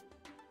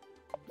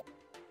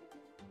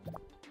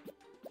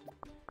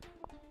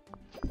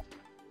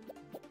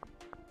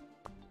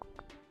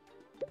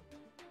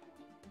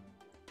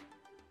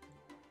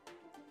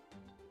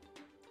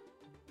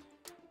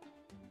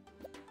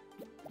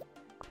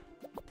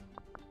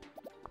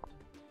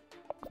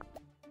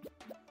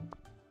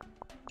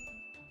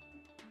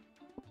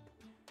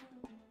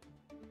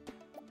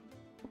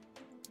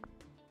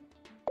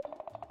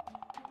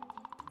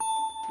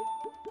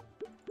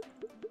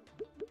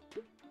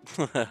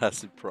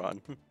 Acid prawn.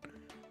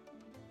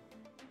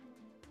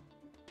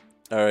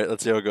 Alright,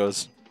 let's see how it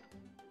goes.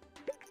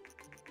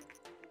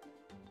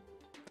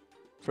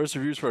 First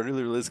reviews for our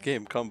newly released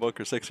game,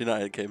 Bunker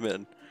 69, came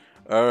in.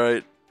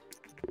 Alright.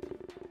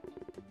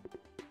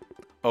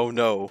 Oh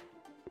no.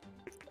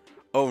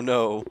 Oh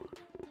no.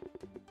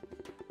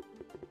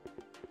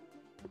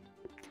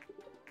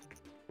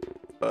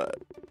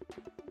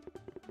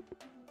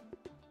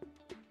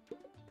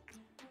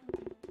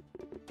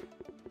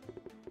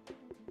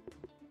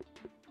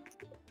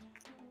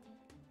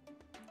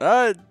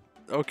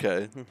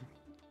 Okay.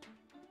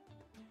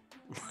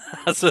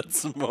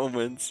 Assets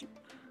moments.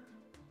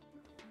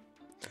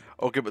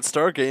 Okay, but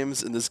Star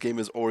Games in this game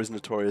is always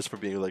notorious for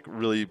being like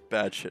really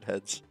bad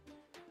shitheads.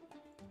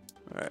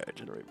 Alright,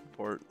 generate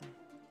report.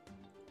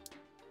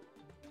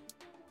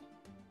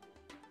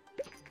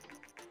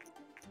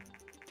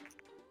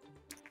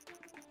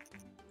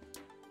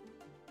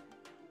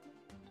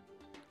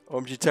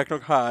 OMG Techno,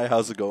 hi,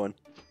 how's it going?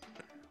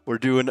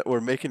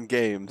 We're making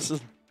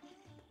games.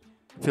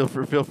 Feel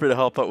free to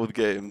help out with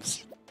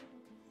games.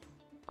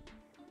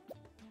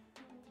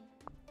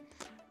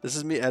 This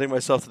is me adding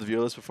myself to the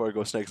viewer list before I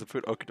go snag some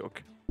food. Okie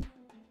doke.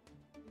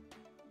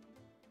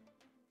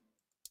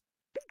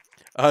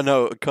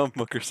 No,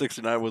 Booker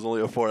 69 was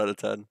only a 4 out of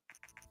 10.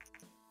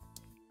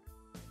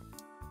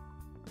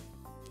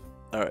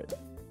 Alright.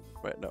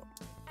 Right, no.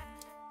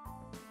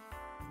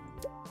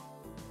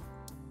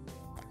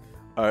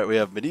 Alright, we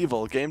have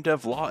medieval, game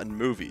dev, law, and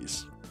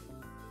movies.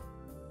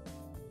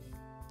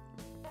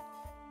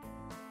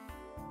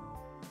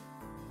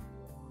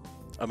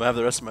 I'm gonna have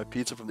the rest of my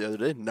pizza from the other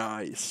day.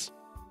 Nice.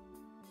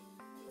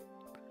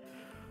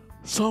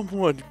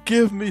 Someone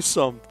give me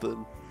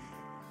something.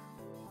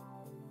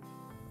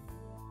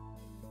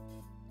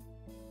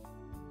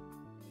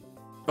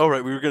 Oh,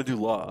 right, we were gonna do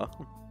law.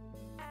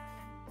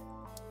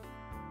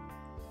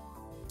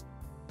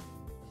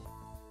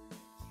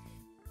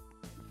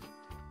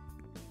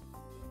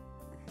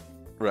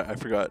 Right, I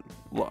forgot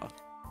law.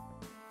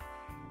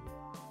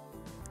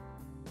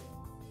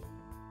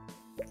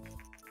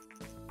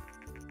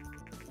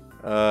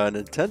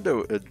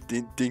 Nintendo,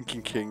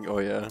 Dinking King. Oh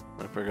yeah,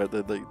 I forgot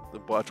that they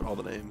watch all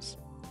the names.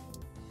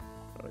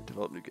 Alright,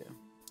 develop new game.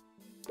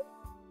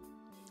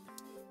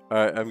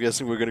 Alright, I'm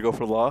guessing we're gonna go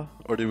for law,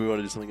 or do we want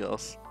to do something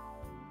else?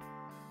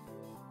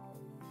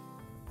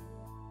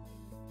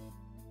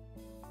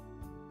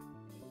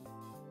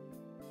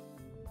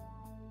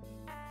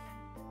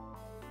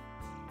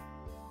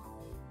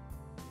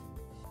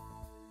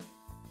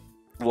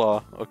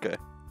 Law, okay.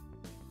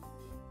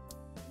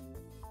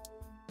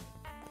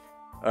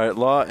 Alright,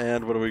 law,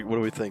 and what are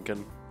we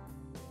thinking?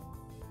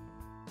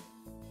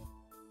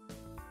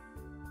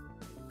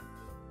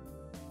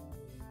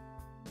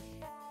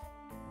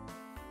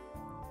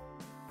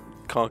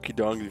 Conky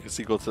Dong, the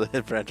sequel to the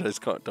hit franchise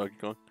Donkey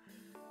Kong.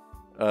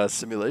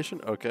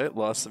 Simulation, okay,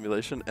 law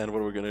simulation, and what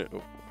are we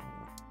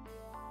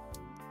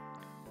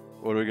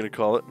gonna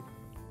call it?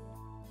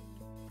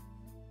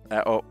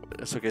 Oh,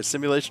 it's okay.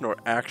 Simulation or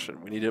action?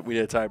 We need a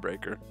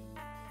tiebreaker.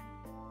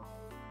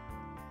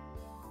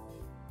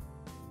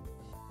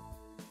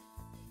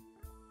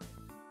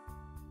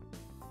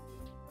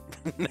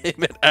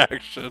 Name it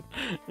action.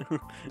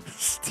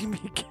 Steamy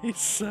gay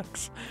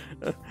sex.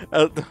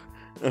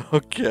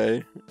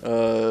 Okay.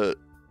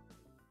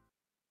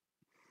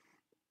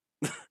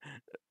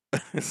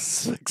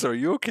 Six. Are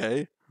you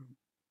okay?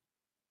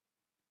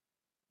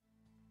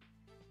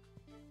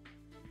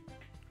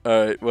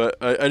 Alright, well,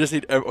 I just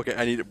need, okay,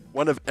 I need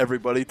one of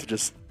everybody to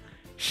just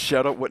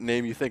shout out what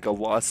name you think a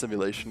law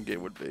simulation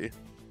game would be.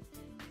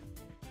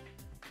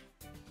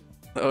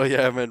 Oh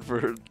yeah, I meant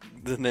for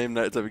the name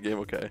that type of game,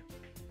 okay.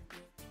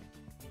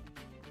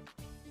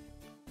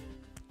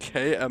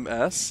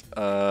 KMS?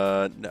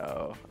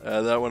 No.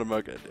 That one I'm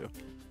not gonna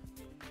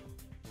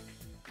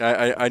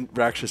do.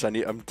 Rakshas,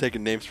 I'm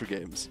taking names for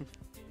games.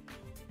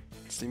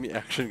 Steamy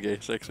action game,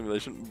 sex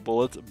simulation,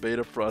 bullet,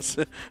 beta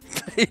prosecutor.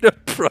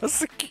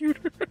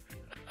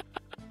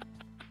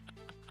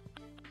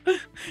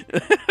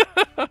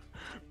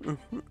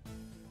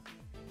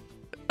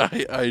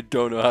 I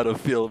don't know how to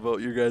feel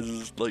about your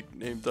guys' like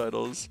name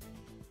titles.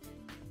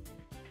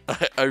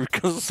 I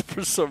because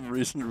for some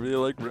reason really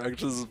like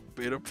Rakshas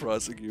beta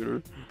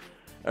prosecutor.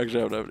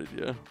 Actually, I don't have an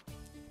idea.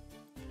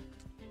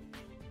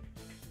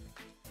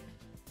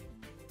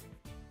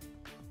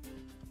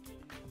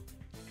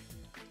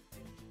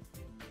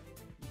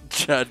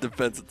 Chad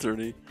defense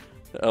attorney.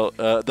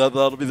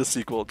 That'll be the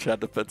sequel.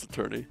 Chad defense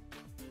attorney.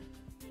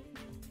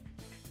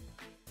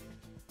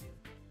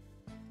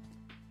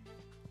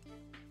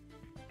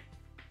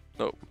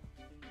 Oh.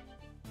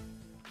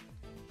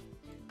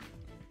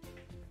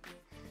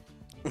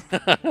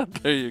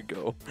 There you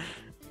go.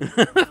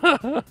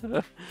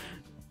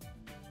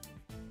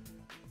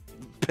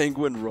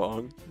 Penguin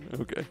wrong.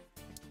 Okay.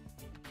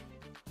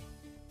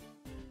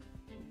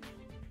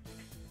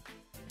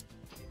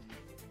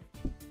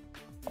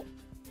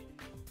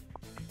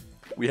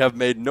 We have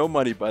made no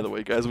money, by the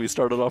way, guys. We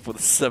started off with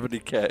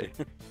 70K.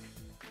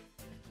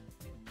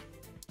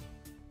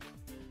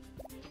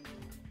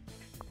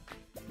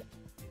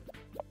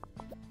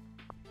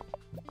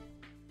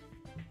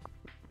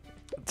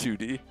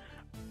 2D.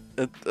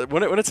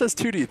 When it says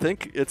 2D,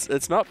 think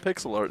it's not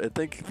pixel art.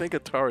 Think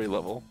Atari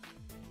level.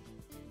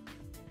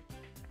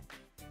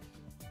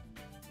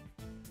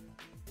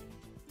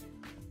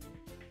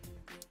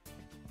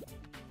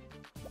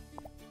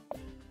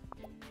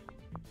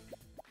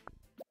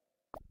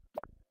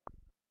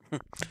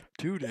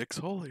 Two dicks,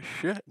 holy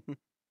shit.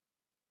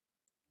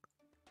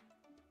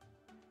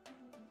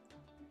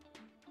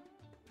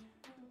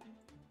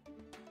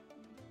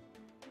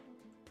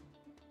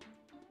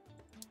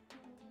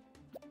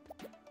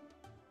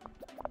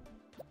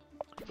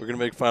 We're gonna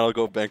make Final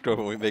go bankrupt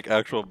when we make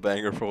actual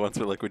banger for once,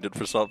 like we did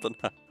for something.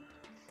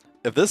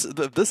 If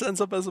this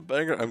ends up as a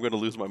banger, I'm gonna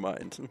lose my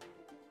mind.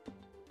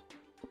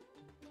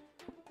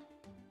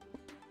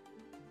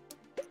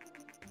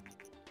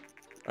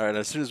 Alright,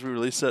 as soon as we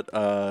release it,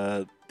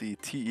 the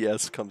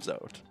TES comes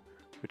out,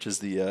 which is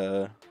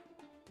the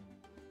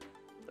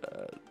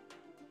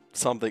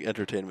something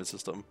entertainment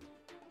system.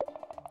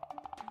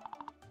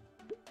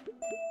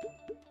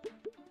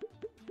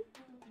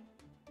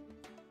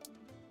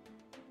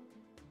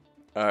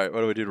 Alright,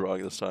 what do we do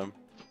wrong this time?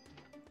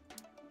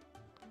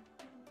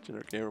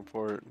 Generate game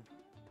report.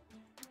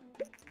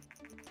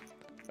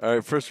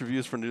 Alright, first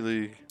reviews for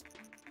newly...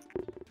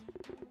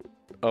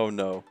 Oh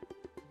no.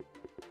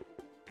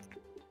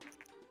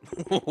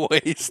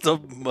 Waste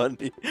of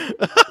money.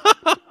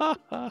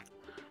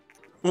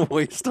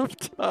 Waste of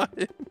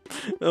time.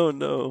 Oh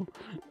no.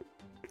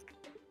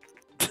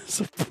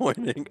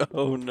 Disappointing.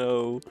 Oh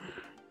no.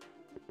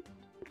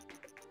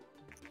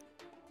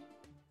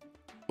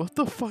 What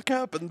the fuck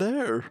happened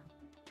there?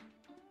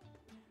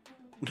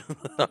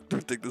 I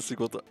don't think the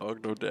sequel to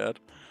Octodad.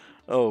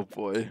 Oh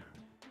boy.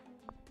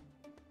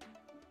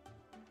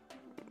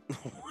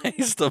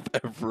 Waste of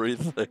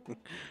everything.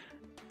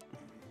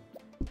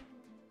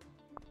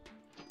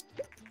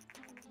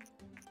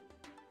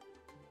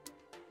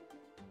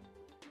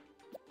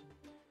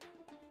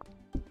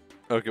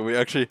 Okay, we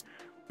actually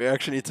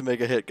need to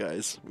make a hit,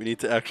 guys. We need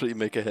to actually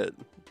make a hit.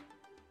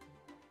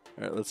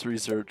 Alright, let's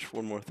research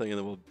one more thing and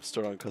then we'll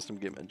start on custom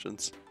game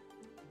engines.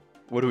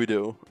 What do we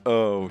do?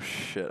 Oh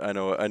shit, I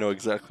know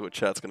exactly what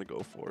chat's gonna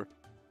go for.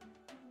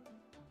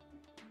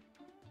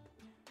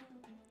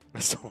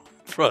 So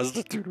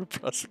prostitute or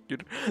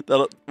prosecutor.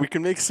 We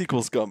can make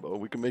sequels, Gumbo.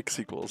 We can make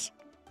sequels.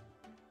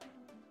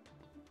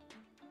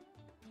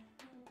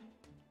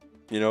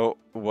 You know,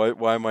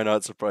 why am I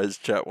not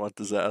surprised chat want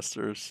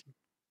disasters?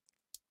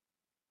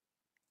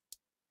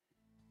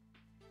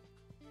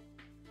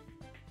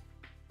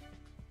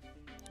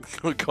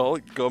 Call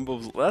it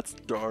Gumbo's. That's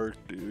dark,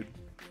 dude.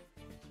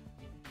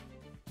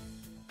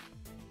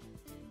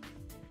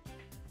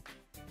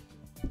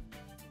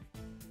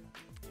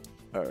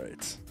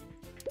 Alright.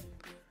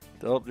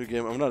 Develop new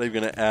game. I'm not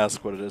even going to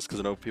ask what it is because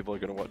I know people are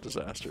going to want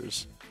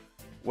disasters.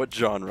 What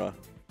genre?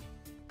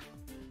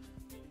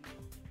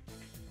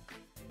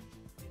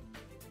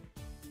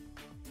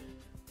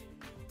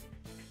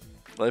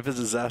 Life is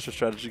a disaster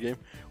strategy game.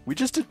 We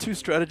just did 2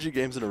 strategy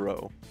games in a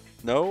row.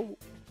 No?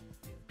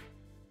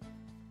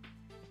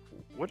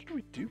 What did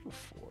we do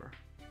before?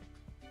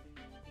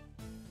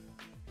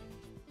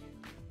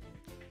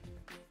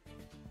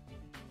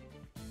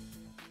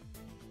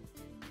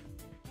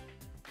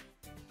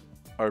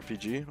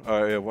 RPG.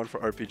 Alright, yeah, 1 for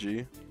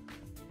RPG.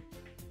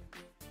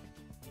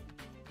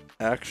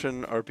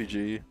 Action,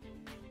 RPG.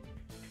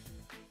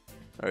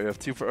 Alright, you have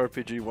 2 for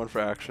RPG, 1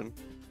 for action.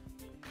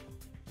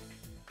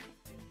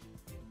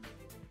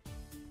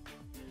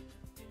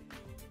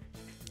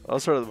 I'll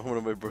start at the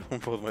moment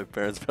both of my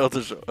parents failed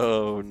to show.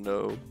 Oh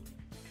no.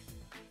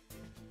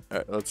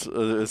 Alright,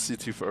 let's see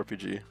 2 for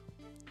RPG.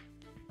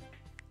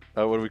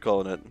 What are we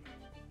calling it?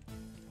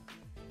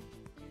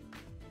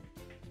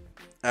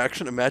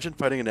 Action. Imagine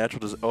fighting a natural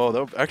disaster. Oh,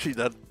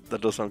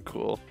 that does sound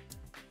cool.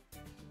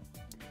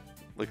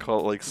 Like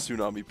call it like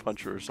Tsunami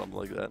Puncher or something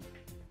like that.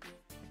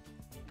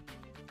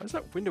 Why is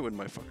that window in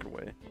my fucking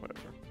way? Whatever.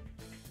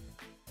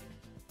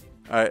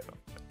 Alright.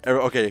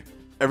 Okay.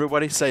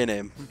 Everybody say a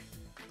name.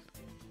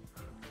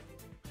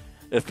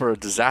 If for a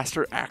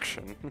disaster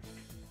action.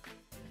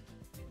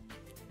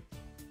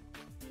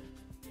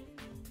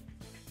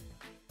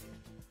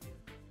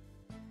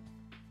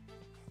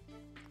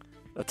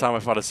 That time I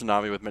fought a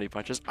tsunami with many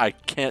punches. I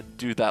can't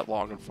do that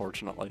long,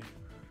 unfortunately.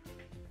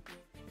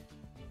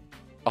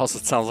 Also,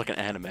 it sounds like an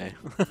anime.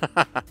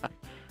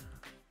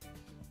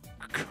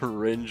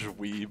 Cringe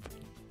weeb.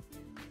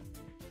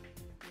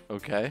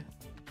 Okay.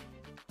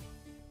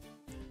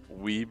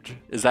 Weebed.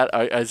 Is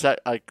that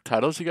like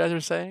titles you guys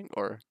are saying,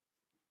 or?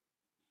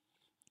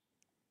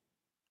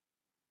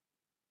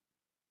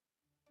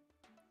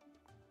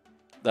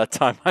 That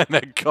time I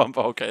met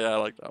Gumbo. Okay, I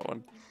like that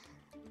one.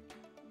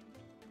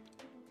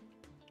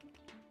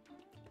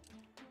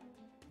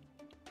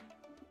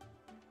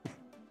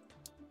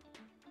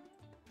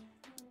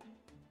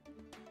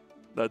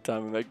 That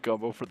time I met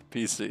Gumbo for the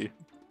PC.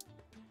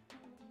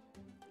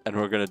 And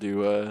we're gonna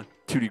do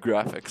 2D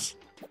graphics.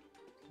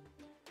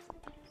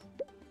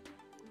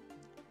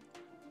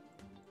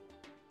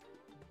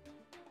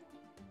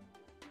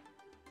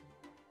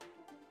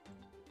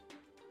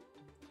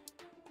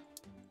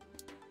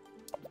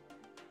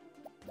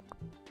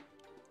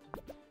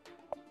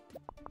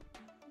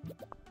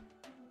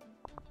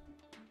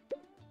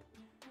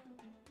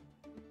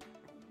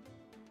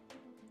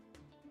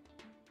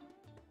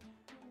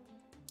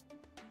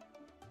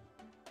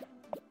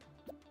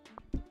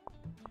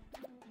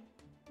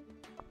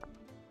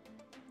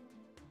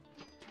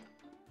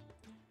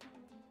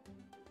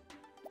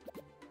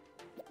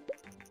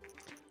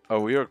 Oh,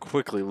 we are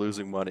quickly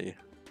losing money.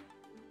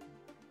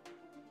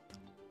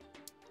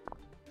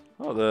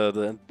 Oh,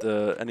 the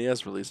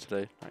NES released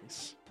today.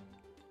 Nice.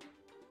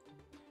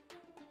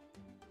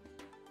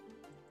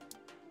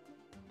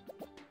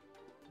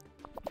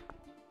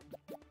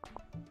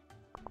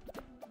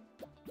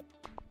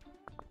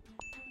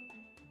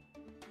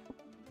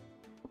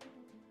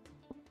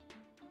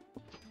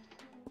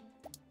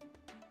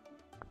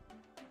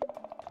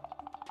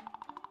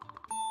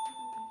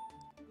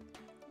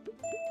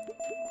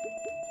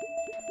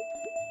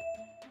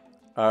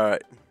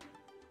 Alright.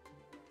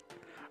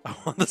 I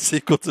want the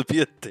sequel to be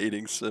a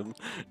dating sim.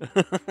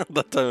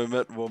 That time I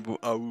met Wombu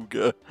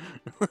Auga.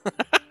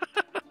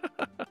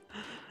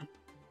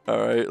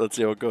 Alright, let's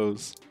see how it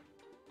goes.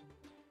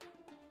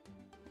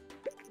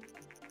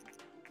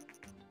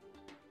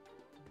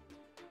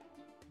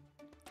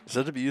 Is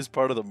that to be used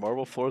part of the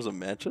marble floors of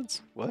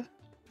mansions? What?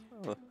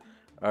 Oh.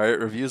 Alright,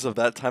 reviews of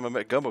That Time I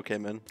Met Gumbo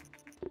came in.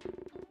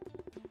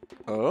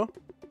 Oh?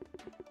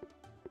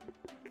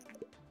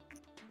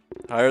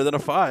 Higher than a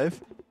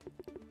 5.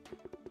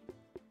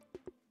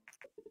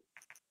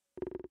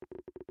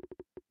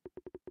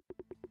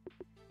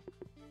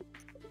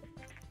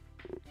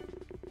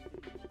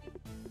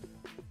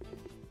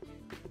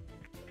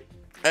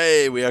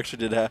 Hey, we actually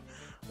did have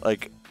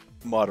like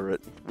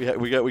moderate.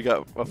 We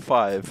got a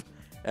 5,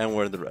 and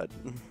we're in the red.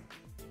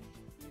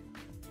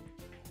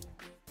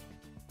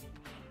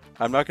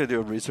 I'm not gonna do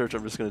a research.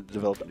 I'm just gonna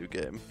develop a new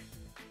game.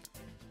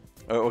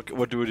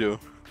 What do we do?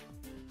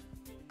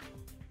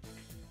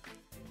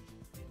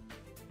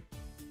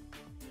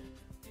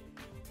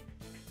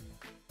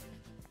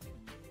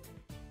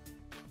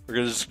 We're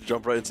gonna just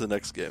jump right into the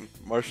next game.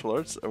 Martial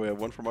arts. Oh, we have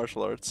one for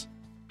martial arts.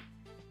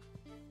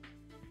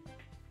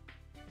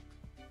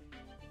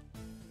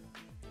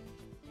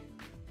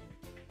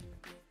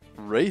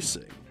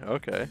 Racing.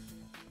 Okay.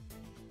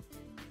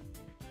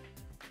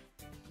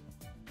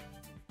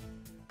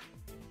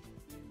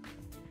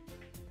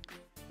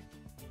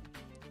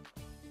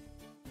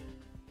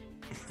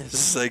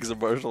 Seg's a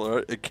martial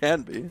art. It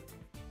can be.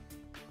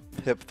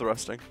 Hip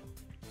thrusting.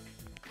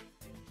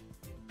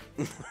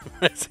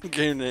 Racing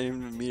game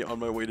named Me on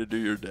My Way to Do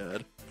Your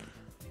Dad.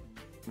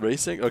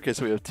 Racing? Okay,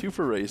 so we have 2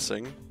 for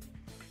racing.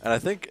 And I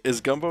think,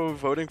 is Gumbo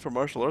voting for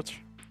martial arts?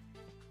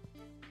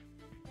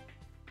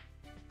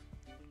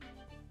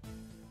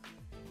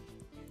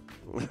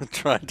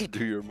 Trying to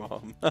do your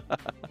mom.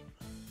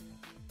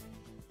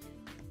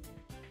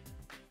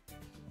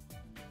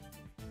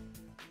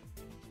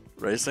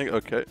 Racing?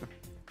 Okay.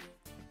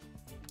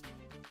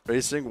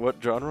 Racing,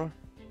 what genre?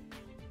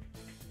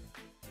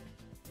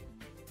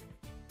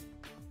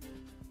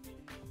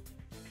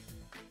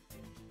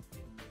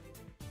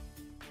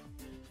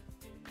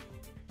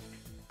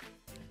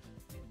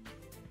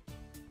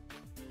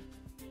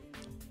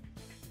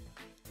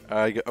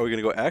 Are we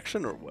gonna go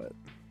action or what?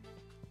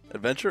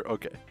 Adventure?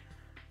 Okay.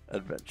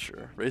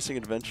 Adventure. Racing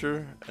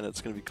adventure, and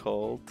it's gonna be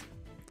called...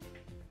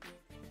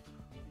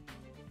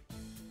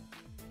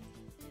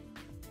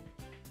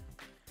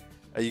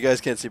 you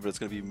guys can't see, but it's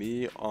gonna be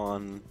me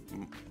on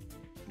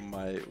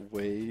my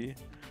way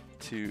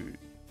to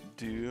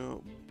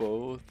do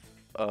both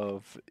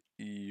of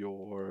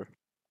your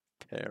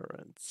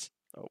parents.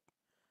 Oh.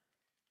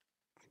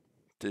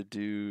 To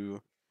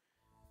do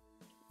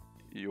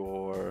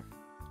your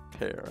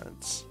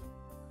parents.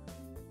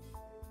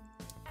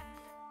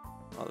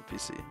 On the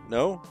PC.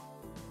 No?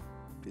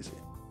 PC.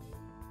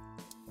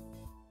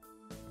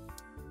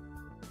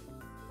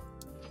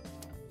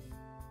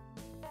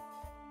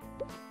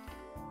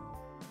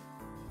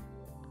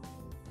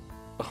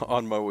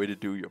 On my way to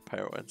do your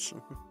parents.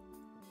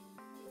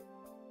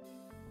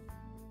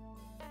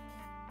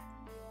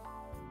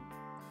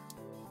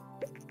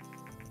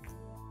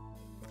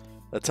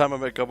 That time I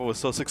met Gumbo was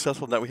so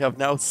successful that we have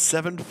now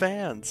 7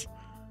 fans.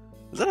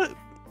 Is that a...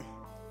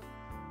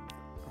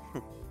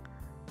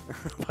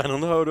 I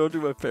don't know how to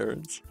do my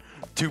parents.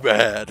 Too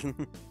bad.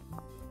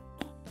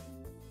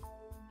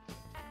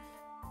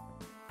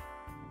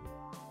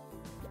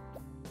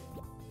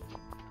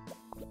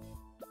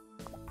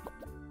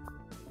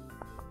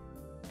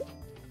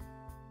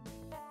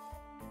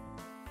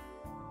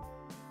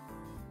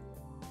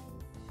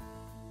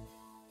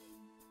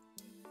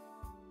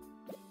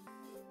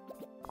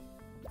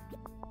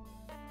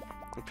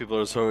 People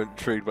are so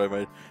intrigued by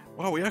my...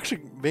 Wow, we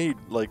actually made,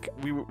 like,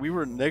 we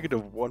were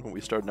 -1 when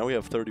we started. Now we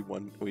have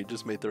 31. We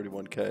just made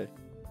 31K.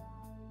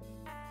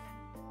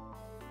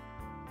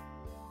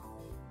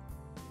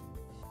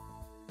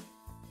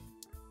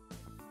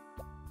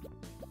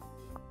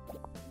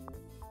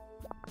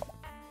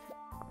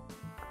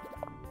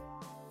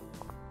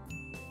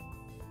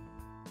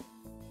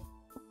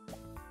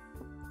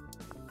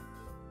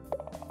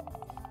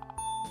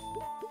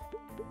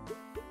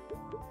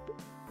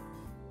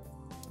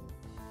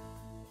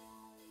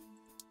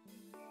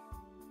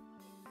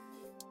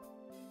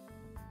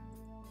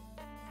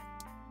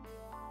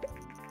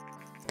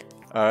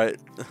 Alright.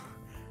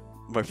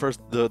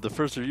 The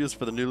first reviews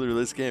for the newly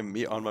released game,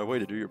 Me on My Way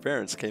to Do Your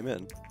Parents, came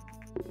in.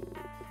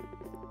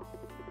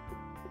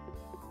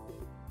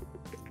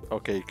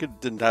 Okay, you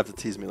didn't have to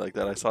tease me like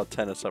that. I saw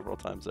 10 several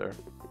times there.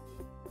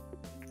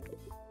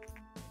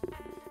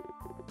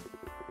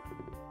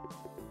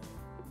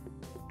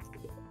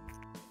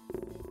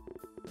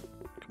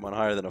 Come on,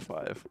 higher than a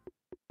 5.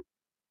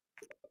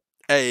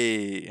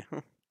 Hey!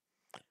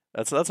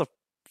 That's a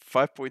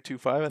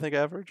 5.25, I think,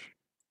 average.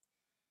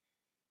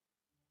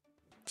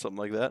 Something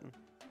like that.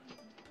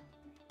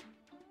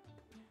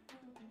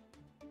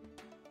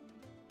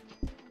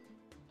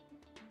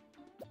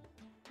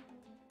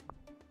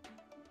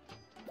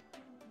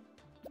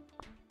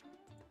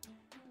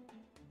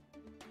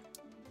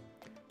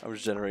 I'm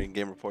just generating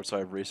game reports, so I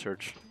have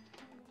research.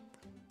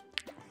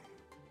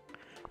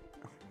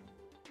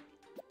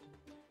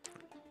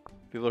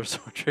 People are so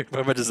intrigued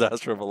by my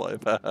disaster of a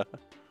life.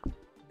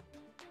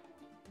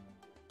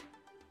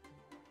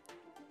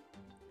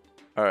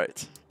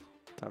 Alright.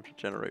 Time to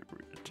generate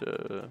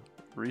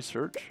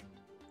research.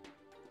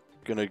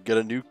 Gonna get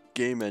a new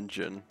game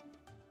engine.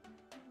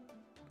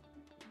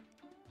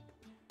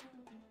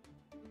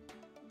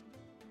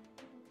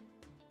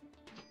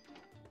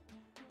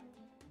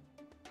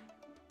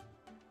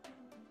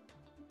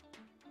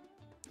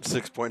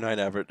 .9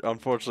 average.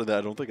 Unfortunately,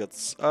 I don't think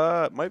it's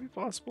might be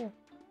possible.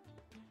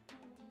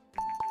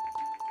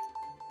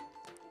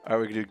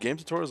 Alright, we can do game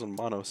tutorials and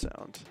mono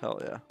sound.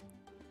 Hell yeah.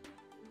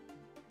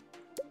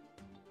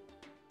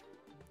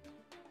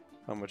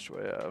 How much do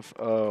I have?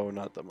 Oh,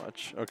 not that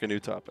much. Okay, new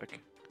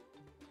topic.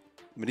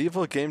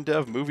 Medieval game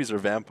dev, movies, or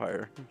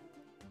vampire?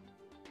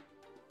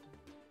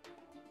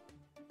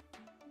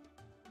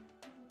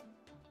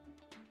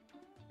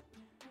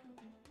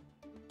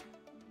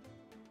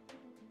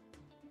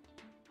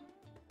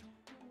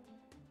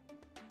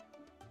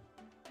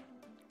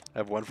 I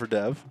have one for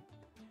Dev.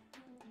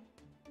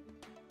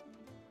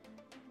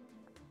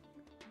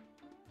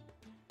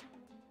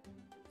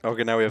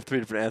 Okay, now we have 3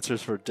 different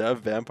answers for Dev,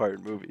 vampire,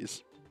 and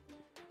movies.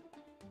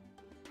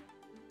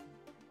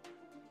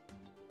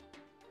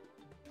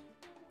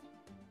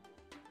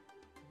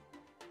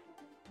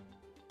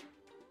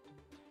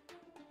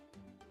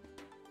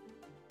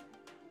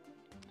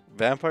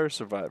 Vampire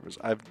Survivors.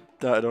 I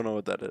don't know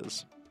what that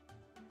is.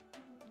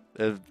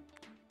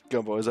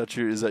 Gumbo, is that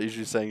you? Is that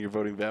usually saying you're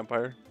voting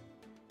vampire?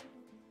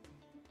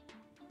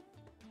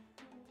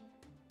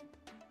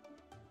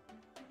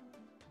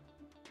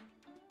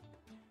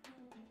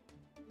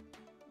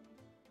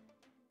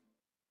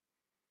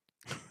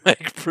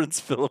 Like Prince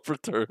Philip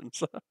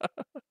returns.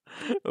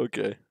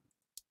 Okay.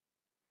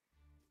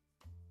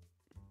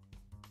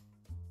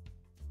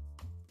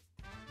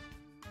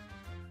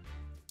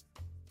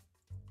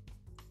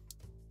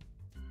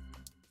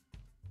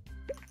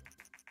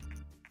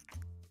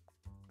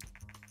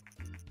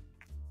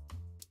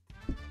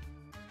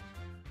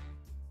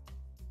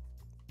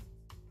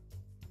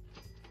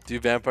 Do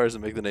vampires that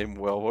make the name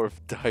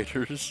Werewolf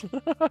Dieters?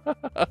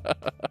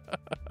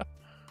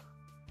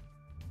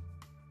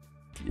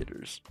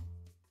 Theaters.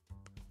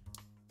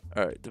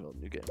 Alright, develop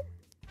new game.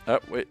 Oh,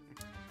 wait.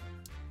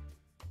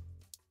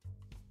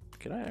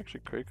 Can I actually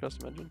create a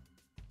custom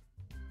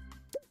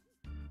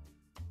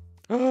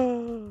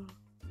engine?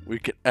 We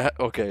can.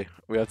 Okay,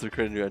 we have to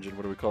create a new engine.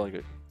 What are we calling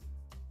it?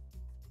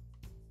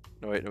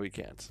 No, wait, no, we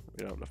can't.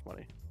 We don't have enough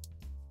money.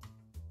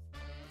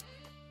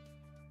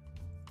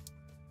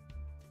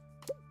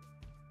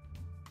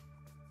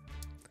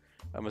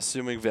 I'm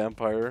assuming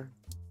vampire.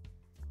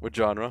 What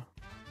genre?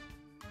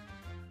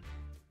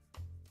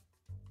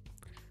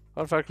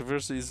 Fun fact, the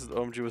first uses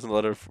OMG was in a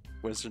letter of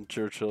Winston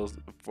Churchill's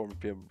former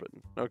PM of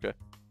Britain. Okay.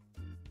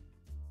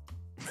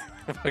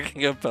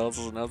 Buckingham Palace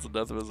has announced the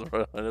death of His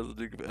Royal Highness the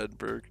Duke of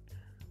Edinburgh.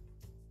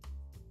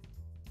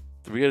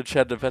 Did we get a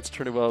chat defense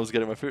attorney while I was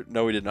getting my food?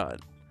 No, we did not.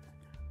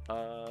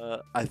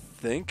 I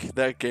think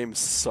that game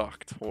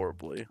sucked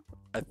horribly.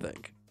 I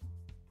think.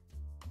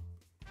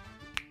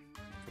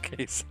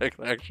 Okay,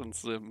 second action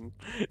sim.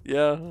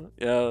 Yeah,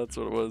 that's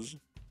what it was.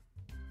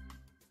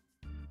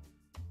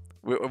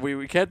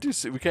 We can't do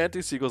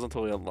sequels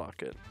until we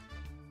unlock it.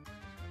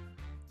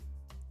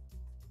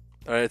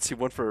 All right, let's see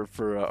one for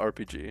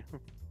RPG.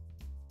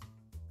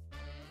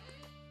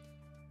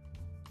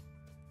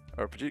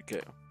 RPG,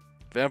 okay.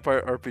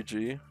 Vampire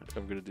RPG.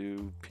 I'm gonna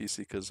do PC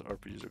because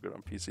RPGs are good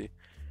on PC.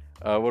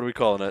 What are we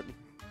calling it?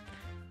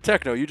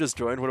 Techno, you just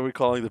joined. What are we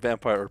calling the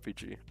Vampire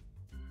RPG?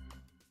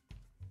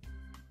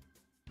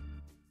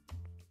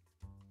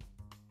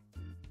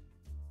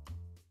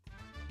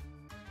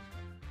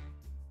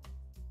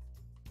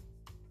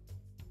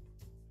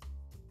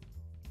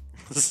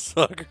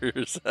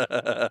 Suckers.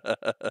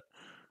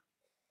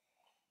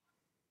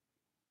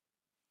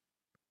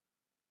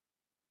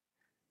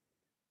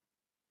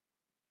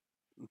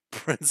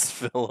 Prince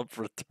Philip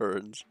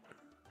returns.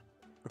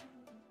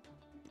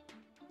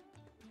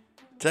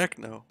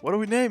 Techno. What are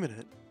we naming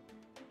it?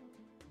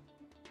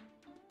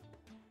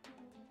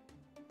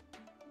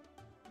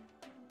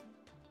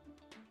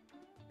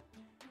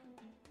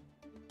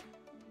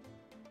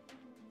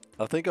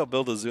 I think I'll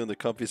build a zoo in the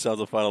comfy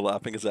sounds of final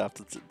laughing his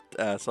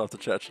ass off the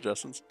chat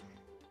suggestions.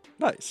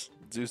 Nice.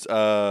 Zoo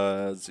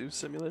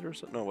Simulator?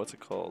 No, what's it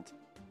called?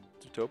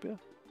 Zootopia?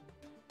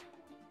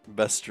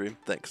 Best stream.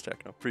 Thanks,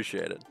 Techno.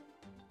 Appreciate it.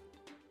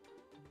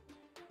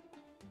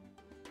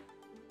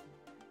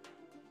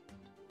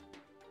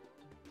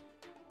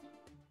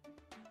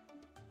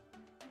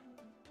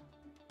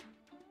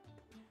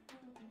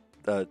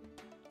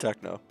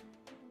 Techno.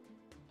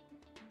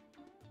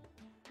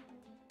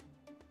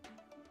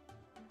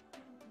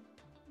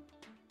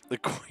 The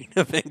Queen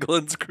of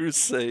England's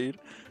Crusade.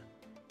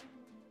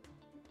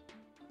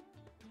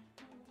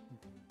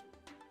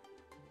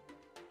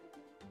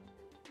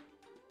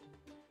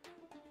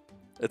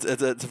 It's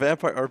a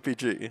vampire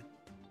RPG.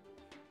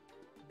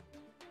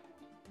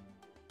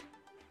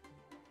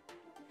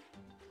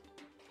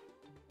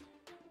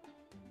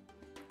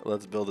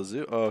 Let's build a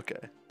zoo. Oh,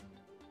 okay.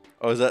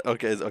 Oh, is that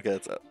okay? Okay,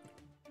 it's up.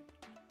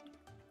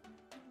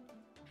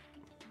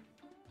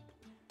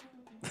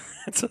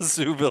 It's a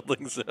zoo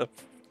building zip.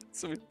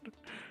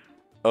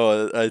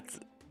 Oh,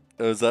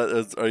 is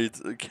that? Are you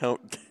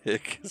count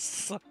dick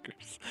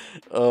suckers?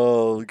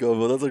 Oh,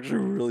 Gobo, that's actually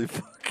really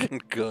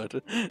fucking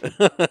good.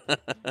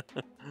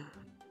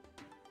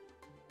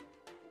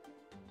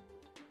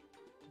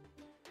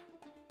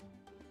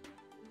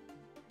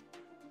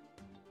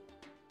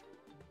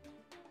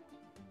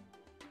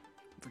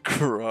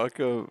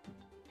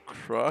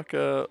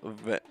 Croca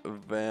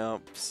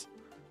vamps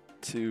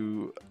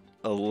to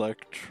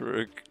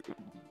electric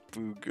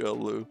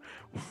boogaloo.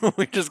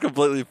 We just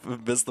completely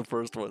missed the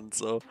first one,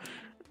 so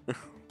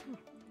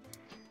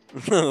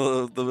it's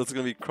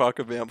gonna be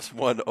Croca vamps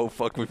 1. Oh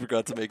fuck, we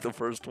forgot to make the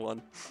first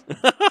one.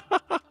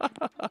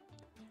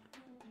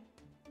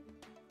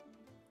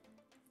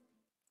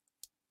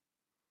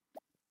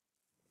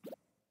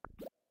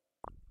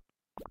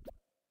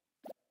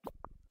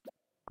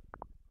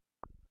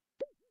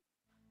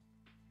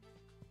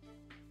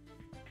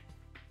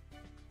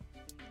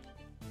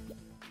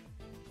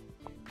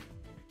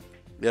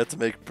 You have to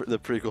make the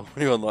prequel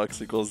when you unlock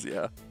sequels,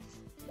 yeah.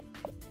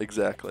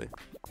 Exactly.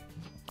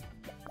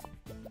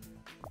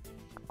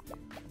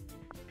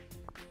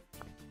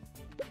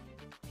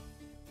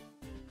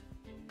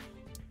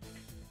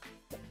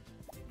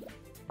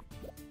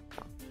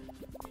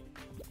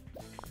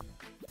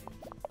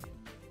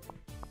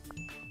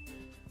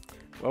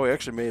 Well, we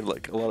actually made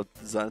like a lot of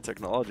design and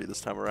technology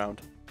this time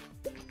around.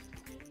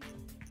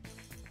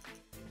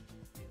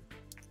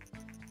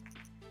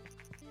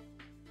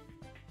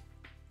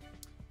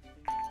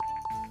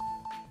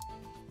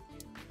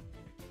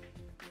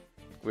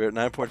 We're at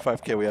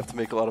 9.5K. We have to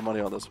make a lot of money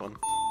on this one.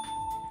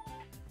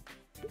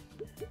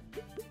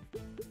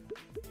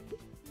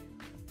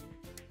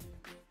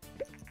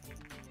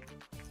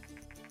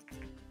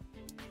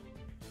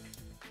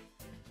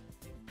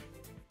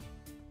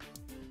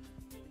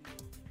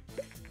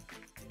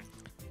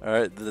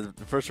 Alright, the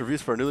first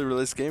reviews for our newly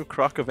released game,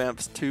 Croc of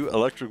Amps 2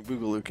 Electric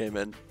Boogaloo came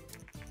in.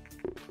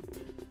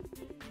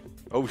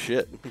 Oh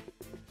shit.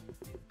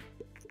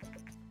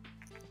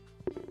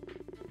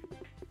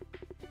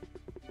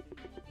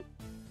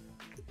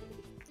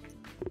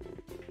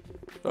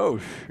 Oh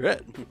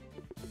shit.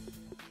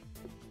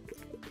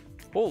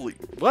 Holy,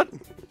 what?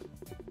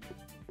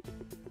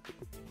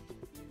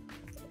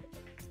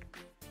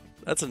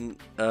 That's an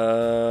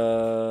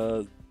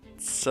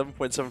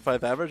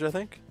 7.75 average, I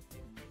think.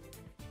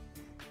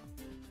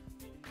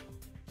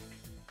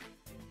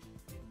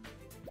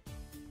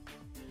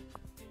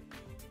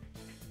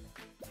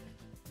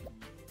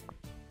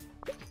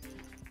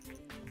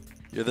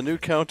 You're the new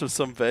count of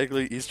some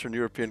vaguely Eastern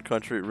European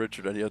country,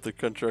 Richard, and you have to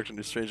contract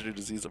a strange new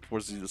disease that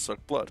forces you to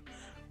suck blood.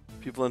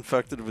 People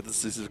infected with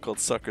this disease are called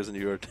suckers, and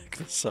you are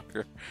the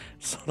sucker.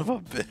 Son of a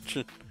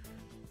bitch.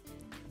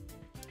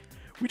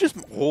 We just,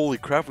 holy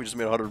crap, we just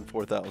made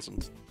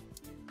 104,000.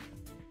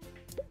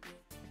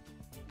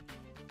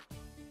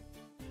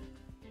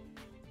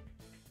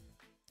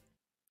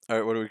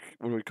 Alright, what are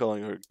we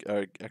calling her?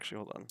 Actually,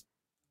 hold on.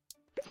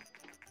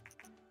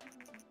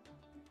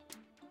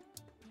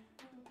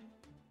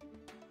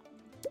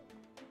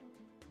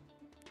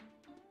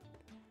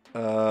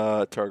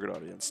 Target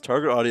audience.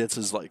 Target audience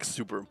is like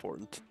super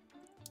important.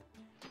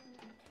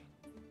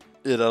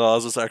 It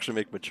allows us to actually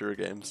make mature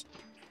games.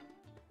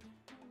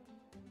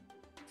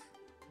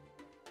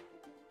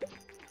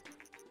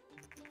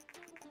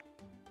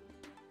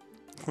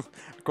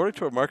 According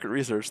to our market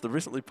research, the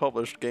recently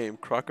published game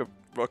Croc of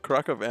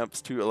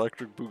Amps 2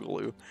 Electric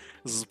Boogaloo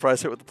is a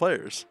surprise hit with the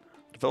players.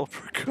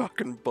 Developer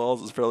Cock and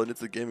Balls is fairly new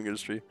to the gaming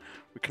industry.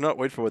 We cannot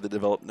wait for what they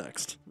develop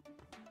next.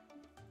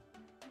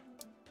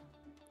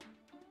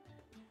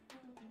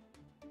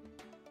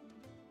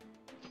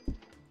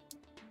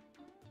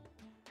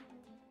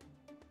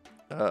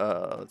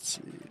 Let's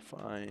see.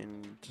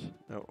 Find...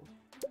 No.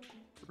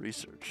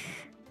 Research.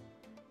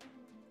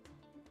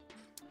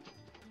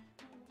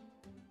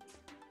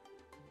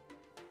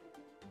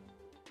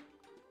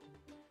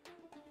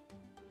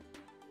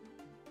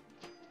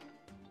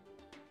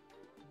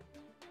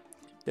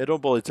 Yeah,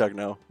 don't bully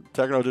Techno.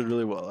 Techno did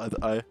really well.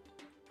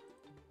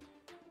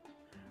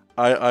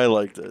 I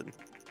liked it.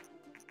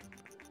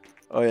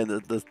 Oh yeah, the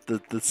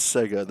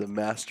Sega, the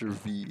Master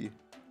V.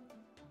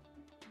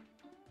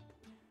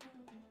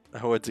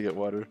 I went to get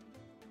water.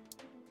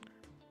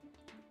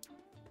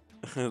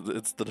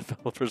 It's the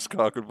developer's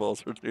Cock and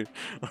Balls are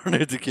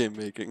new to game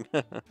making.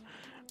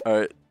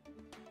 Alright.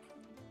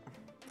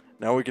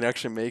 Now we can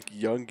actually make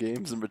young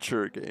games and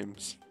mature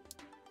games.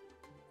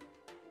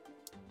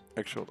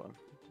 Actually, hold on.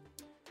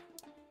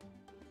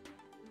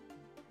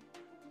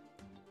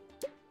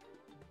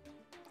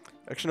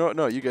 Actually,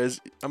 no, you guys,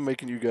 I'm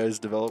making you guys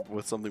develop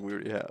with something we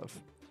already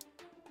have.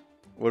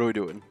 What are we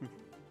doing?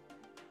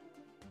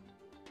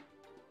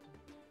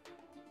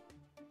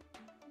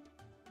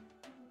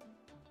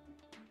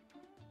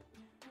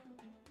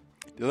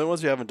 The only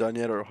ones we haven't done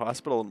yet are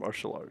hospital and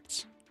martial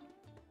arts.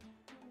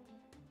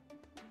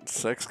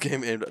 Sex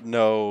game aimed at...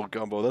 No,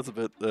 Gumbo, that's a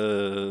bit,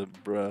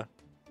 bruh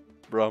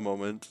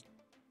moment.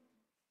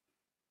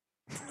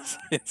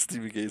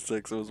 Stevie K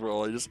 6 was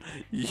well, I just...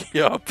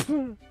 Yup.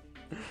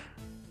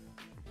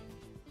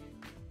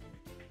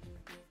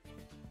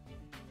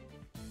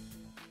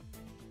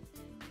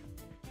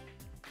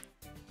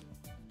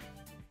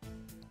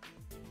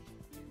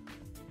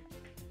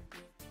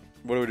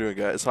 What are we doing,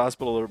 guys?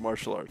 Hospital or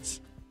martial arts?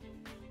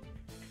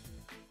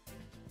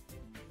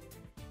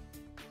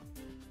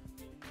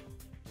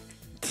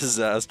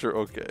 Disaster,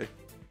 okay.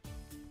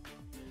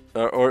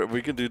 Or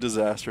we can do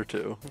disaster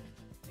too.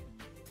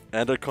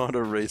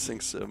 Anaconda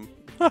racing sim.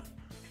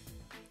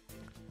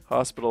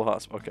 Hospital.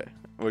 Okay,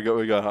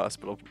 we got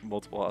hospital.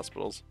 Multiple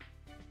hospitals.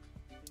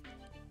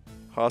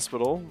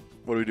 Hospital.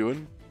 What are we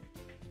doing?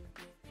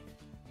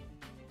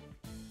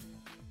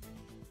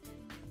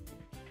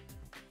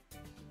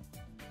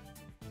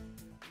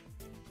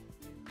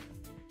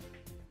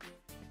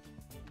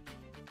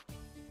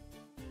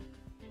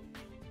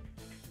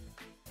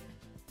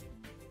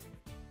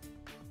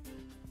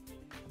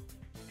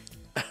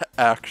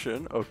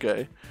 Action,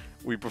 okay.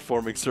 We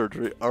performing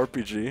surgery.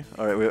 RPG.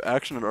 Alright, we have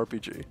action and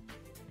RPG.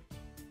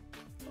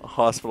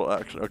 Hospital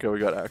action. Okay, we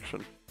got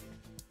action.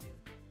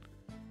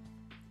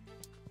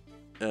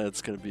 And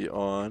it's gonna be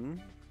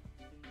on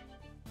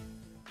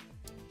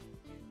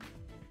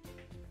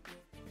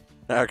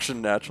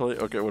action naturally.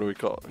 Okay, what do we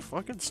call it?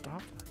 Fucking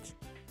stop it.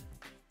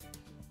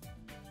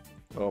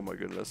 Oh my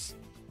goodness.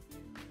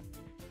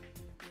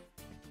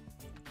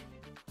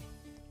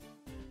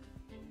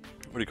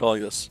 What are you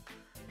calling this?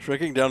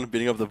 Shrinking down and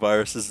beating up the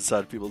viruses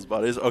inside people's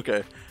bodies?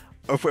 Okay.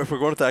 If we're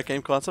going with that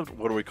game concept,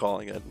 what are we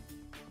calling it?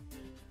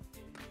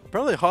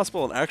 Apparently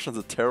hospital and action is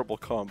a terrible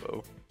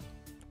combo.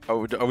 Are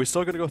we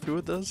still gonna go through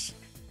with this?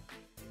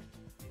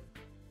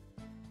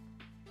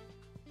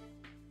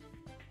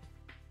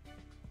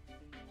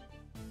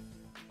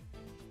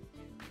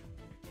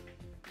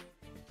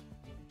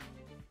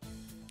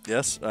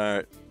 Yes?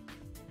 Alright.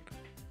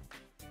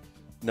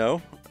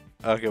 No?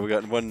 Okay, we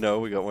got one no,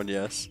 we got one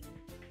yes.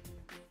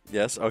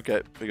 Yes?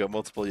 Okay, we got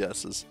multiple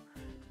yeses.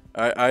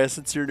 Alright, Aya,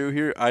 since you're new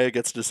here, Aya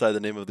gets to decide the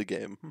name of the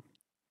game.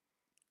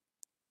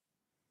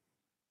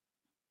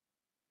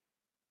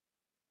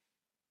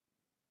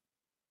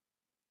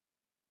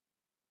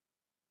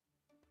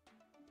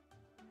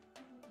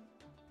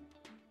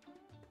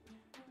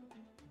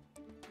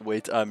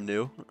 Wait, I'm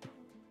new.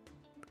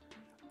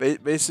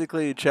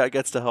 Basically, chat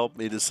gets to help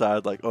me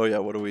decide, like, oh yeah,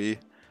 what are we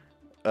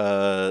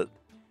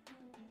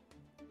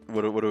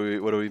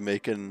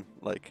making,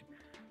 like,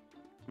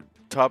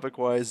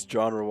 topic-wise,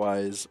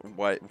 genre-wise?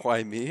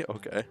 Why me?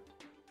 Okay.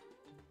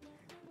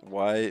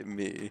 Why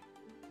me?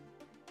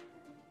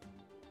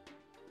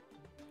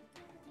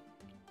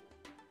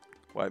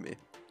 Why me?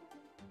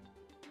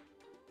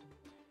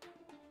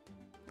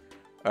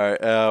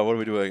 Alright, what are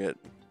we doing it?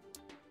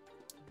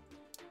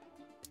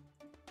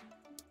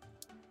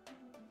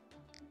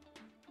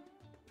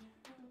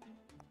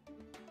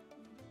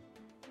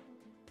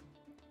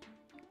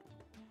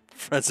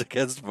 Friends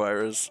Against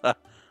Virus.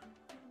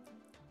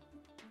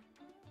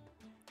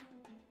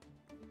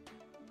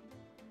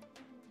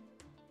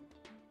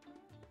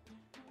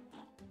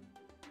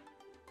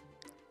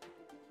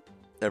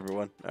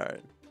 Everyone.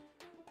 Alright.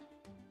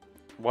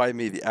 Why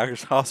me? The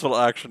hospital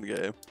action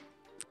game.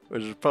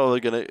 Which is probably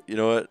gonna, you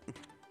know what?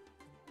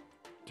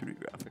 2D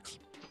graphics.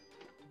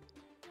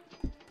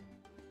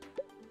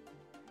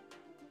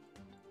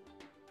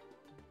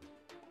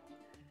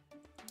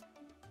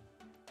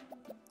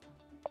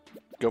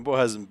 Gumbo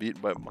hasn't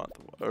beat by a month.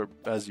 Or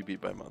has you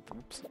beat by a month?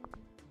 Oops.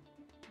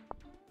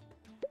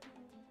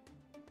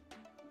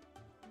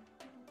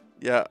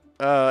 Yeah,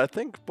 I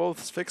think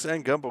both Sphinx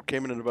and Gumbo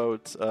came in at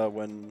about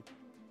when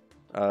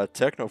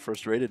Techno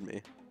first rated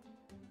me.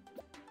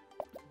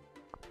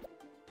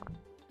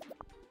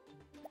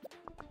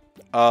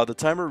 The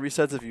timer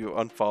resets if you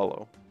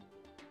unfollow.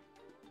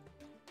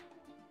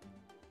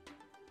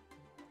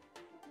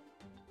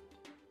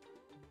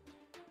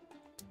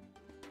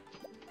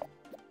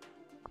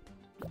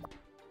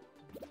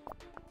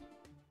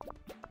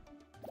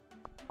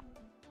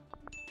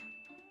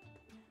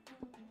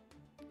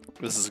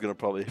 This is gonna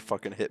probably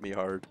fucking hit me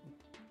hard.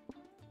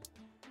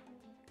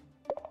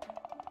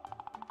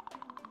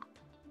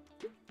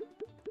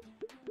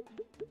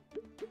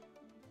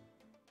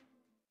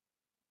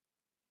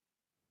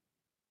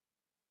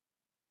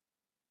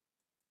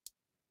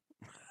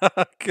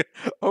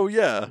 Oh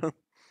yeah.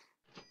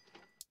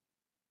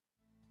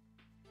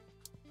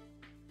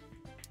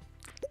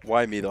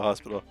 Why me, the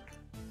hospital?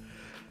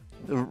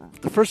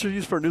 The first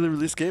reviews for a newly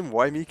released game,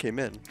 Why Me, came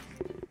in.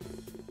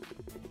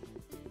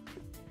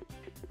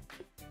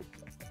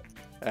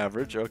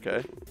 Average,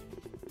 okay.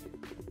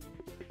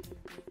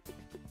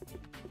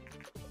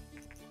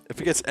 If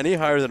it gets any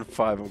higher than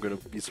 5, I'm gonna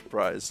be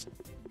surprised.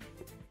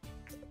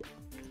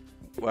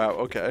 Wow,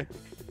 okay.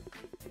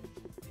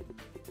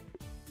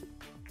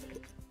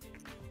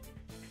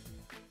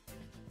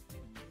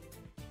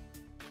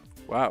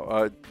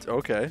 Wow,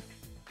 okay.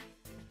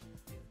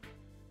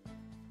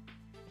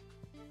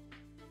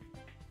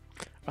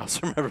 I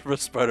also remember the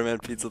Spider-Man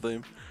pizza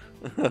theme.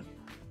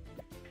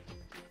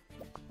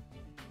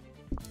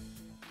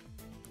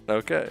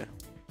 Okay.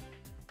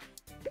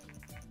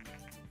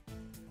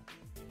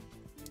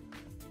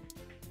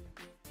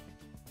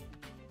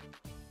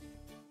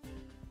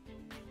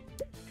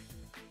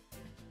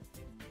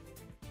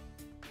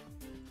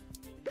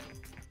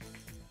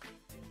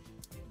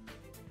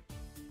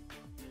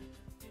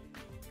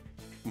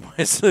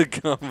 Moist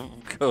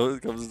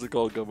comes to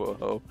call Gumbo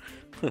Ho.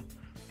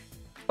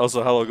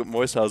 Also, hello,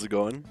 Moist, how's it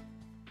going?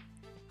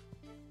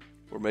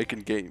 We're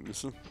making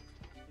games.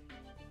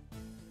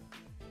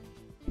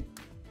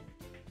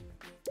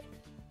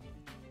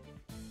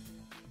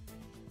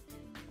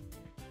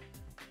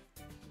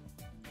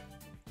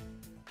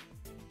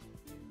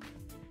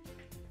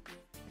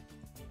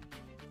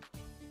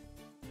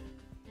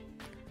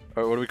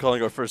 Alright, what are we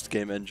calling our first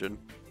game engine?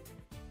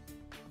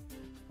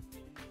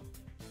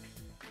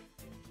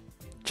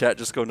 Chat,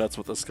 just go nuts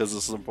with us, because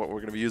this is important. We're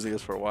going to be using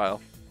this for a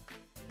while.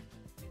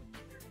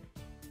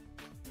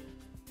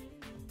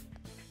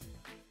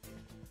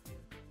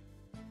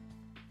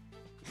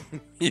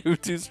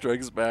 U2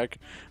 Strikes Back.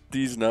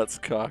 These nuts,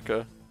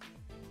 caca.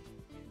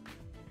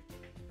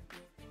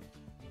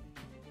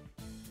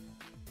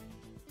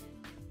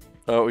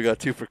 Oh, we got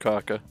 2 for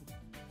Kaka.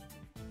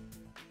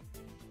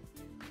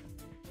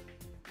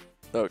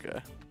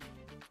 Okay.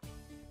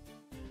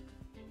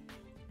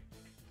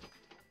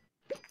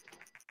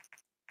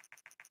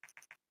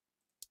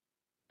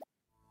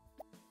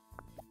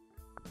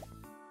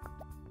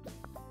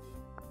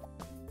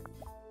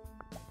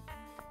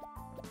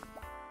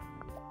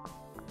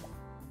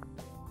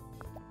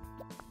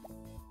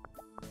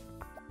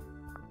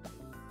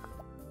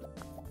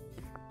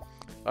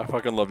 I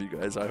fucking love you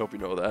guys. I hope you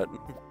know that.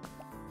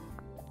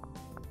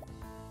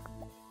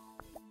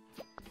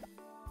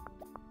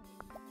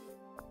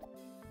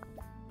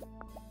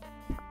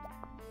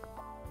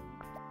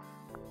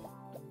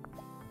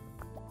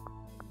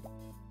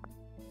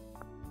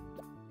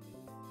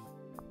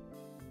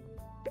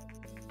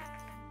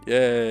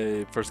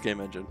 Yay, first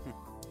game engine.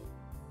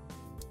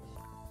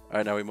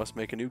 Alright, now we must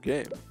make a new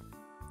game.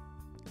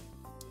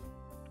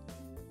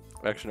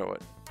 Actually, no,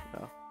 what?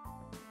 No.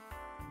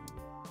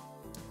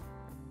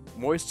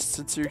 Moist,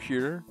 since you're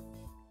here,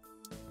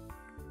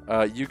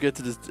 you get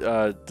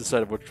to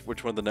decide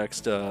which one the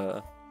next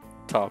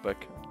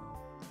topic.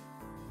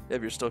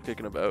 If you're still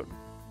kicking about.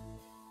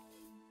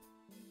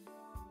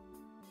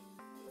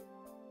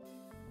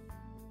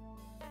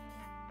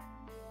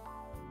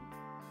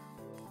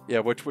 Yeah,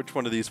 which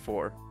one of these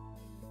 4?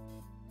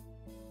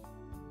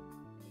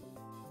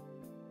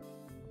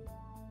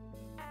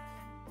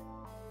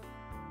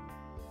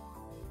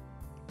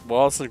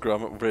 Wallace and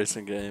Gromit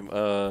racing game.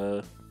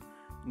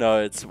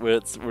 No, we're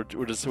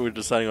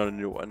deciding on a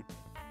new one.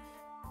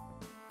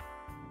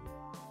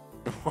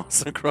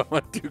 Wallace and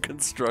Gromit do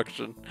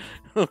construction.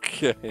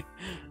 Okay.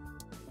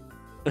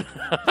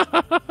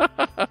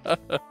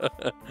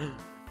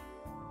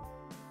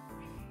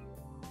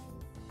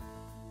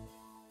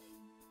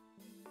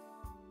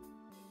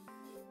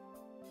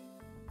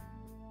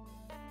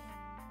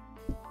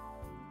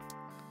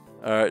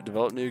 Alright,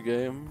 develop new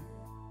game.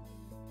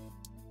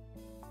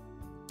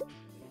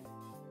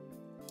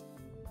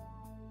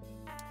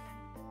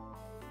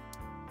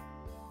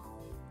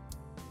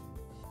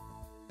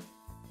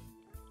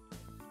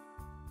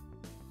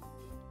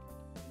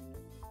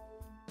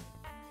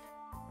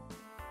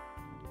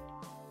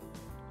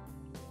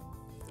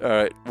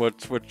 Alright,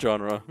 what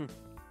genre?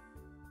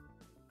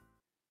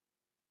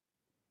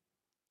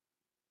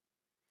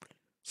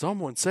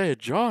 Someone say a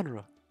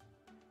genre.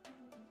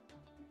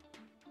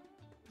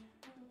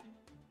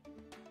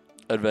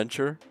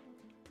 Adventure.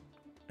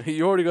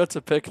 You already got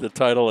to pick the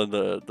title and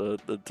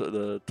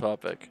the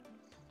topic.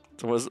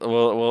 So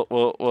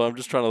well, I'm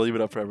just trying to leave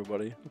it up for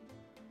everybody.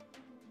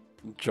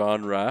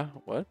 Genre?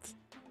 What?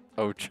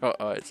 Oh,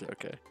 I see.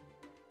 Okay.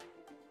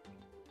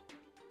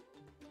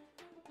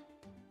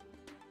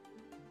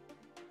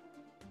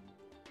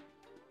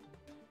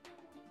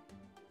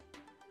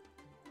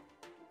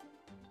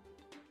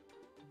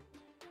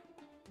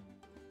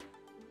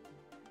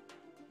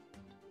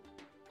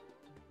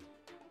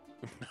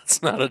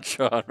 That's not a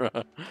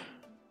genre.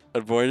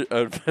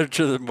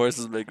 Adventure that Moist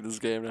is making this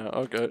game now.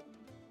 Okay.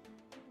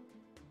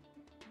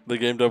 The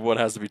game dev one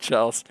has to be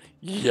Chalice.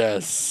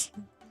 Yes.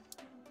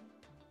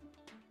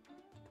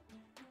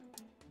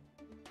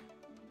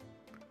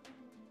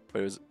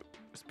 Wait, is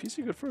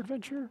PC good for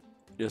adventure?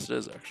 Yes, it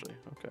is actually.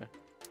 Okay.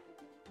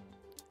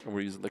 And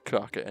we're using the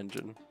Kaka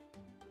engine.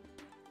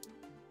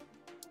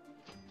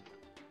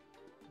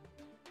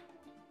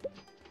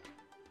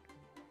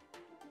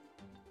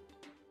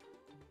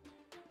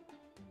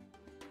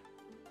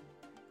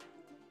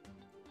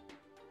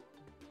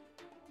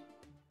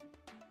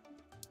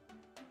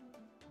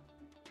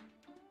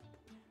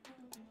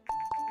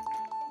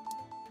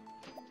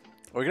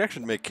 We can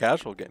actually make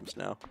casual games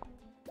now.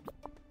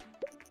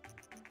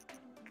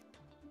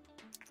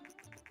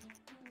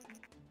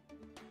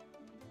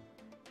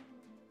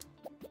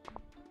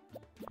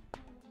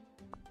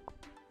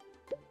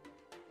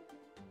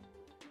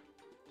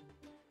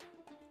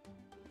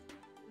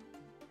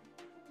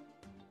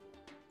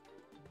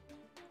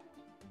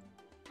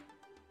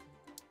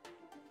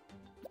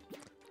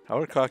 How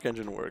would a cock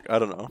engine work? I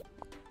don't know.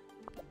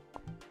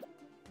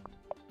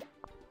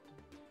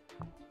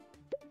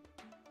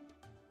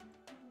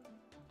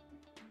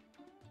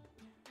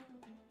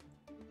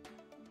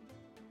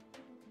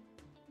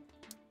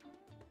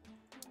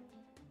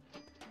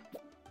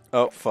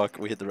 Oh, fuck.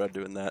 We hit the red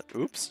doing that.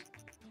 Oops.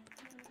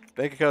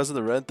 Bank account is in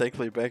the red.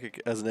 Thankfully, bank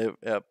has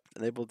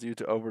enabled you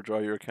to overdraw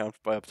your account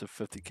by up to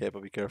 50k,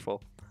 but be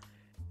careful.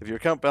 If your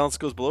account balance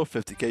goes below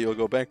 50k, you'll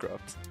go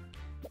bankrupt.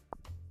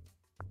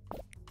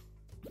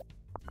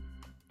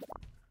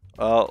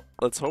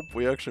 Let's hope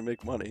we actually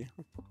make money.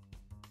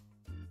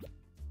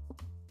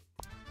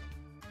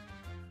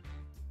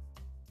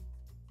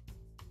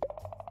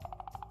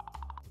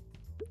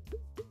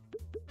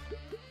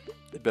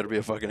 It better be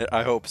a fucking hit.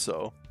 I hope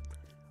so.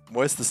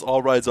 Moist, this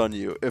all rides on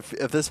you. If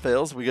this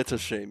fails, we get to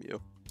shame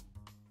you.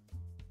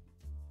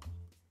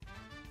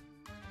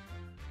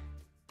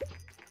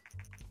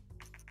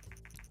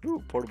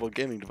 Ooh, portable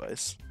gaming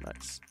device.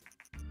 Nice.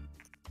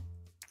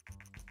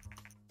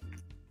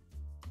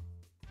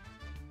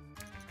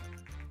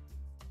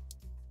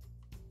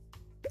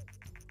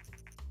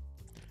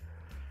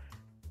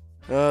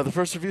 The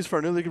first reviews for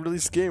our newly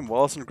released game,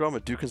 Wallace and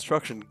Gromit Do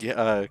Construction,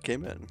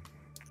 came in.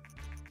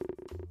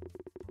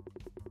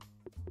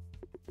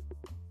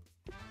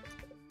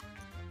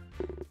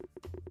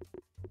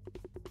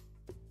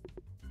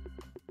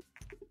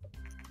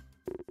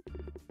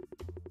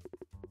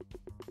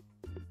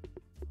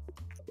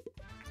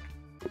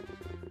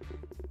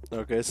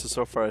 Okay,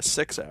 so far a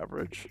 6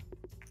 average.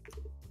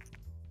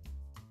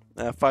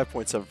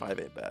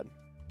 5.75 ain't bad.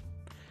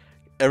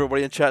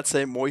 Everybody in chat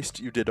say, Moist,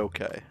 you did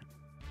okay.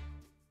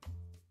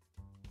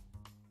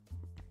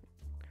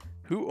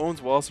 Who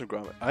owns Wallace and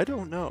Gromit? I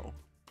don't know.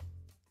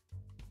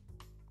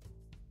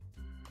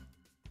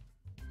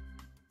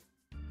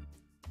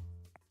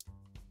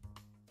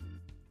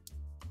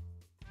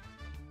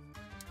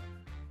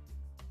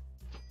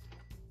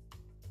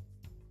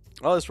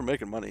 Oh, this for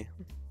making money.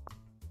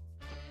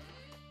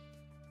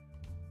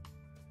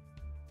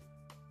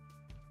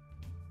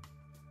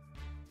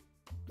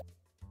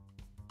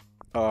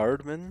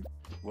 Ardman?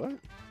 What?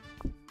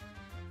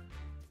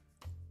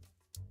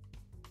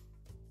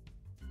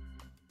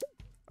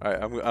 Alright,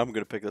 I'm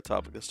gonna pick the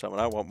topic this time, and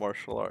I want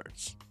martial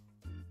arts.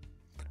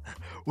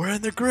 We're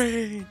in the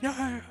green!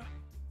 Yeah!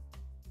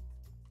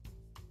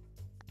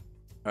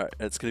 Alright,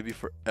 it's gonna be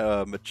for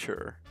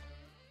mature.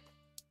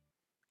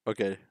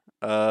 Okay.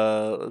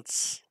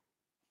 Let's...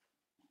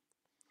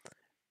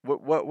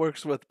 What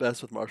works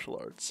best with martial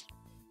arts?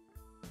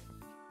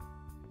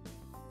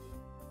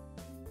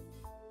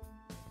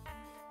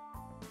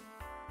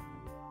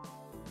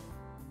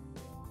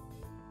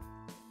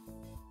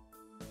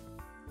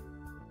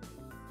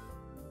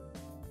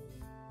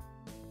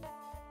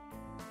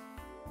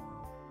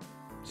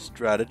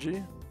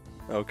 Strategy?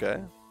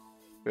 Okay.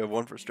 We have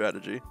one for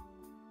strategy.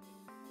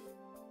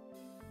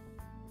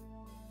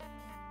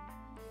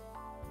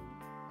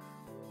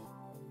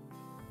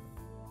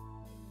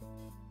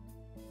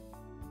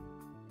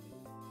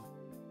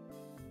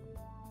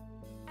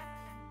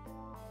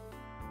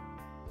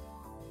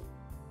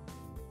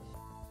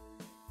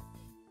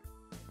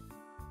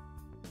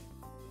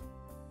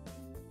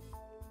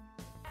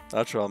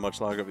 Not sure how much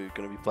longer we're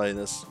going to be playing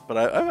this, but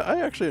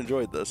I actually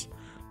enjoyed this.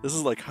 This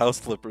is like House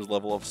Flippers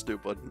level of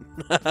stupid.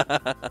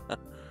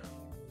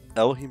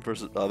 Elohim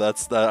versus... Oh,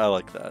 that. I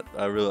like that.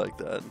 I really like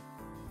that.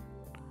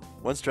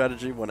 One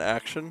strategy, one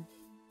action.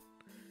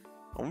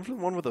 I wonder if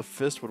one with a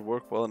fist would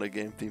work well in a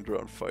game themed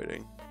around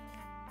fighting.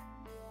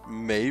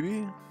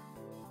 Maybe?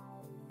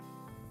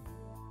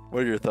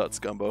 What are your thoughts,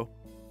 Gumbo?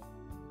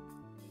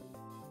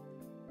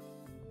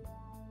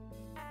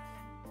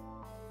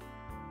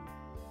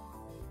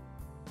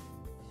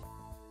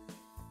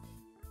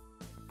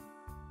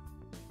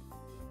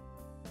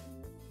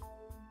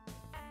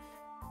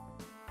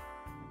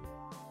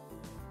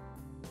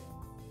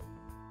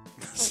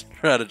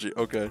 Strategy,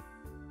 okay.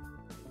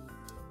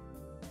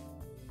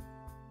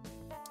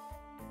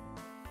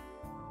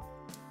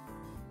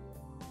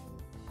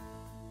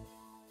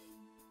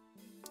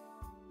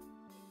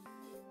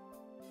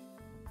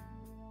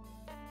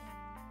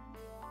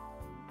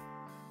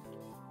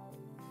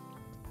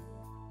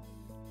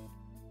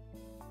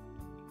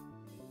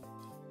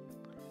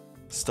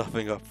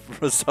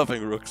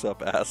 Stuffing rooks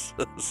up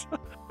asses.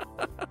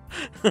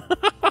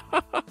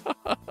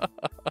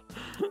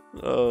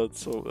 Oh,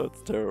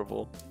 that's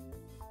terrible.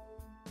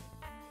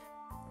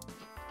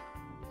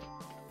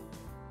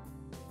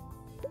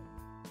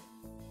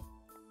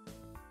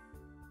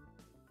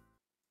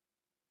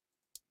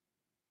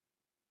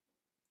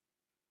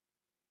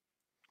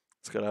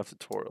 It's gotta have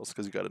tutorials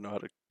because you gotta know how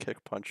to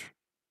kick punch.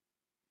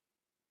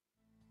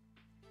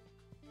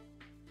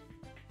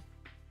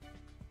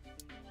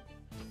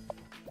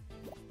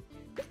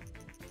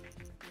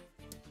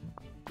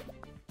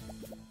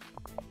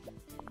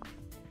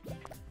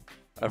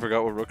 I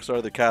forgot what rooks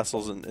are. The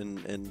castles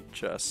in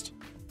chest.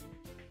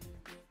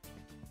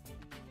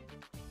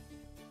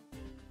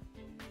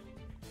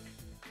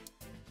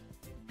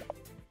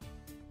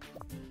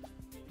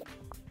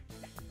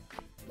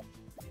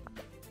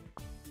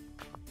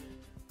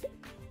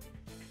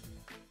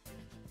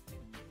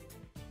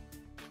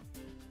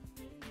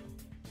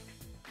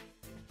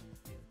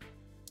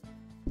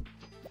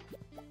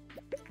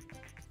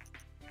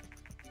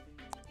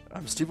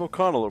 I'm Steve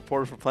O'Connell, a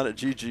reporter for Planet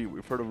GG.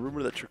 We've heard a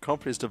rumor that your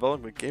company is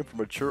developing a game for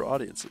mature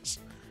audiences.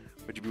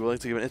 Would you be willing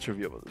to give an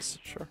interview with us?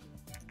 Sure.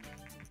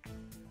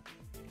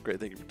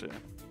 Great, thank you for today.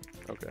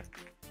 Okay.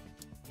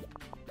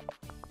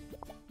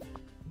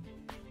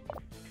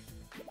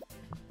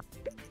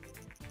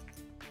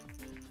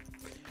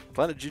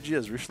 Planet GG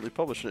has recently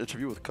published an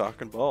interview with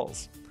Cock and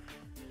Balls.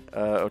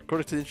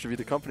 According to the interview,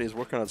 the company is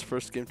working on its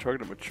first game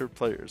targeted at mature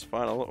players.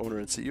 Final owner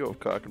and CEO of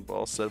Cock and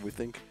Balls said, "We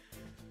think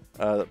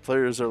that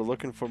players are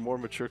looking for more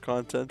mature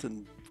content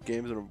in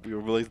games, and we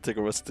were willing to take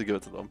a risk to give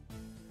it to them."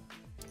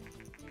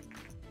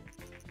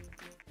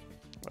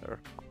 Whatever.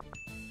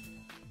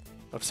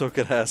 I'm so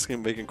good at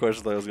making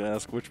questions like I was going to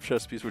ask, which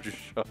chess piece would you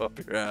shove up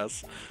your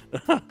ass?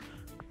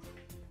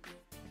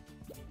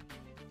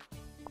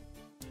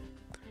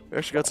 We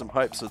actually got some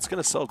hype, so it's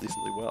going to sell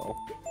decently well.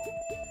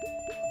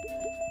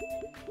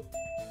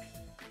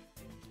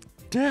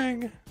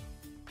 Dang.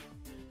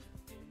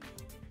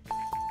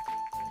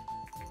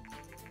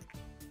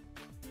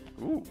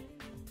 Ooh.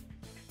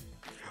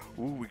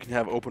 Ooh, we can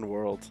have open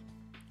world.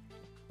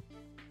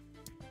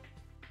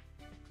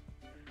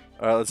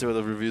 Alright, let's see what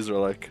the reviews are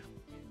like.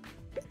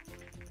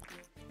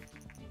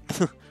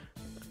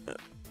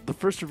 The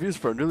first reviews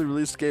for our newly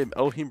released game,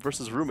 Elohim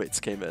vs. Roommates,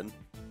 came in.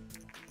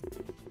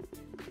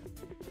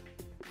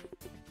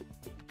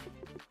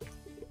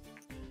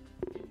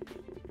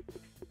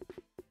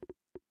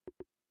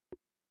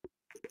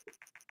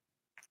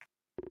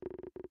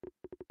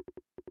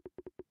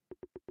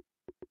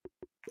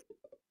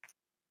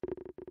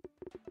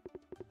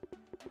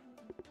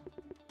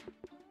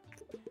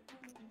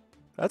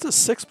 That's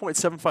a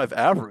 6.75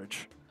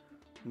 average.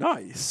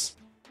 Nice.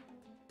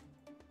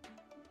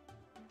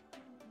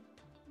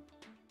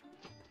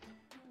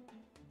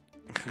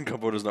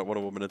 Gumbo does not want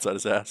a woman inside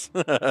his ass.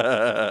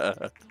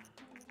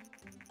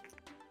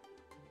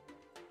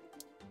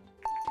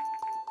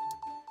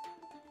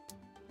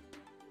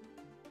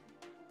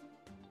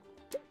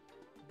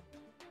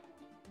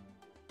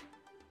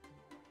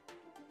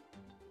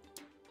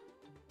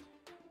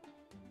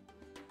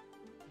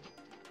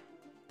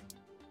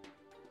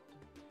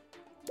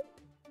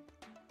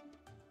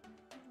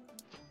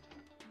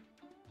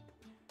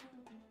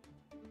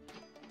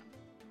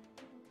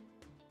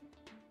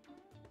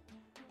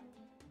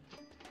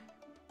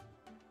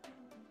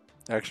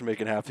 Actually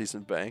making half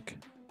decent bank.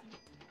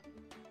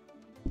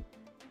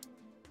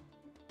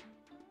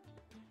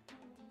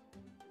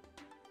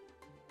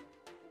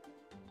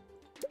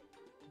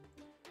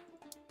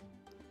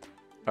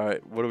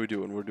 Alright, what are we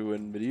doing? We're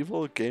doing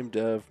medieval, game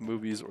dev,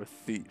 movies, or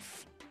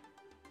thief.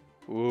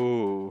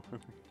 Ooh.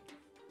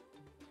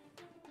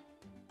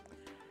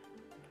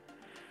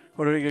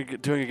 What are we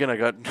doing again? I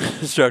got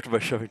distracted by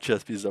shoving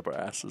chess pieces up our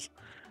asses.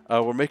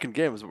 We're making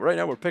games. Right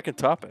now we're picking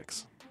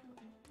topics.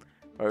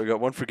 Alright, we got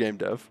one for game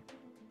dev.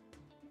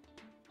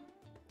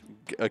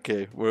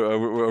 Okay,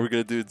 are we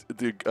gonna do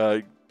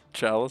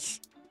Chalice?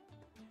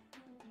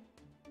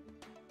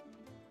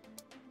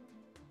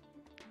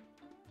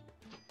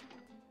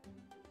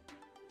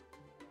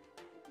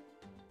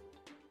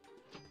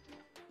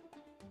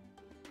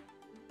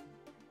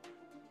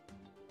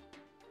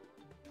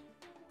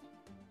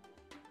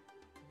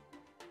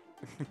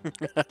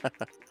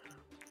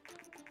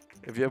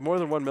 If you have more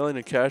than 1 million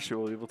in cash, you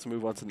will be able to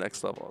move on to the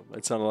next level.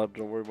 It's not allowed.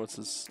 Don't worry. Once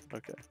this,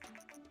 okay.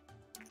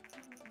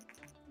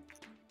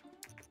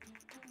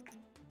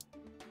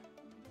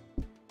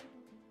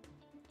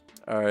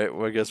 All right.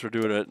 Well, I guess we're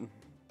doing it.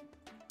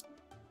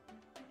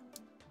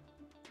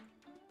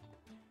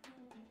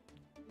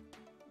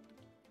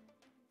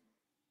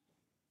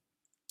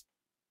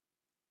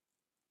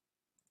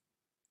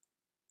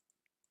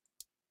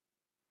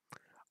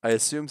 I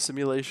assume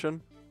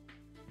simulation.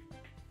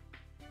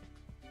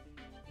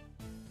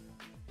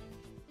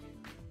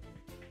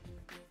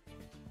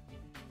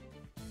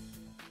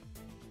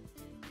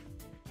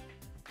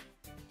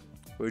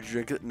 Would you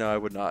drink it? No, I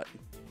would not.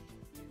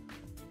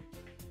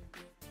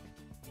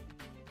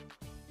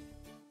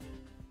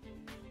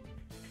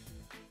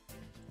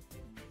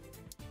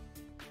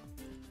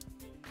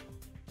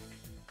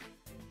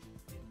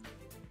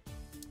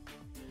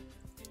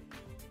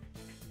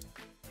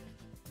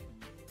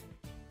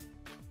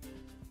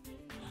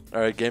 All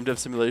right, game dev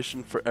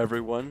simulation for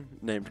everyone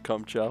named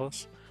Cum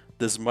Chalice.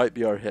 This might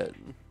be our hit.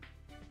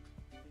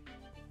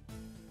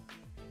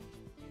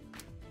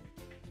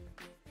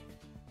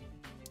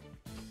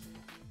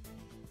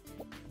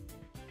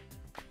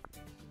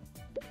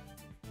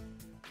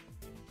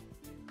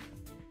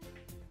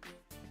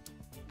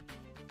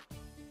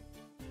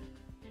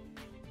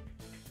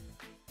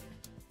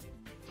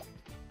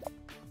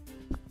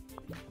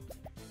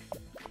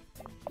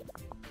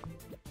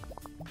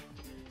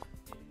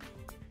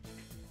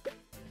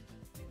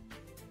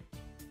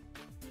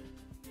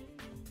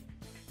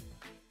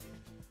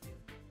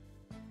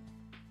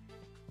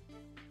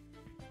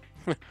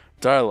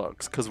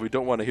 Dialogues, because we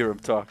don't want to hear him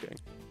talking.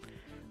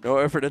 No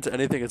effort into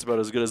anything, it's about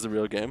as good as the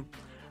real game.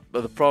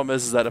 But the problem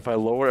is that if I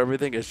lower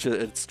everything, it's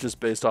just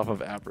based off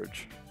of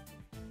average.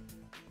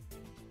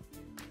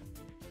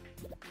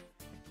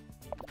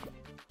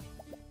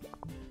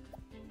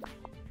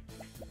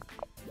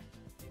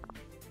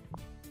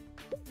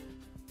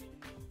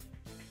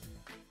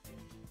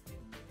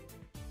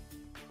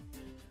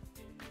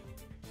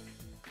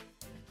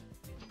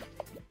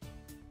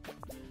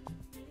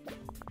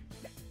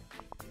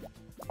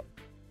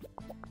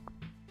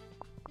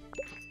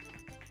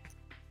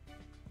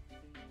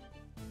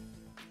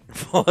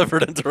 Full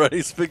effort into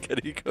writing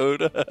spaghetti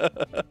code.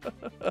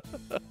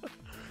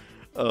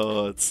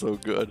 Oh, it's so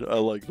good. I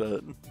like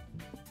that.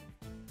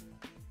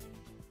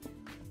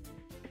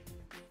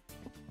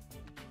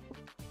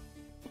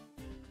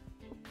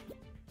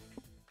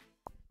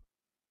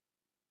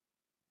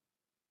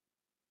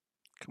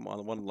 Come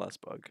on, one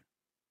last bug.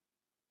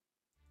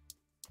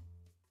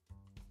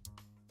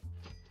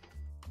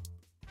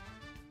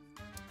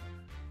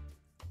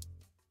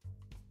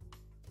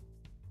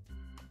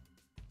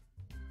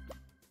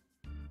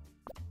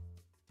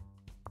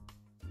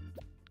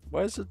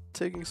 Why is it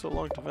taking so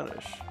long to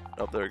finish?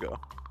 Oh, there we go.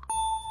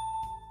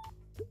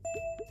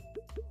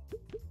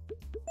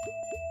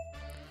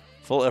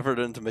 Full effort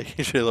into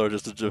making Shaylor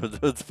just to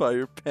inspire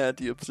your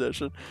panty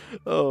obsession.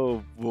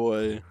 Oh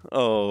boy.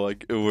 Oh,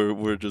 like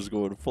we're just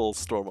going full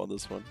storm on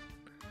this one.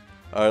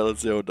 All right,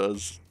 let's see how it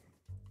does.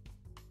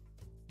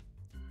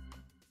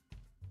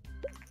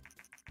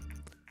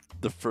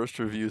 The first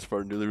reviews for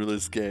our newly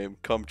released game,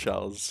 Come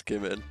Chalice,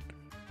 came in.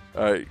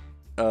 All right.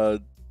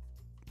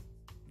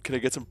 Can I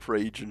get some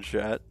praise in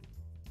chat?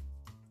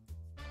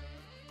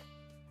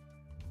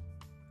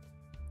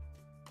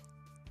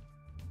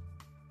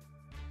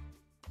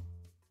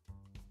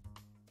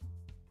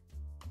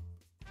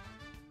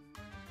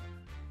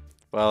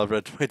 Wow, I've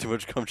read way too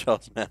much Come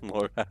Chalice man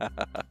lore.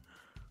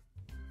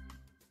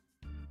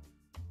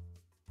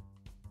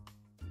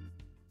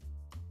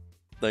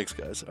 Thanks,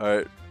 guys. All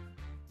right.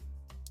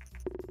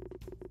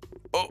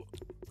 Oh.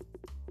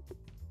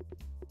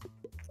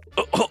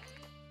 Oh. Oh.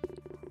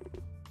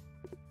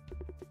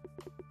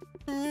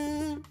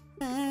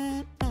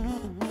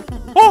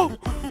 Oh.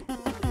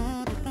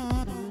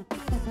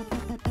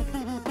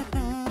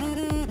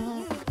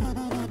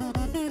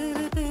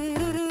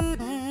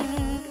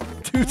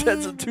 2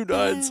 10s and 2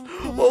 9s.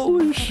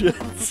 Holy shit.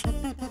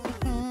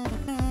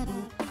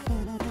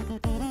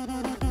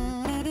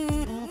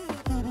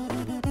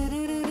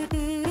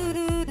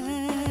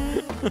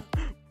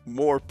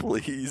 More,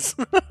 please.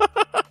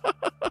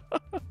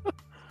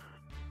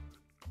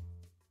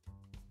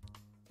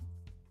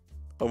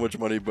 How much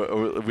money?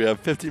 But we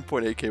have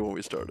 15.8k when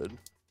we started.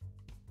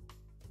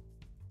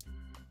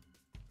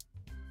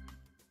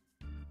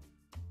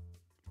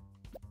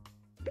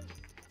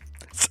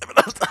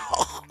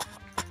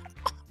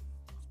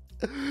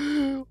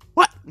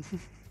 What?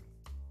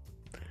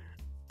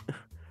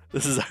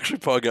 This is actually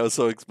Pog. I was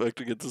so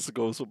expecting it to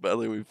go so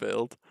badly we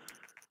failed.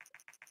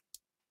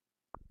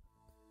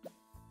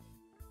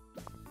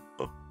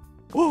 Oh.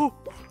 Whoa!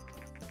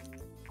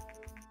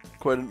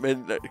 Quite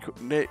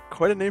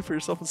a name for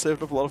yourself and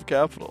saved up a lot of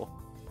capital.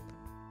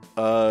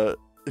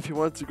 If you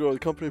want to grow the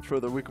company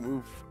further, we can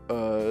move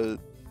to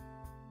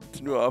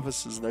new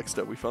offices next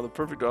step. We found the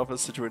perfect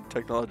office situated in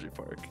Technology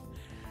Park.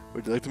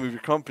 Would you like to move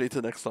your company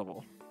to the next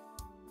level?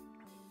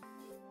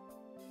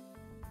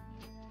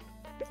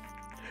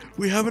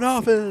 We have an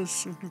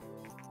office!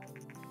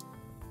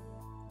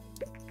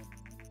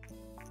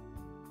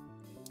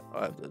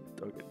 I have to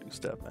get new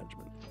staff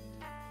management.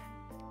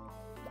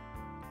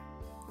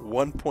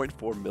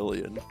 1.4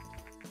 million.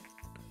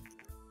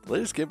 The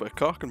latest game by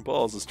Cock and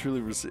Balls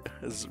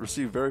has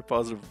received very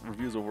positive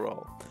reviews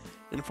overall.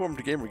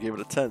 Informed Gamer gave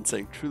it a 10,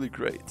 saying truly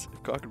great.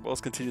 If Cock and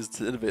Balls continues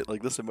to innovate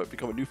like this, it might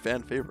become a new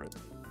fan favorite.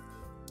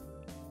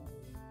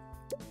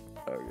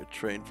 We're gonna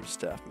train for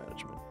staff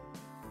management.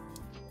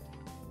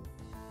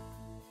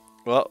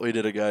 Well, we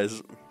did it,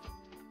 guys.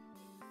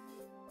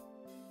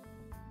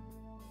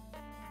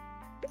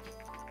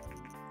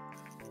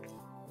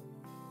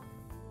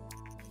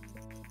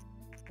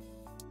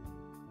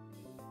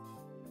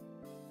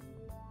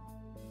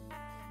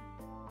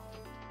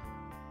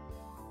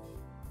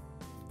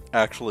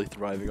 Actually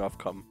thriving off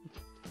cum.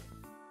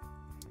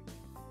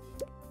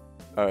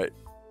 Alright.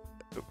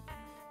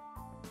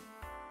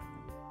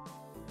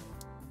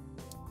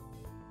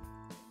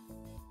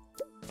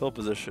 Fill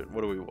position.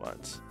 What do we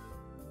want?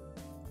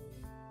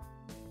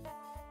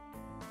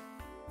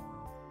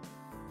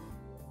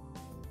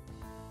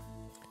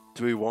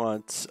 Do we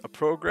want a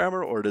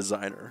programmer or a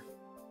designer?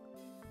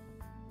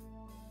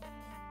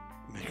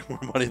 Make more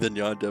money than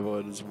Yon Devo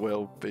and his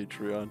whale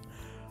Patreon.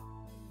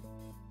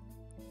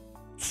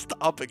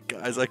 Stop it,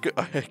 guys! I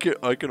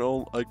can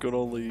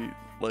only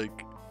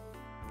like.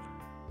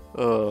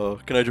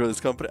 Can I join this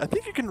company? I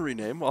think you can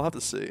rename. I'll have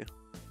to see.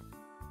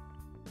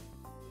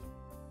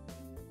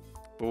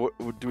 But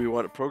what do we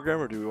want, a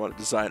programmer or do we want a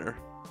designer?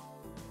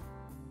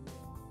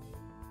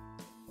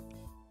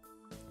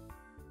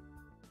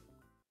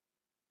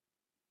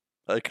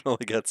 I can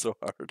only get so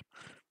hard.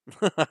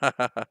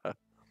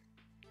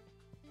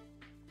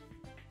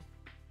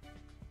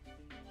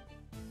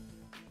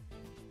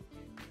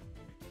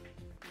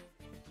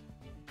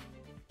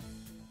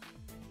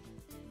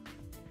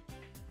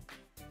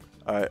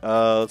 Alright,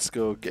 let's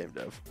go game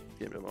dev.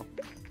 Game demo.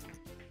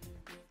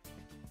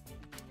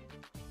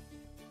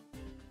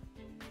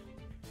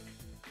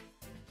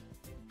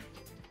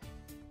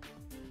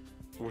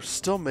 We're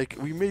still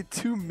making. We made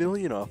 2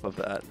 million off of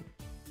that.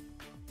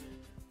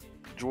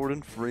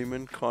 Jordan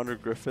Freeman, Connor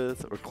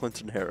Griffith, or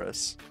Clinton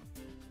Harris.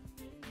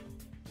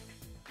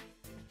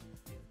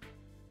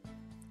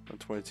 On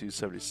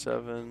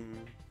 22.77.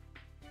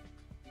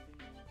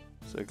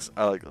 6.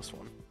 I like this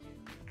one.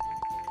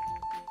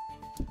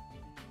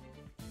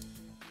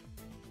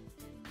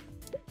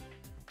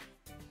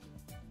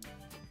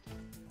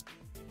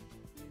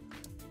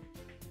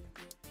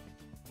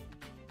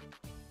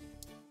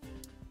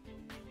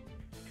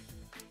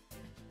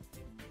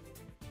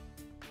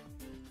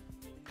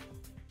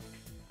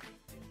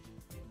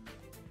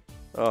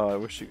 Oh, I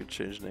wish you could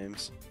change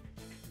names.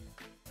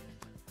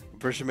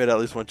 Pretty sure you made at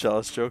least one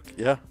chalice joke.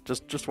 Yeah,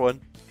 just one.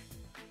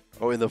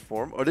 Oh, in the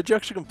form? Oh, did you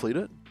actually complete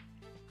it?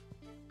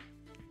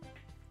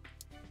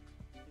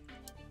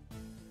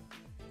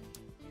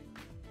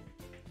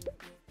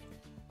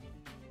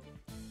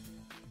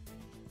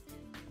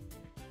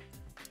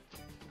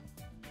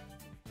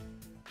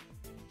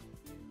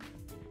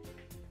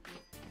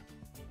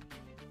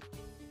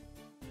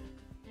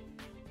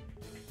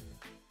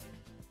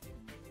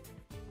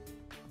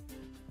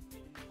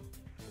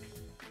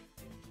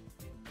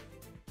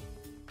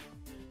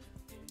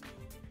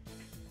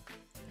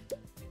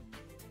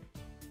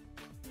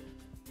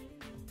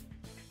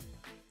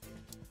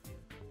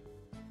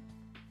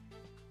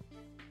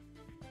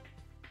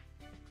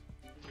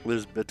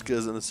 There's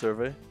bitgas in the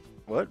survey.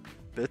 What?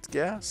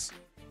 Bitgas?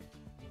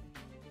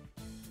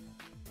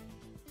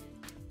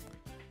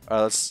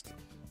 Alright, let's...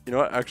 You know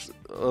what? Actually,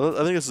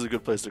 I think this is a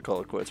good place to call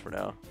it quits for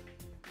now.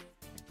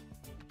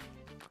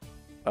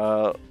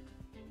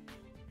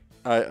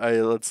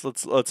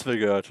 Let's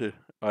figure out who.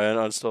 I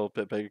uninstall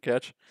Pit Peg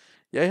Catch.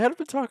 Yeah, I hadn't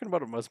been talking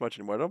about him as much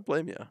anymore. I don't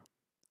blame you.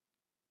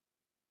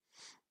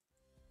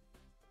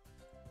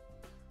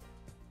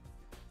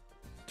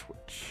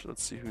 Twitch.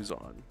 Let's see who's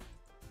on.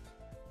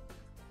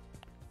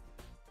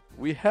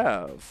 We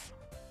have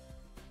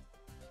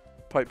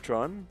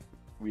Pipetron,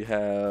 we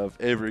have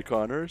Avery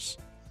Connors,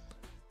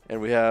 and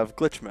we have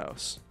Glitch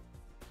Mouse.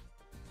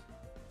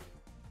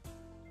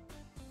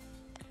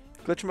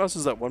 Glitch Mouse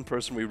is that one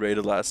person we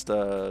raided last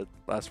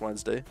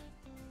Wednesday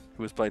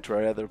who was playing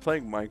Terraria. They're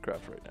playing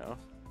Minecraft right now.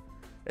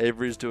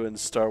 Avery's doing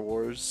Star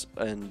Wars,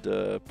 and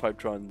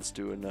Pipetron's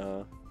doing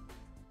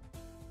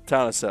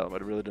Town of Salem. I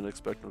really didn't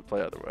expect him to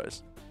play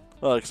otherwise.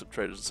 Well, except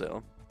Traders of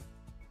Salem.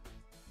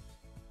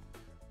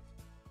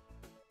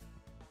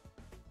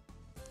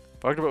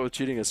 Talked about with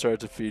cheating and started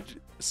to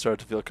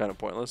feel kind of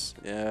pointless.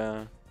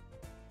 Yeah.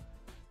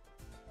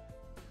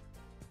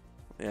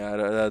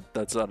 Yeah,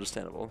 that's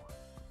understandable.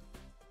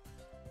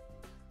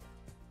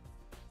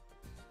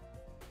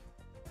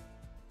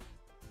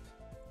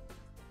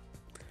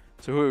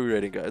 So who are we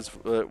rating, guys?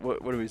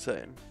 What are we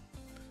saying?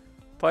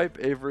 Pipe,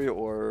 Avery,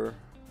 or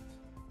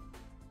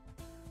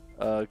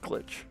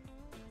Glitch?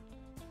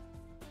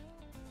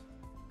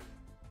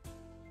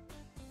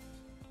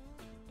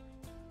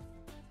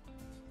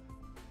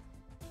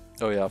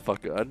 Oh yeah,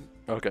 fuck God.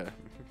 Okay.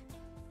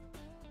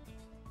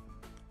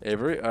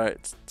 Avery?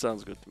 Alright,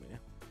 sounds good to me.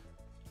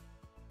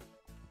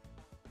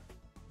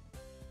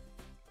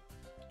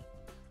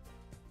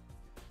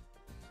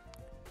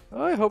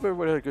 I hope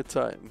everybody had a good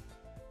time.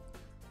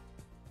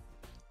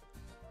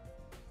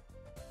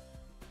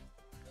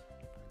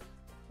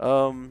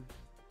 I'm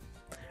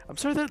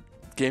sorry that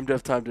game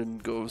dev time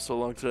didn't go so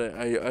long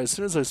today. As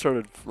soon as I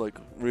started like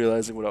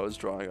realizing what I was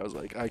drawing, I was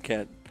like, I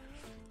can't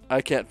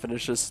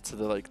finish this to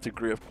the like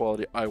degree of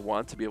quality I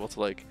want to be able to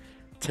like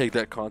take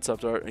that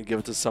concept art and give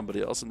it to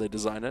somebody else and they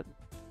design it.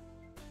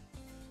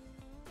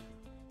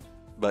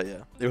 But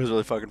yeah, it was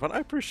really fucking fun. I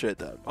appreciate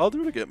that. I'll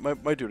do it again.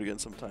 Might do it again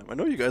sometime. I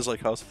know you guys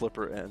like House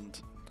Flipper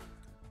and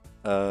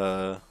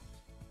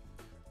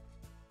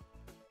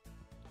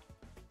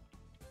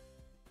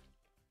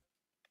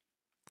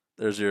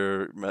there's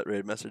your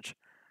raid message.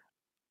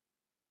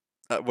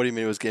 What do you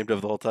mean it was game dev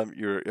the whole time?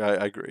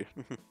 I agree.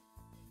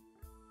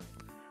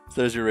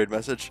 So there's your raid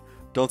message.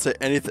 Don't say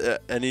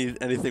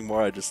anything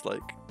more. I just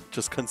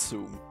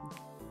consume.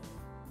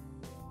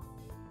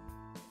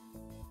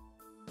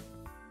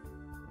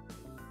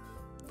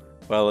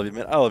 Well, I love you,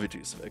 man. I love you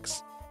too,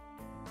 Sphinx.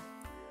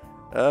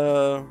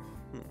 I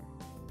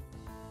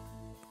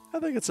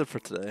think it's it for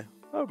today.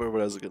 I hope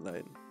everybody has a good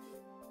night.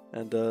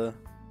 And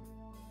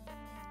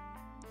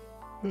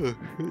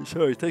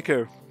sorry, take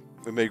care.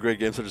 We made great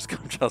games, so just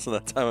come just on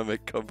that time I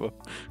make combo.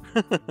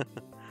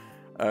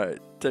 Alright,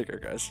 take care,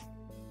 guys.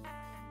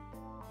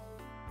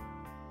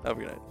 Have a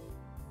good night.